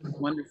beautiful,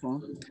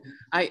 wonderful.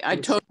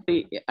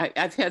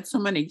 I've had so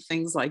many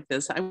things like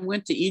this. I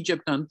went to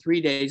Egypt on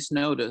 3 days'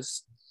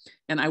 notice,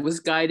 and I was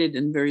guided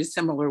in very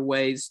similar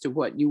ways to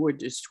what you were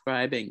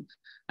describing.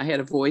 I had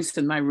a voice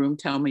in my room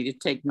tell me to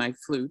take my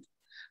flute.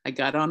 I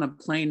got on a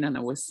plane and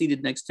I was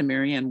seated next to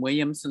Marianne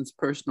Williamson's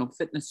personal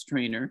fitness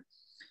trainer.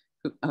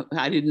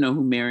 I didn't know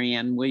who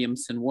Marianne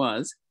Williamson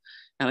was.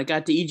 And I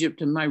got to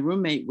Egypt and my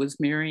roommate was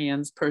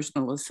Marianne's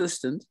personal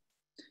assistant.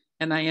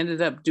 And I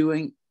ended up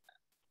doing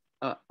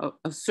a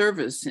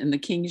service in the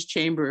King's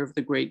Chamber of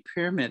the Great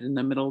Pyramid in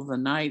the middle of the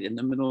night, in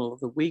the middle of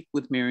the week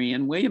with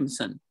Marianne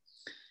Williamson.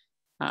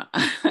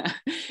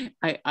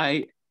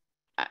 I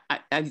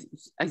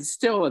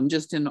still am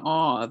just in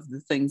awe of the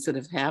things that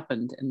have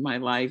happened in my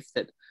life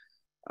that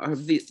are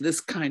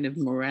this kind of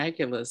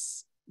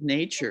miraculous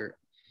nature.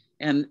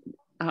 And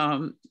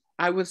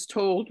I was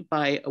told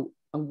by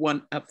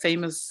a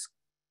famous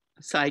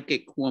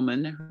psychic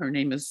woman, her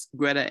name is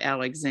Greta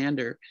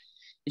Alexander.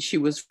 She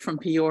was from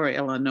Peoria,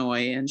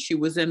 Illinois, and she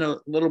was in a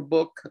little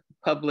book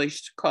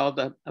published called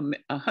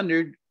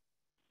 100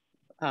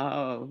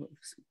 of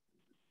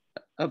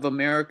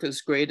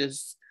America's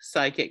Greatest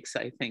Psychics,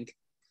 I think.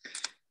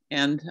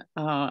 And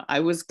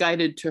I was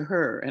guided to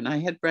her, and I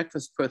had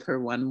breakfast with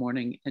her one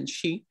morning, and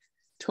she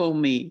told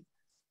me,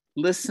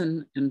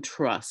 listen and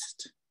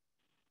trust.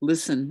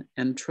 Listen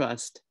and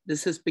trust.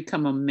 This has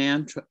become a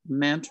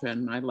mantra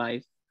in my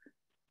life,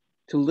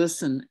 to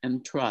listen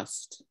and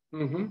trust.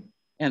 Mm-hmm.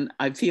 And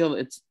I feel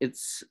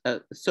it's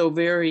so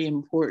very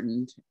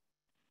important.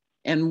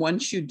 And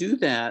once you do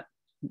that,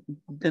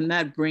 then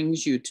that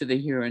brings you to the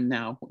here and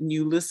now. When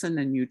you listen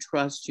and you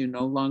trust, you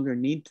no longer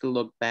need to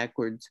look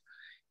backwards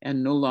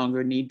and no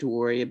longer need to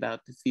worry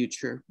about the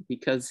future,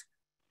 because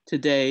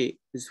today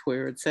is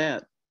where it's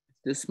at.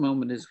 This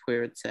moment is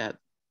where it's at.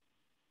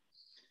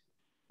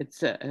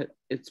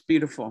 It's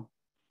beautiful.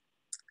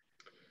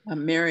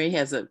 Mary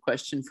has a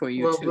question for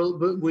you too. Well,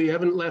 but we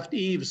haven't left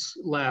Eve's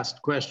last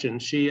question.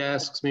 She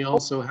asks me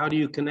also, how do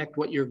you connect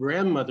what your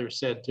grandmother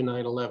said to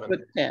 9/11?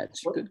 Good catch,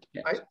 good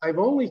catch. I've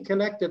only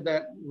connected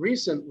that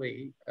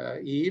recently,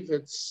 Eve.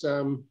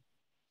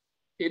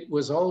 It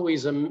was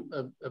always a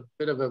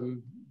bit of a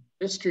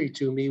mystery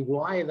to me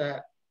why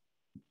that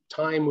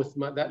time with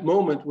that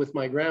moment with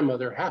my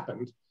grandmother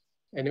happened.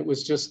 And it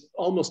was just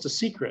almost a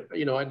secret,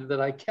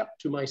 that I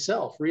kept to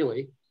myself,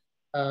 really.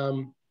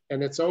 And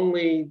it's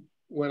only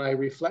when I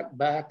reflect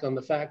back on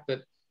the fact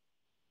that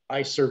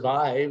I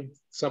survived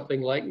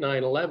something like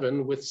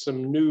 9/11 with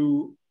some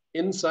new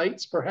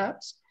insights,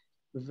 perhaps,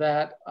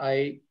 that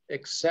I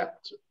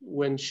accept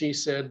when she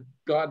said,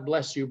 God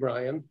bless you,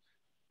 Brian.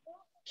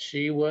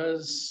 She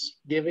was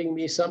giving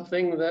me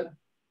something that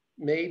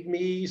made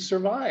me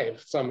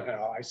survive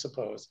somehow, I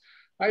suppose.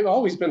 I've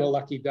always been a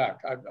lucky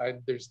duck.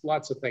 There's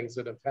lots of things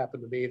that have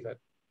happened to me that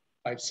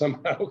I've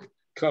somehow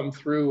come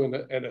through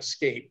and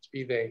escaped,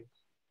 be they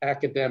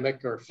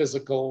academic or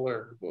physical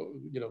or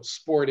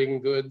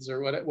sporting goods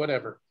or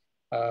whatever.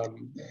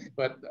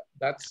 But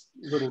that's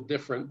a little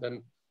different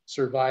than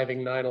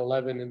surviving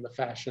 9/11 in the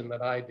fashion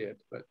that I did.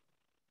 But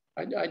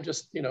I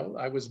just,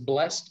 I was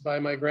blessed by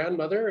my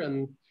grandmother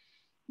and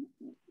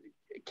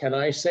can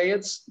I say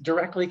it's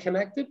directly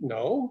connected?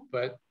 No,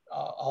 but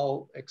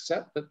I'll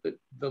accept that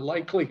the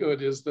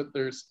likelihood is that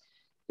there's,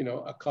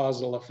 a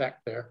causal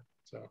effect there.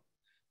 So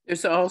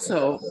there's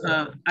also,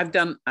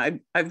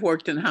 I've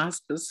worked in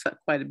hospice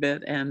quite a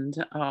bit, and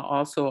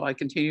also I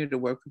continue to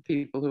work with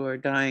people who are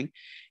dying,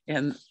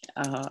 and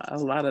a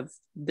lot of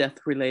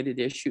death-related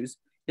issues.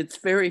 It's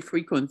very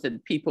frequent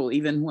that people,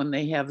 even when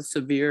they have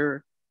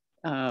severe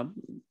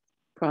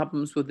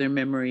problems with their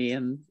memory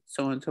and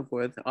so on and so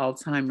forth,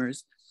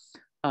 Alzheimer's,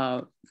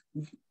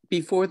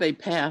 before they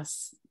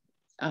pass,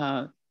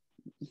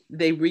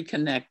 they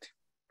reconnect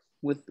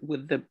with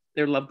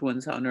their loved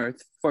ones on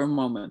earth for a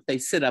moment. They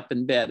sit up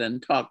in bed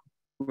and talk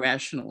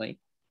rationally,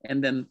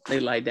 and then they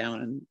lie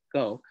down and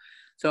go.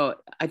 So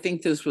I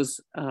think this was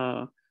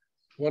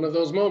one of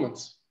those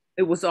moments.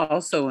 It was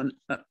also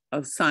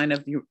a sign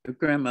of your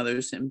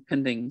grandmother's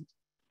impending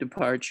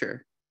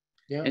departure.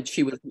 Yeah. And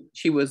she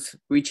was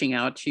reaching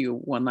out to you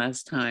one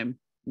last time,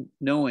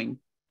 knowing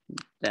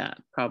that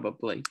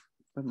probably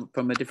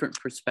from a different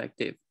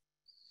perspective.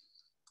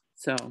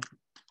 So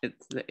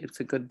it's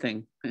a good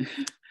thing.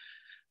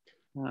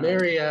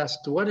 Mary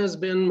asked, what has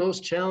been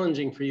most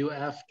challenging for you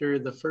after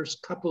the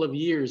first couple of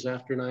years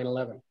after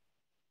 9/11?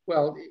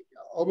 Well,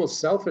 almost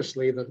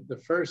selfishly,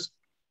 the first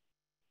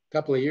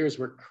couple of years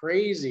were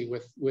crazy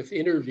with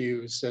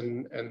interviews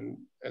and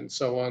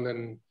so on,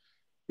 and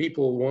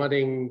people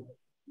wanting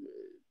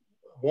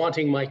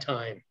my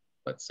time,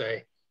 let's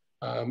say,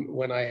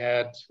 when I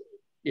had,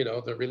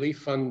 the relief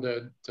fund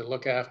to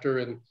look after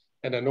and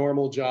a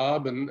normal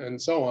job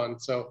and so on.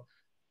 So,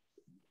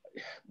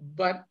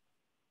 but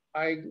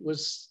I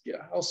was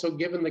also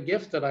given the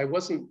gift that I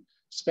wasn't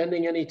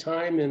spending any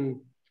time in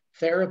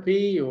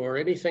therapy or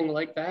anything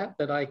like that,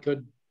 that I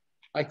could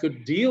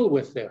deal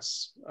with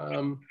this.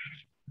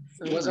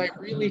 Was I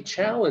really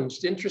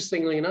challenged?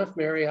 Interestingly enough,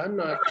 Mary, I'm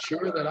not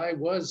sure that I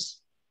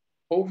was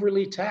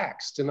overly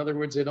taxed. In other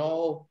words, it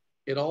all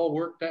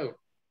worked out.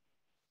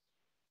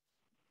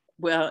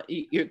 Well,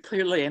 you're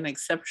clearly an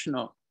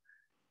exceptional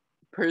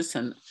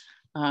person.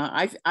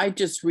 I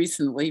just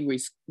recently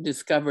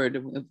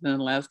discovered within the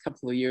last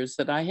couple of years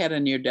that I had a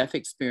near-death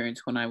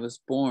experience when I was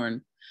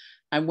born.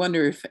 I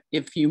wonder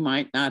if you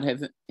might not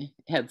have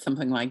had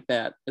something like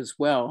that as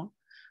well.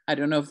 I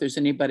don't know if there's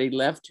anybody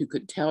left who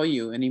could tell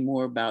you any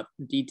more about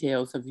the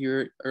details of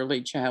your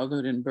early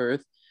childhood and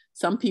birth.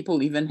 Some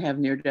people even have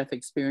near-death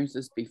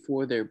experiences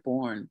before they're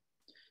born,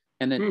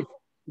 and it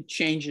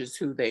changes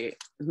who they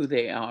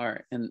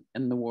are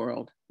in the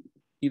world.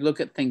 You look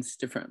at things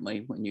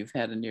differently when you've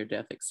had a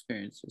near-death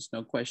experience. There's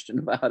no question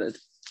about it.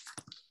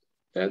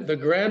 The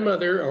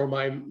grandmother, or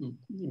my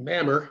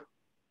mammer,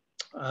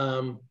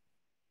 I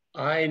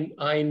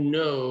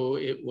know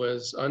it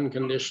was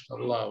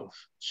unconditional love.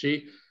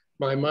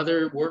 My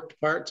mother worked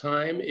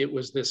part-time. It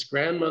was this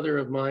grandmother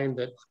of mine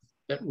that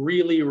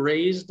really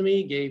raised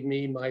me, gave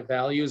me my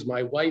values.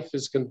 My wife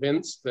is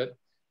convinced that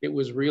it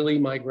was really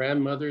my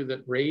grandmother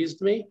that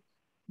raised me.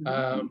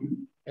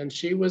 And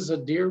she was a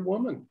dear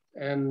woman.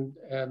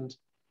 And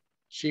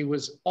she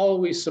was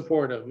always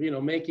supportive,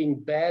 making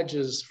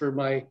badges for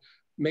my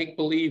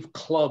make-believe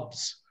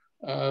clubs,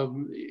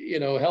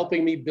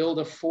 helping me build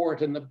a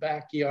fort in the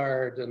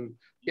backyard and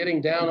getting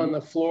down on the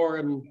floor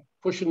and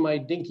pushing my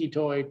dinky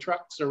toy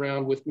trucks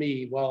around with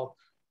me while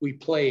we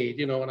played,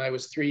 when I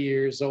was 3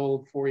 years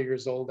old, 4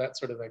 years old, that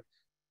sort of thing.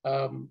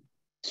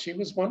 She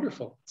was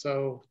wonderful.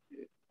 So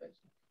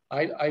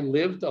I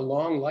lived a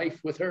long life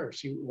with her.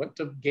 She went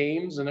to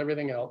games and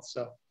everything else.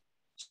 So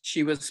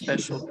she was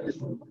special.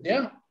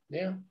 Yeah.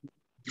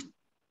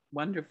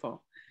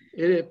 Wonderful.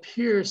 It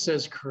appears,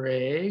 says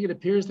Craig, it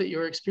appears that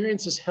your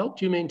experience has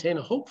helped you maintain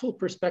a hopeful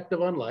perspective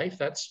on life.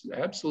 That's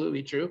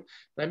absolutely true.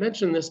 I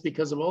mention this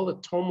because of all the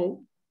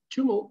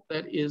tumult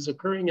that is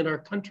occurring in our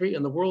country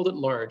and the world at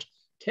large.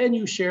 Can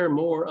you share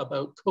more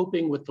about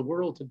coping with the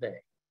world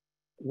today?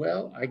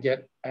 Well, I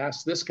get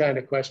asked this kind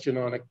of question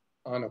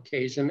on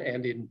occasion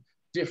and in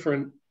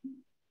different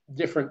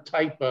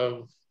type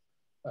of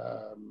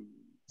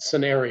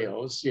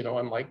scenarios,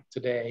 unlike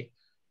today,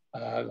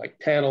 like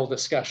panel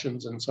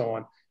discussions and so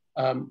on.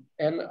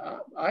 And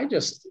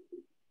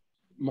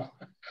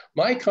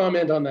my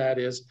comment on that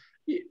is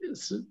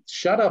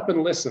shut up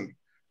and listen.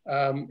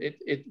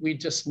 We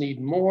just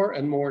need more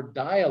and more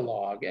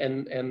dialogue,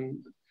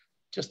 and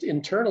just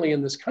internally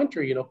in this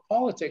country,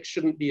 politics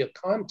shouldn't be a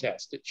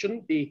contest. It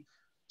shouldn't be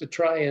to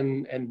try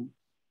and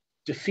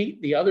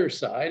defeat the other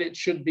side. It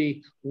should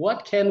be,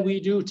 what can we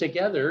do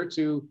together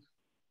to,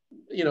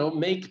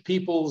 make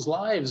people's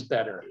lives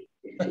better?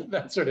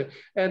 That sort of,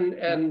 and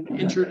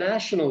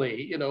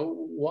internationally,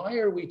 why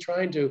are we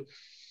trying to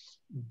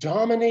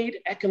dominate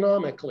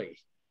economically?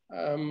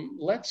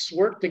 Let's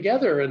work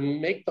together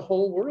and make the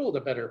whole world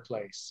a better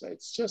place.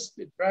 It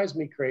drives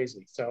me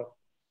crazy. So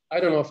I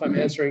don't know if I'm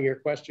answering your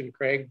question,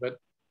 Craig, but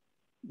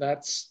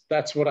that's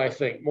what I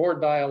think. More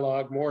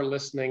dialogue, more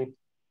listening.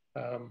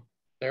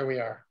 There we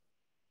are.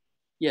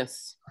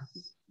 Yes.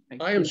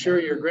 I am sure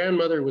your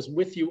grandmother was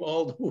with you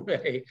all the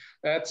way.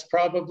 That's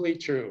probably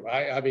true.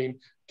 I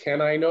mean,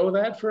 Can I know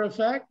that for a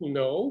fact?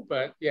 No,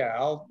 but yeah,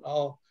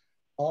 I'll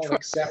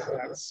accept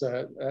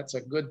that's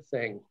a good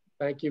thing.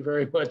 Thank you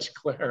very much,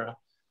 Clara.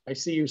 I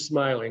see you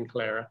smiling,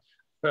 Clara.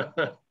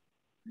 Do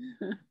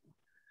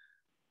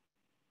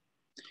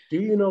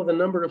you know the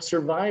number of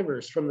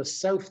survivors from the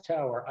South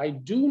Tower? I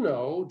do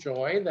know,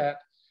 Joy, that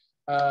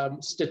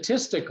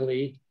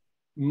statistically,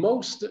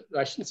 most,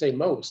 I shouldn't say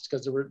most,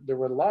 because there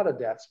were a lot of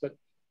deaths, but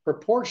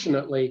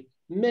proportionately,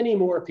 many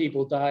more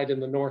people died in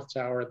the North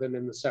Tower than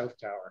in the South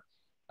Tower.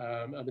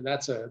 I mean,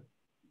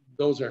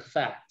 those are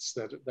facts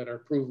that are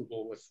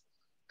provable with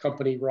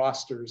company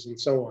rosters and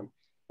so on.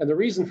 And the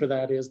reason for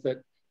that is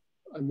that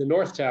in the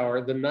North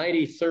Tower, the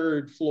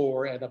 93rd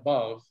floor and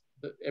above,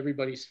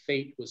 everybody's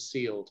fate was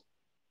sealed.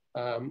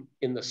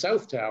 In the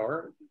South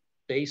Tower,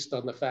 based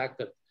on the fact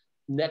that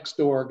next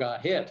door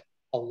got hit,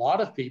 a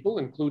lot of people,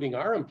 including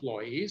our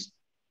employees,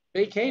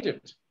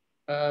 vacated.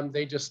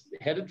 They just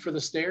headed for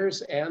the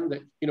stairs, and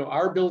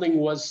our building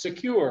was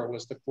secure,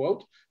 was the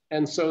quote.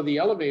 And so the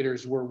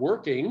elevators were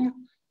working,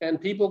 and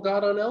people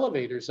got on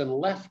elevators and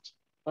left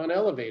on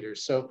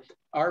elevators. So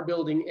our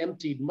building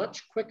emptied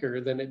much quicker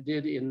than it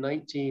did in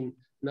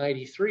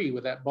 1993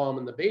 with that bomb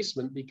in the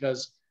basement,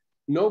 because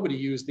nobody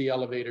used the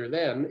elevator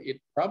then. It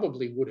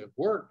probably would have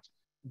worked,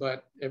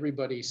 but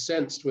everybody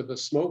sensed with the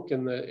smoke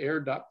and the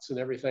air ducts and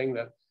everything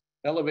that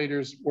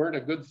elevators weren't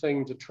a good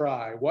thing to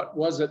try. What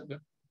was it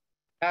that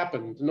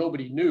happened?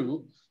 Nobody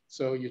knew,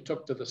 so you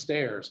took to the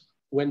stairs.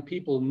 When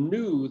people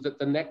knew that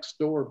the next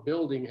door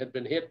building had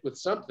been hit with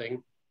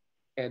something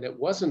and it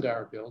wasn't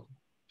our building,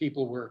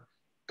 people were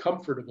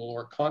comfortable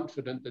or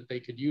confident that they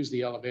could use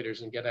the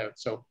elevators and get out.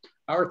 So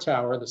our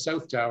tower, the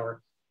South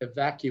Tower,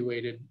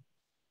 evacuated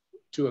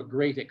to a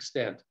great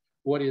extent.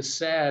 What is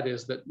sad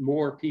is that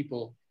more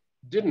people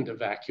didn't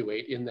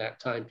evacuate in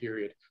that time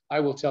period. I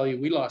will tell you,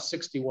 we lost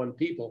 61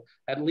 people,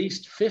 at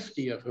least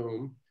 50 of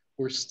whom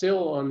were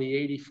still on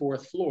the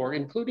 84th floor,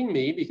 including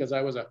me, because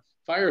I was a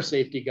fire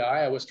safety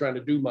guy. I was trying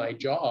to do my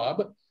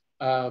job.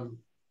 A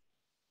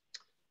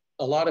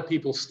lot of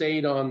people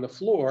stayed on the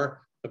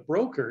floor, the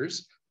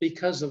brokers,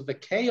 because of the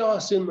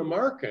chaos in the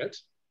market.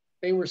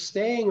 They were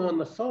staying on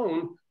the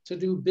phone to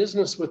do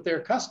business with their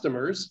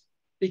customers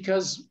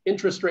because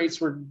interest rates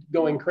were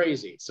going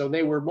crazy. So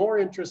they were more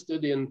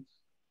interested in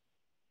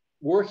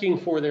working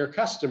for their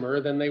customer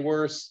than they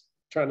were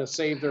trying to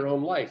save their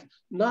own life.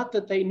 Not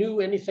that they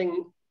knew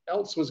anything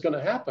else was going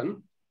to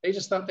happen. They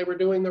just thought they were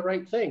doing the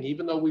right thing.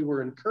 Even though we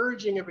were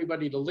encouraging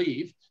everybody to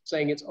leave,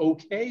 saying it's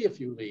okay if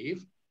you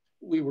leave,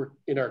 we were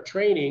in our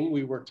training,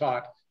 we were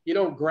taught, you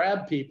don't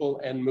grab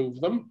people and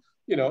move them.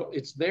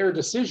 It's their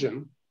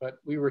decision, but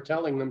we were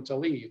telling them to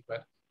leave.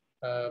 But,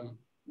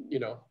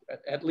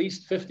 at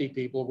least 50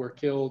 people were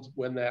killed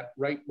when that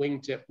right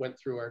wingtip went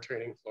through our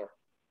training floor.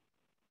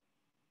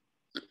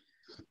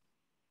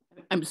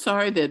 I'm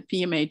sorry that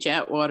PMH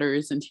Atwater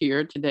isn't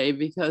here today,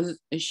 because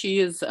she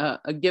is a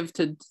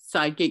gifted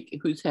psychic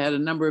who's had a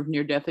number of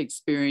near-death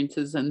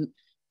experiences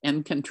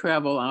and can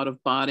travel out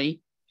of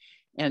body.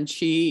 And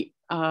she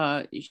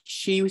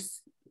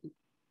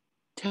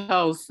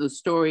tells the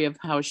story of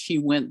how she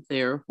went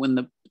there when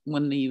the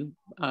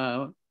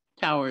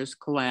towers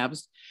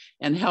collapsed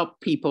and helped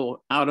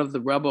people out of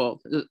the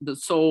rubble, the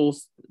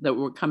souls that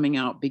were coming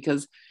out,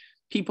 because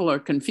people are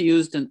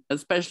confused, and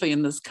especially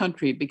in this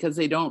country, because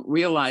they don't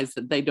realize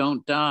that they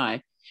don't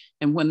die.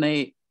 And when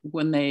they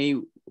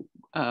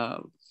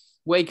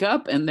wake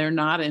up and they're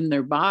not in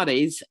their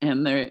bodies,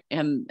 and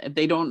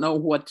they don't know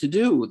what to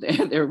do,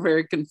 they're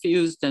very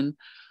confused. And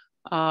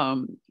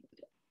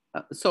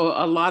so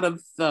a lot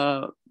of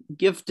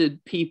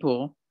gifted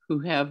people who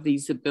have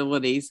these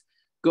abilities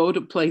go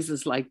to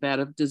places like that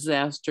of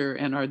disaster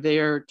and are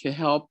there to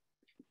help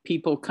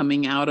people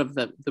coming out of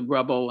the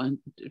rubble and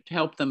to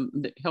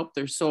help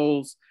their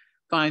souls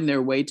find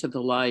their way to the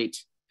light.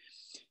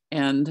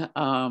 And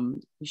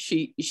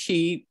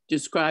she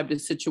described a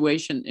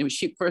situation. And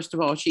first of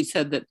all, she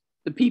said that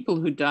the people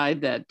who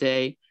died that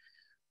day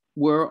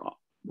were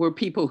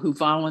people who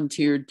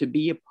volunteered to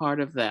be a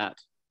part of that.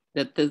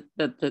 That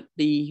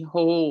the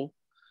whole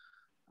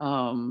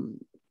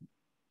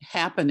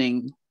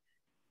happening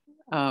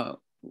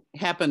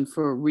happened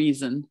for a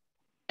reason,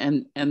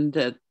 and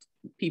that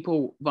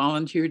people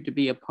volunteered to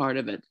be a part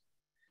of it.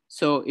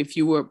 So if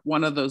you were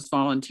one of those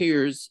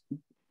volunteers,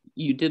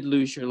 you did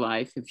lose your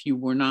life. If you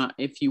were not,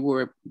 if you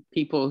were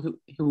people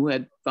who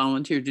had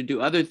volunteered to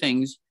do other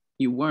things,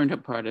 you weren't a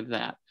part of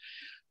that.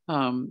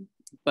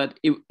 But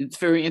it's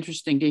very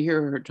interesting to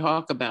hear her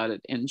talk about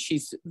it. And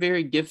she's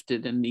very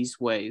gifted in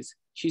these ways.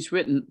 She's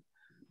written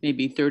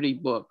maybe 30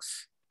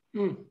 books.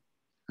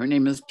 Her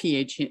name is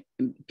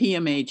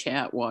PMH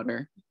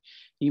Atwater.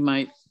 You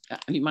might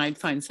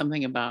find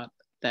something about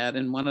that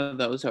in one of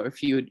those, or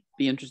if you would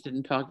be interested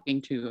in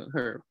talking to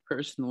her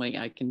personally,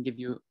 I can give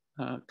you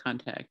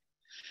contact.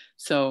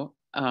 So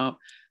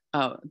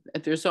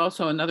there's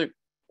also another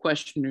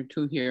question or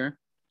two here.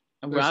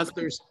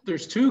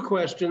 There's two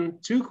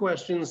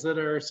questions that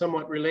are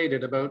somewhat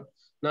related about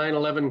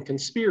 9/11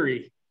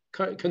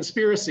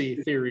 conspiracy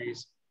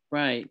theories.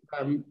 Right.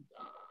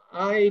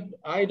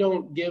 I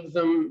don't give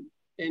them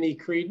any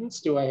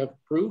credence. Do I have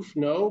proof?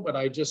 No, but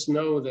I just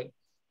know that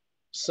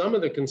some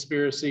of the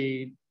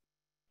conspiracy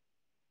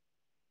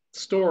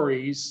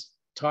stories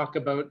talk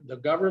about the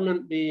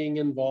government being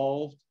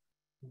involved.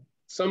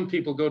 Some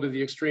people go to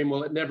the extreme,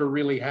 well, it never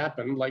really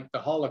happened, like the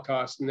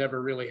Holocaust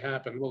never really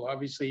happened. Well,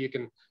 obviously you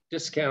can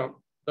discount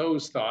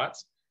those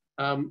thoughts.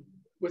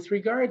 With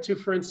regard to,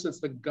 for instance,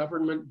 the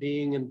government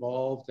being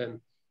involved and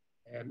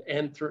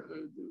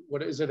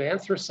what is it,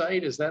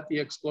 anthracite? Is that the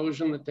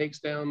explosion that takes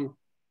down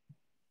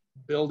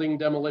building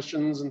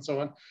demolitions and so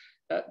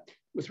on?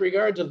 With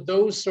regard to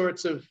those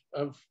sorts of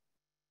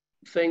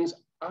things,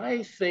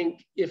 I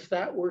think if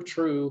that were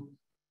true,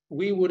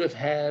 we would have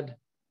had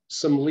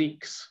some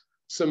leaks,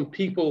 some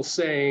people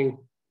saying,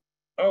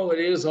 oh, it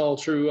is all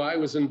true, I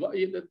was involved.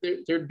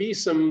 There'd be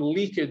some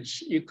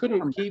leakage. You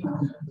couldn't keep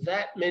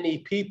that many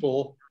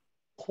people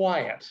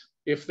quiet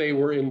if they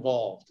were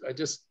involved. I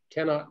just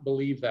cannot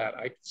believe that.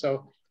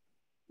 So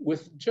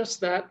with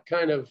just that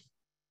kind of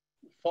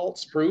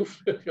false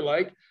proof, if you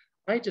like,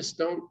 I just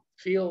don't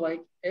feel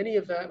like any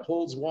of that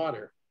holds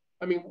water.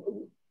 I mean,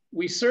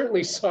 we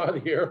certainly saw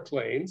the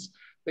airplanes.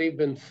 They've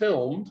been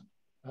filmed.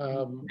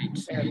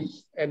 And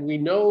we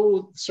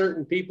know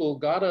certain people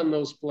got on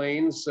those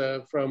planes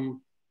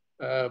from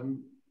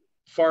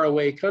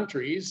faraway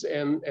countries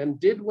and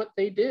did what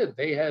they did.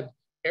 They had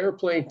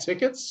airplane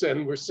tickets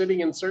and were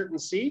sitting in certain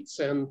seats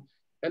and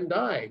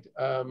died.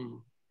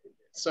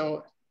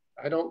 So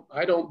I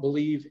don't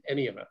believe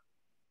any of it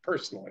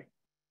personally.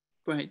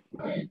 Right.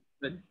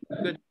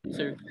 Good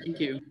answer. Thank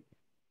you.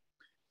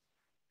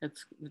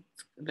 That's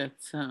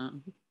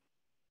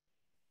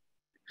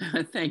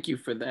thank you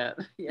for that.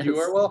 Yes. You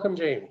are welcome,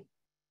 Jamie.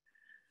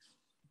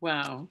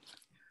 Wow.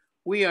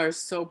 We are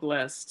so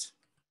blessed.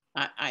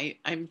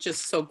 I'm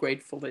just so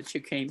grateful that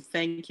you came.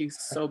 Thank you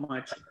so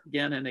much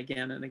again and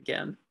again and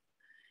again.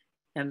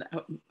 And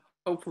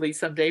hopefully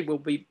someday we'll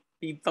be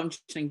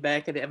functioning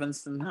back at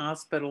Evanston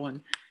Hospital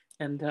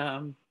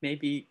and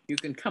maybe you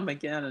can come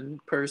again in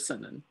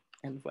person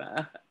and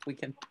we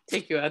can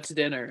take you out to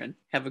dinner and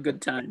have a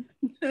good time.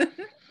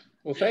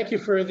 Well, thank you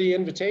for the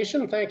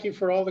invitation. Thank you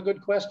for all the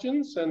good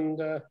questions.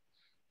 And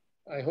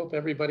I hope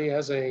everybody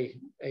has a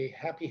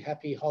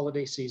happy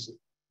holiday season.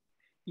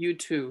 You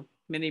too.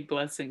 Many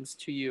blessings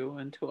to you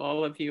and to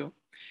all of you.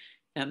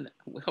 And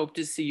we hope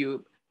to see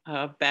you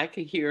back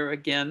here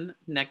again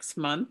next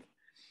month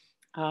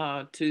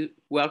to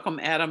welcome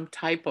Adam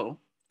Teipel.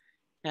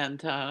 And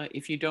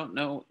if you don't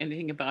know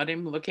anything about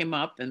him, look him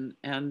up and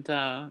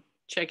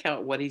check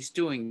out what he's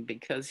doing,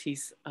 because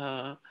he's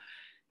a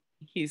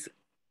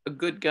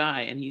good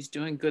guy and he's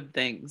doing good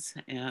things,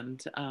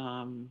 and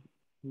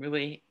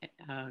really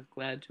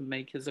glad to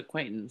make his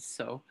acquaintance.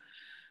 So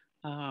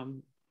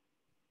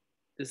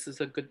this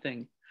is a good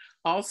thing.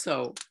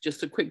 Also,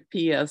 just a quick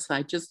PS,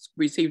 I just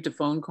received a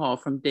phone call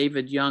from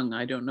David Young.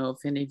 I don't know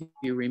if any of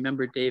you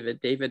remember David.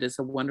 David is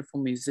a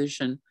wonderful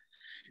musician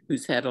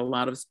who's had a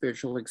lot of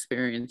spiritual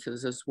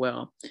experiences as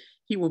well.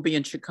 He will be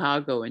in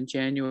Chicago in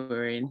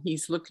January, and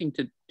he's looking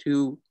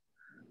to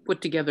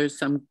put together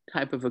some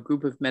type of a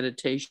group of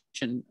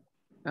meditation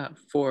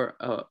for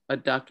a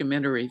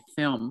documentary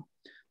film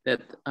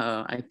that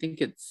I think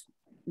it's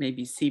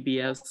maybe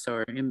CBS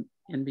or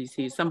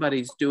NBC,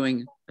 somebody's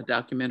doing a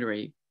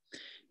documentary.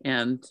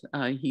 And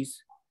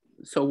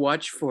so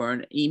watch for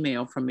an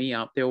email from me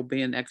out. There will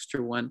be an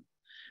extra one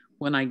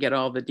when I get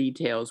all the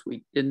details.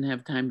 We didn't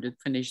have time to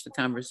finish the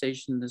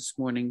conversation this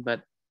morning,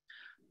 but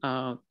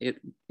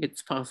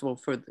it's possible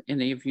for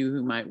any of you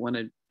who might want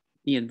to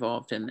be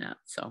involved in that.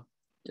 So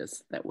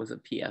just that was a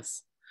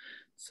PS.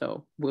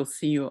 So we'll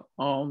see you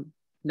all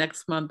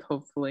next month,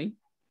 hopefully.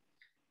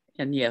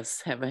 And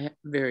yes, have a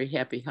very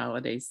happy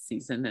holiday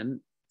season, and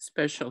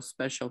special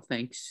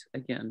thanks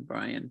again,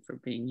 Brian, for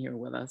being here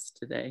with us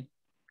today.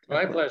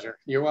 My pleasure.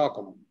 You're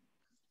welcome.